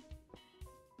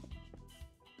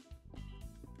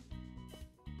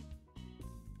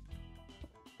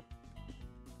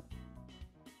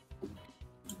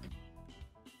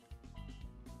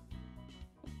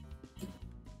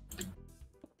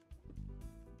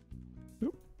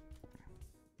 Oop.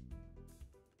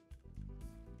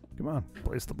 Come on,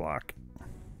 place the block.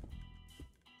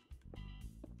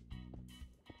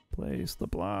 Place the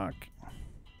block.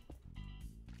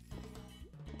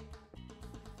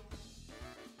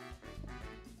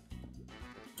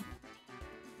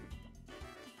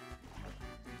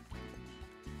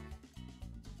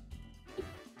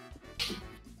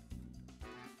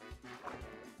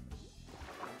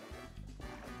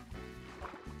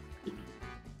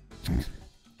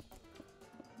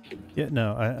 Yeah,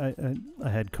 no, I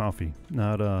had coffee,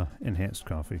 not enhanced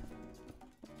coffee.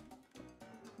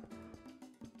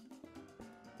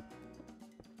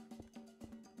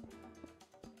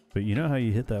 But you know how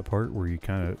you hit that part where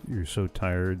you're so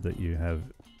tired that you have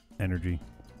energy?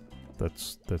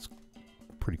 That's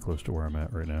pretty close to where I'm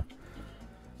at right now.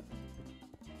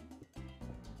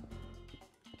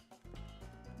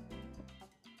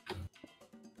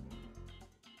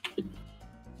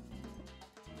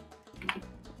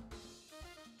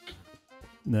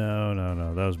 No.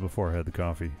 That was before I had the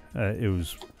coffee. It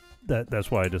was that's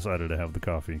why I decided to have the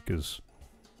coffee, because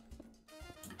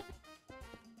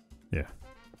yeah.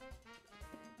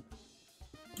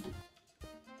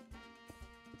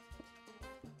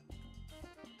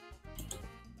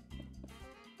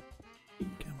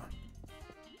 Come on.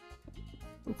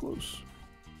 So close.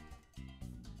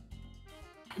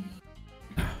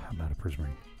 I'm out of prismarine.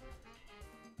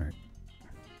 Alright.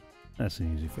 That's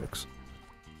an easy fix.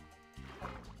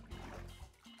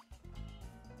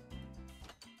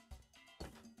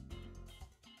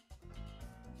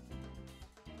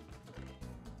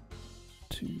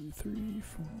 Two, three,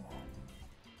 four.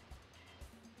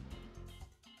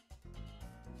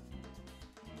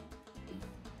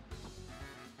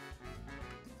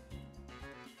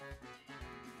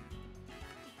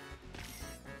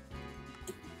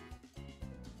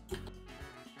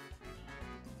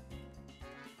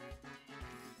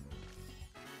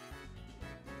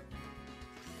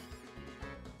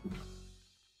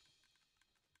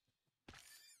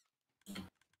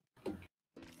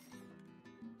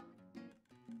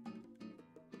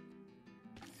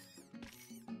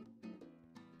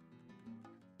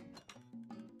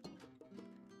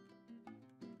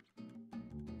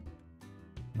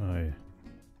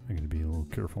 I'm going to be a little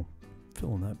careful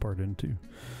filling that part in too.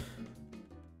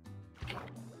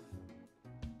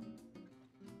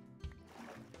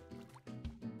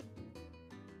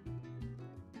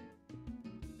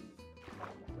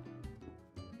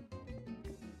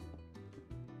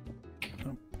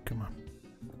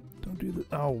 do this.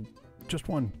 Oh, just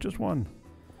one, just one.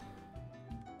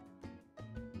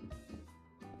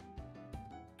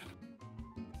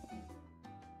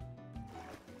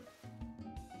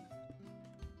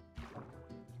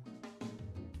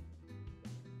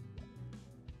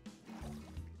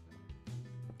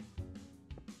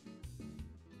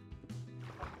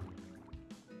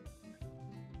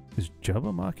 Is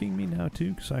Jubba mocking me now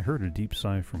too? Because I heard a deep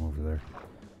sigh from over there.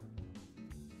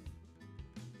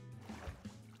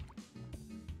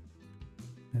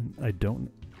 And I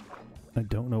don't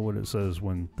know what it says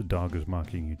when the dog is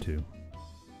mocking you too.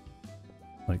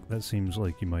 Like, that seems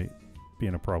like you might be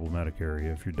in a problematic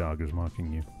area if your dog is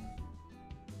mocking you.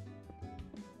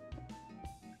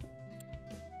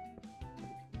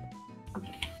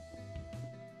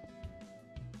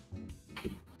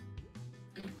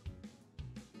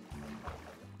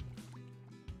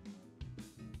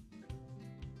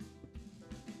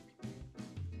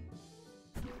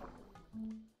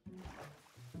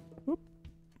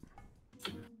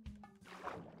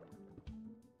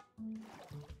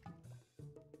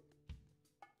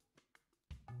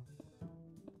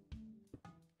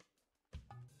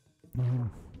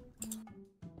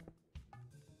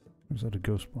 Is that a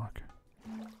ghost block?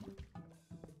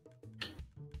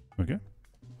 Okay.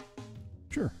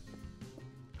 Sure.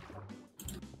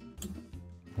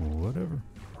 Whatever.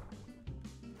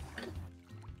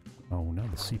 Oh, now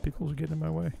the sea pickles are getting in my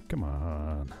way? Come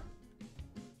on.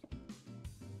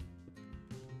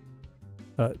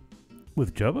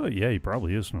 With Jubba? Yeah, he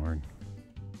probably is snoring.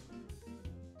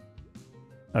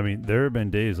 I mean, there have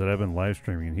been days that I've been live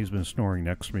streaming and he's been snoring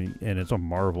next to me, and it's a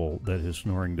marvel that his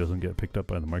snoring doesn't get picked up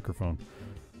by the microphone.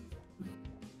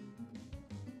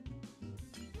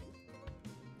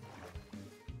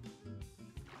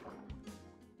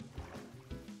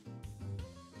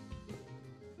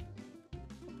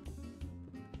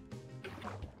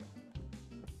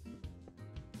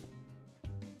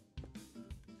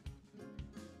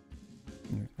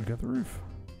 I got the roof.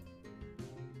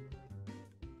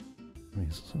 I mean,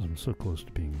 since I'm so close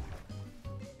to being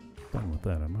done with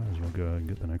that, I might as well go ahead and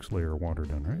get the next layer of water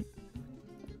done, right?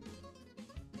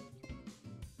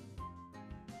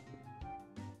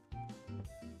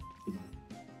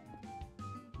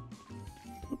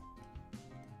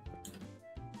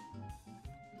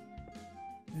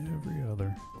 Every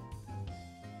other.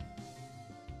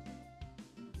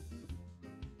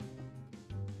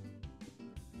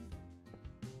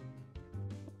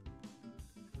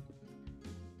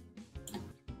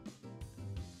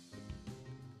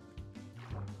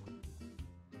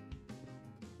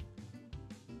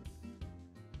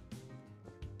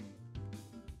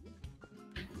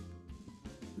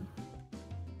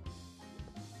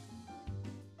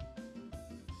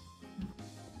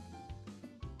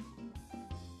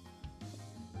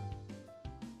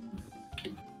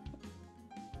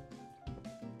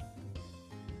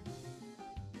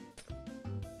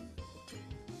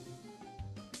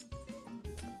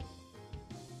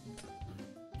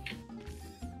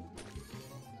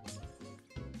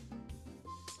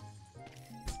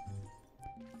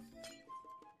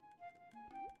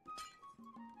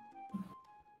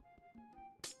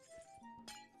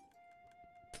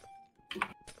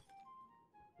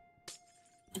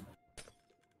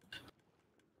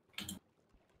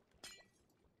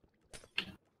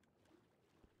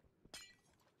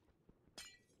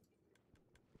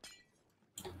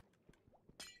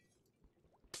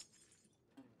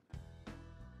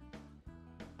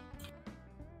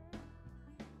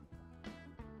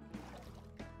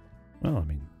 Well, I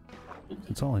mean,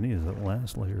 that's all I need is that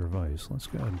last layer of ice. Let's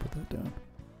go ahead and put that down.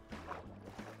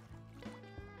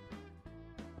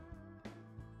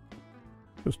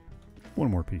 Just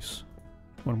one more piece.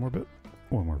 One more bit.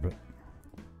 One more bit.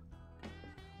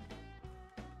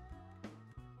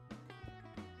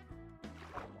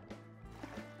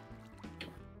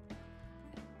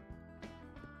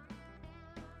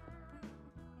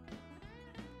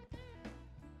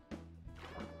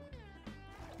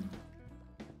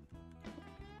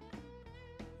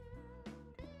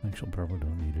 Actually, probably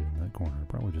don't need it in that corner.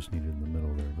 Probably just need it in the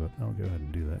middle there, but I'll go ahead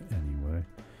and do that anyway.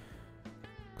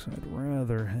 Because I'd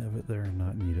rather have it there and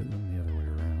not need it than the other way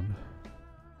around.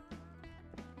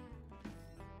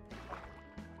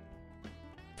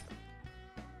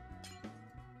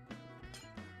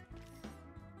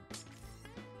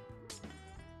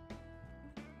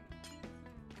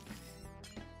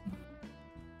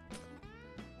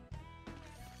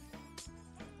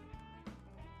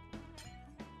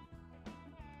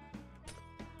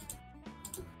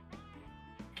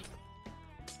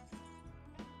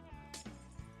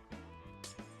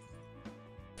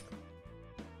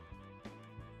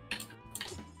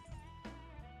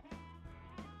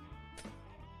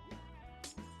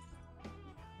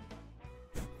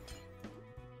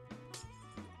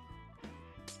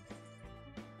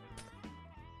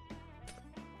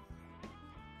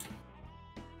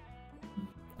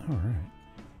 All right.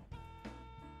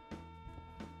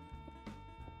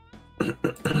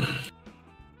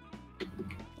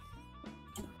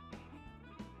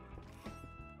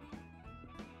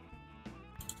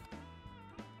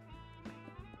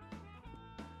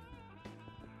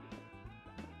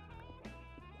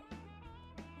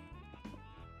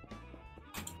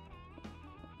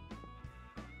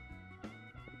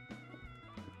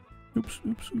 Oops,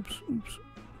 oops, oops, oops.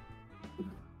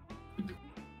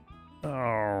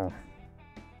 Oh.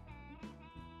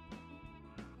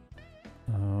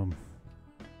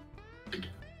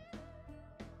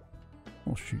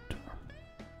 Oh, shoot.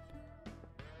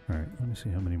 Alright, let me see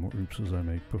how many more oopses I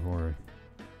make before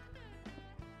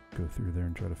I go through there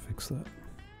and try to fix that.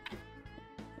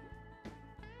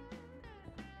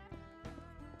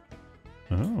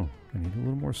 Oh, I need a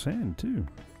little more sand, too.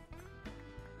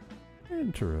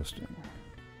 Interesting.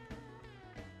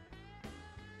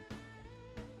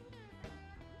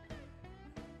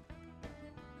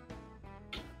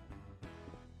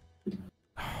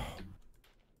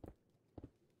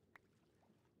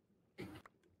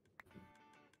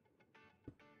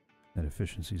 That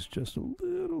efficiency is just a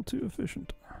little too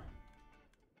efficient.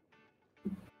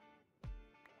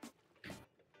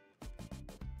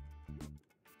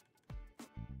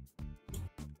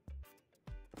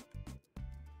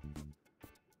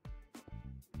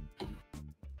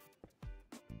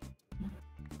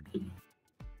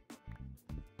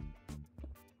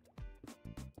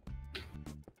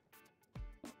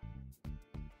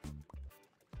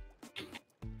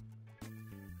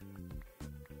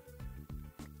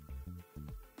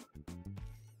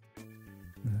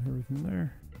 Everything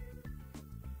there.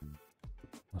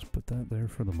 Let's put that there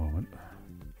for the moment.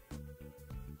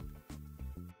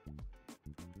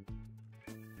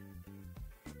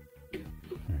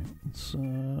 Alright, let's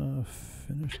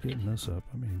finish getting this up.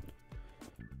 I mean,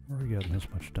 I've already gotten this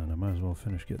much done. I might as well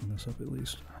finish getting this up at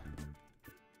least.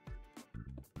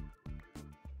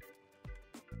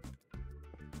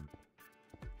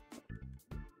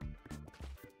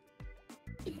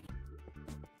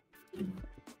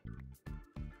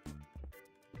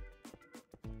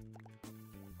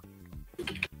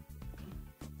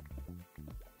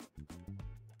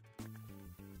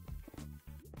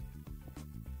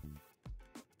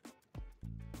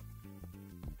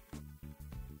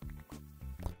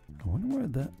 I wonder why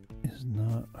that is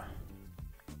not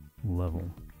level.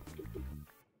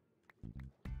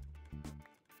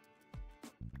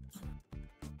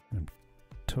 I'm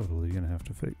totally gonna have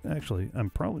to fix. Actually, I'm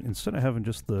probably, instead of having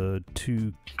just the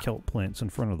 2 kelp plants in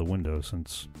front of the window,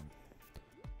 since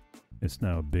it's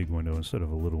now a big window instead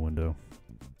of a little window,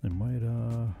 I might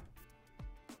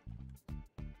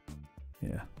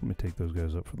yeah, let me take those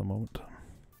guys up for the moment.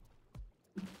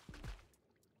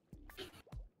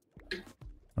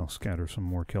 I'll scatter some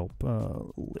more kelp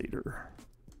later.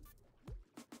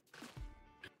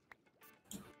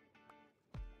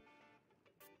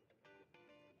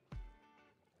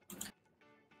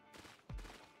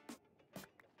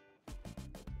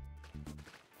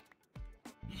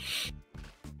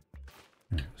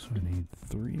 Alright, so I need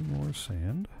 3 more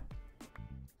sand.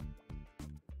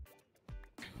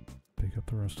 Pick up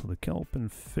the rest of the kelp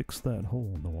and fix that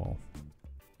hole in the wall.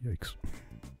 Yikes.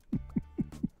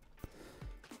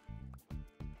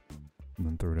 And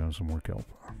then throw down some more kelp.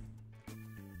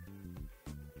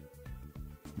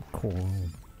 Coral.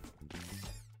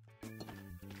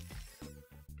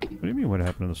 What do you mean what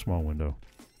happened to the small window?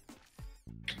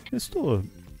 It's still a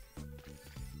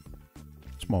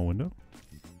small window.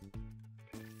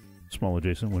 Small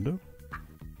adjacent window.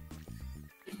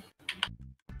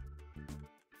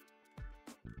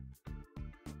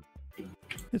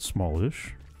 It's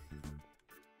smallish.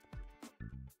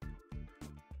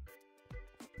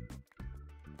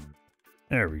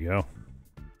 There we go.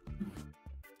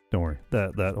 Don't worry.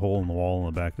 That hole in the wall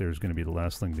in the back there is going to be the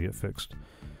last thing to get fixed.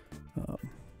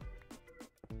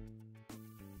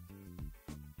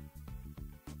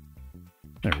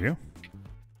 There we go.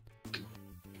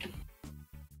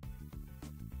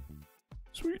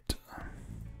 Sweet.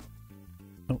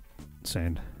 Oh,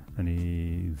 sand. I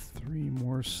need 3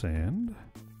 more sand.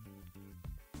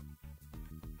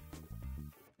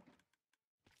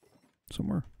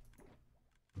 Somewhere.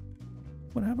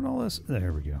 What happened to all this?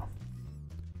 There we go.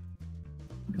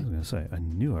 I was going to say, I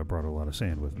knew I brought a lot of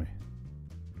sand with me.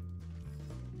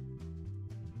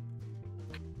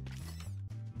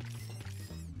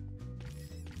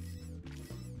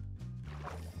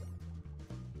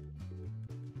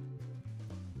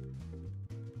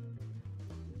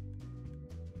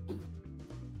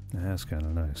 That's kind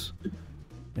of nice.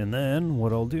 And then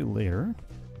what I'll do later,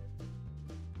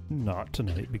 not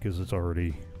tonight because it's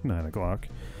already 9 o'clock,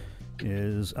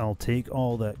 is I'll take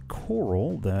all that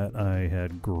coral that I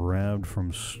had grabbed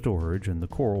from storage and the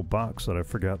coral box that I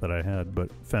forgot that I had but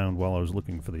found while I was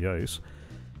looking for the ice,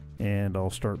 and I'll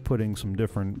start putting some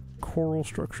different coral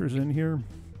structures in here.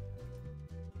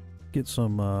 Get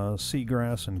some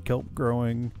seagrass and kelp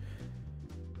growing,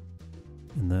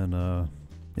 and then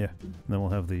yeah, and then we'll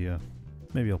have the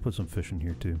maybe I'll put some fish in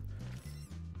here too.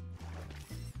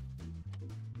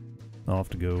 I'll have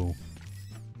to go,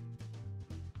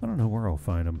 I don't know where I'll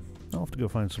find them. I'll have to go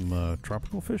find some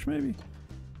tropical fish maybe.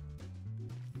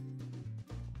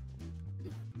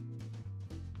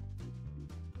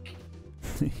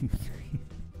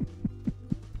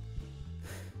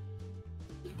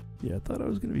 Yeah, I thought I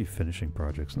was going to be finishing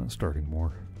projects, not starting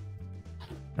more.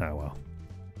 Ah, well.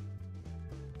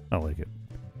 I like it.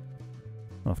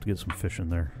 I'll have to get some fish in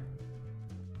there.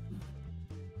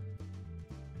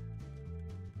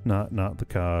 Not the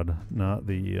cod, not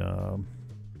the,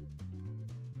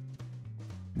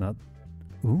 not...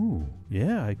 Ooh,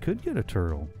 yeah, I could get a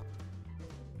turtle.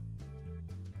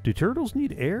 Do turtles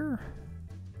need air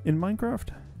in Minecraft?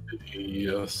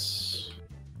 Yes.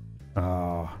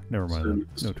 Ah, never mind. Then.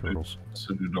 No turtles.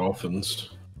 So do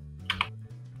dolphins.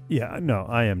 Yeah, no,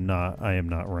 I am not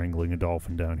wrangling a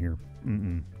dolphin down here.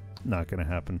 Not gonna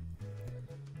happen.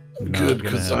 Good,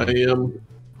 because I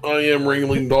am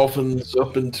wrangling dolphins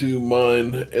up into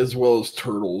mine as well as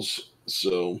turtles.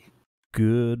 So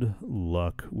good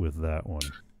luck with that one.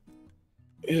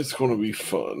 It's going to be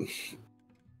fun.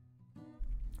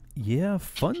 Yeah,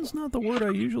 fun's not the word I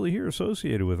usually hear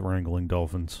associated with wrangling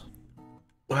dolphins.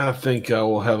 I think I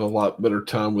will have a lot better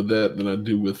time with that than I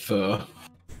do with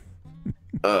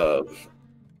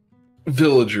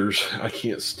villagers. I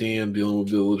can't stand dealing with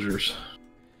villagers.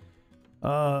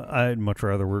 I'd much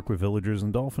rather work with villagers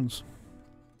than dolphins.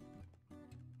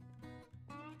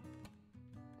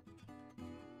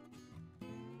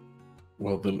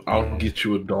 Well, then I'll get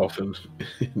you a dolphin,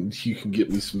 and you can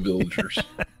get me some villagers.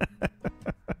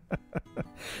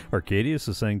 Arcadius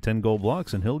is saying 10 gold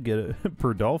blocks, and he'll get it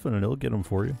per dolphin, and he'll get them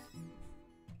for you.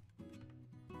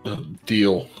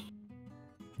 Deal.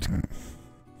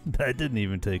 That didn't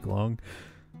even take long.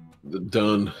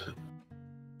 Done.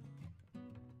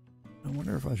 I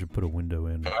wonder if I should put a window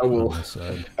in. I will. On this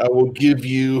side. I will give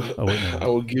you. Oh, wait, no. I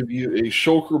will give you a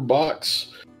shulker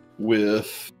box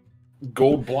with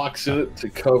gold blocks in it to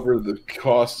cover the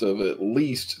cost of at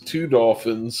least 2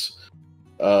 dolphins,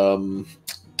 2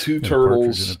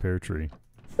 turtles, and a pear tree.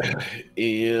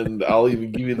 And I'll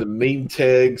even give you the name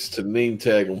tags to name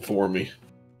tag them for me.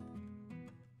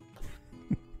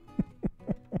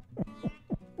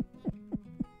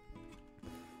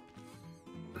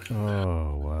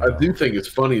 Oh, wow. I do think it's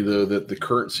funny, though, that the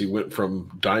currency went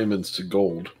from diamonds to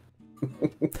gold.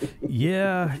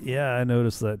 Yeah, I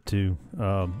noticed that too.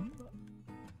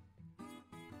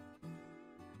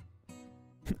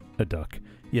 A duck.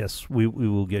 Yes, we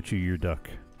will get you your duck.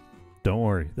 Don't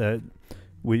worry.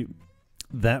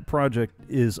 That project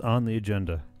is on the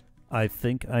agenda. I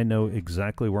think I know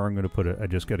exactly where I'm going to put it. I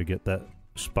just got to get that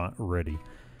spot ready.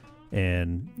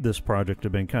 And this project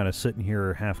had been kind of sitting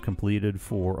here half completed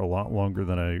for a lot longer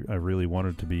than I really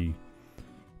wanted to be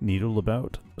needled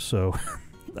about. So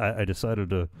I decided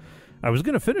to... I was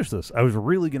going to finish this. I was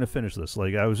really going to finish this.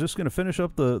 Like, I was just going to finish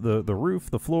up the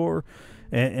roof, the floor,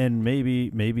 and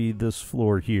maybe this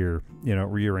floor here, you know,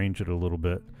 rearrange it a little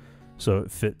bit so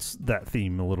it fits that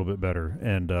theme a little bit better.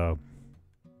 And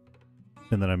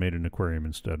then I made an aquarium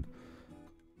instead.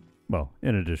 Well,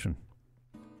 in addition.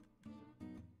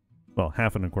 Well,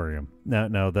 half an aquarium.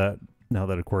 Now that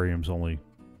aquarium's only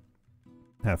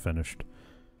half finished.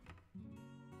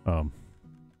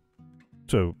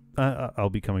 So I'll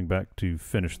be coming back to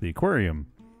finish the aquarium,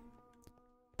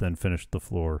 then finish the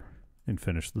floor, and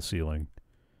finish the ceiling,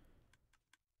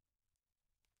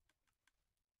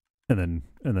 and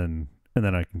then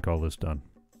I can call this done.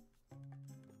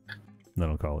 And then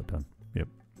I'll call it done. Yep,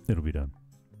 it'll be done.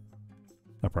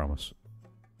 I promise.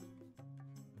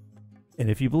 And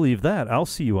if you believe that, I'll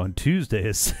see you on Tuesday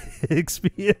at 6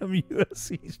 p.m.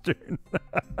 U.S. Eastern.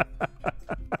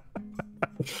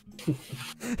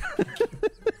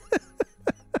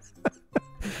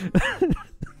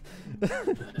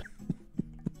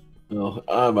 Well,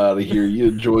 I'm out of here. You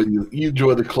enjoy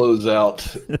the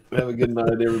closeout. Have a good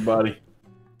night, everybody.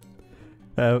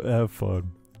 Have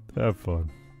fun. Have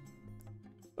fun.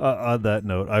 On that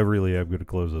note, I really am going to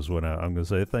close this one out. I'm going to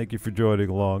say thank you for joining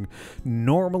along.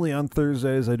 Normally on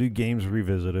Thursdays I do Games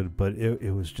Revisited, but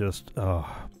it was just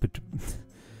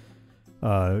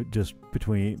Just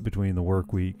between the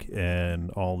work week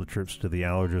and all the trips to the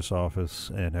allergist office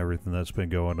and everything that's been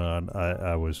going on,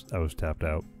 I was tapped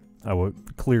out.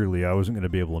 Clearly I wasn't going to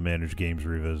be able to manage Games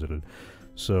Revisited.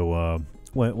 So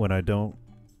when I don't,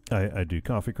 I do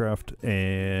CoffeeCraft,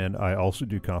 and I also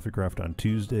do CoffeeCraft on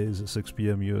Tuesdays at 6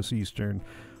 p.m. U.S. Eastern.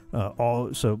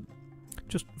 So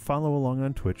just follow along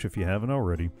on Twitch if you haven't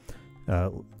already.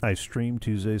 I stream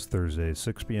Tuesdays, Thursdays,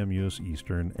 6 p.m. U.S.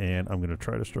 Eastern, and I'm going to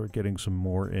try to start getting some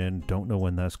more in. Don't know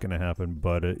when that's going to happen,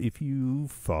 but if you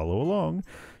follow along,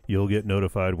 you'll get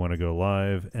notified when I go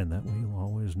live, and that way you'll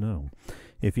always know.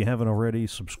 If you haven't already,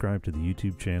 subscribe to the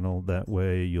YouTube channel. That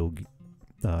way you'll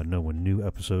know when new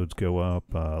episodes go up.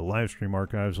 Live stream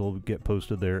archives will get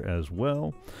posted there as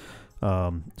well.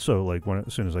 So like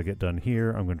as soon as I get done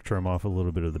here, I'm going to trim off a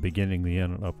little bit of the beginning, the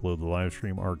end, and upload the live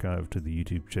stream archive to the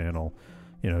YouTube channel.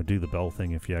 Do the bell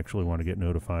thing if you actually want to get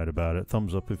notified about it.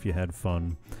 Thumbs up if you had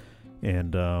fun.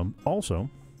 And also,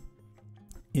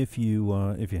 if you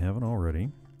haven't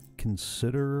already,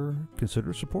 consider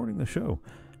supporting the show.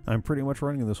 I'm pretty much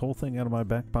running this whole thing out of my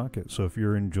back pocket. So if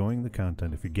you're enjoying the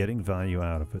content, if you're getting value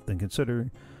out of it, then consider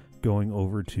going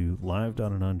over to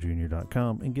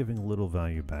live.anonjunior.com and giving a little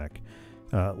value back.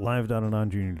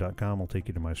 Live.anonjunior.com will take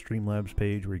you to my Streamlabs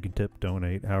page where you can tip,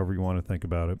 donate, however you want to think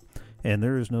about it. And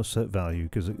there is no set value,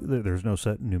 because there's no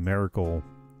set numerical,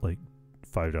 like,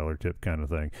 $5 tip kind of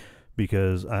thing,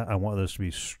 because I want this to be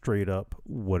straight up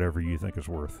whatever you think it's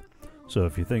worth. So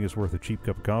if you think it's worth a cheap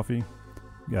cup of coffee,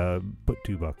 put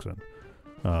 $2 in.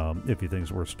 If you think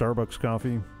it's worth Starbucks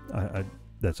coffee,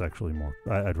 that's actually more.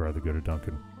 I'd rather go to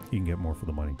Dunkin'. You can get more for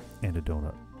the money. And a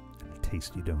donut. A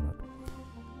tasty donut.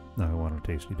 Now I want a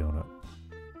tasty donut.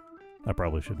 I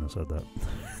probably shouldn't have said that.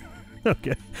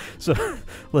 Okay, so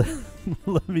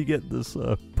let me get this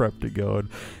prepped and going,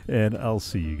 and I'll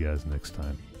see you guys next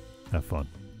time. Have fun.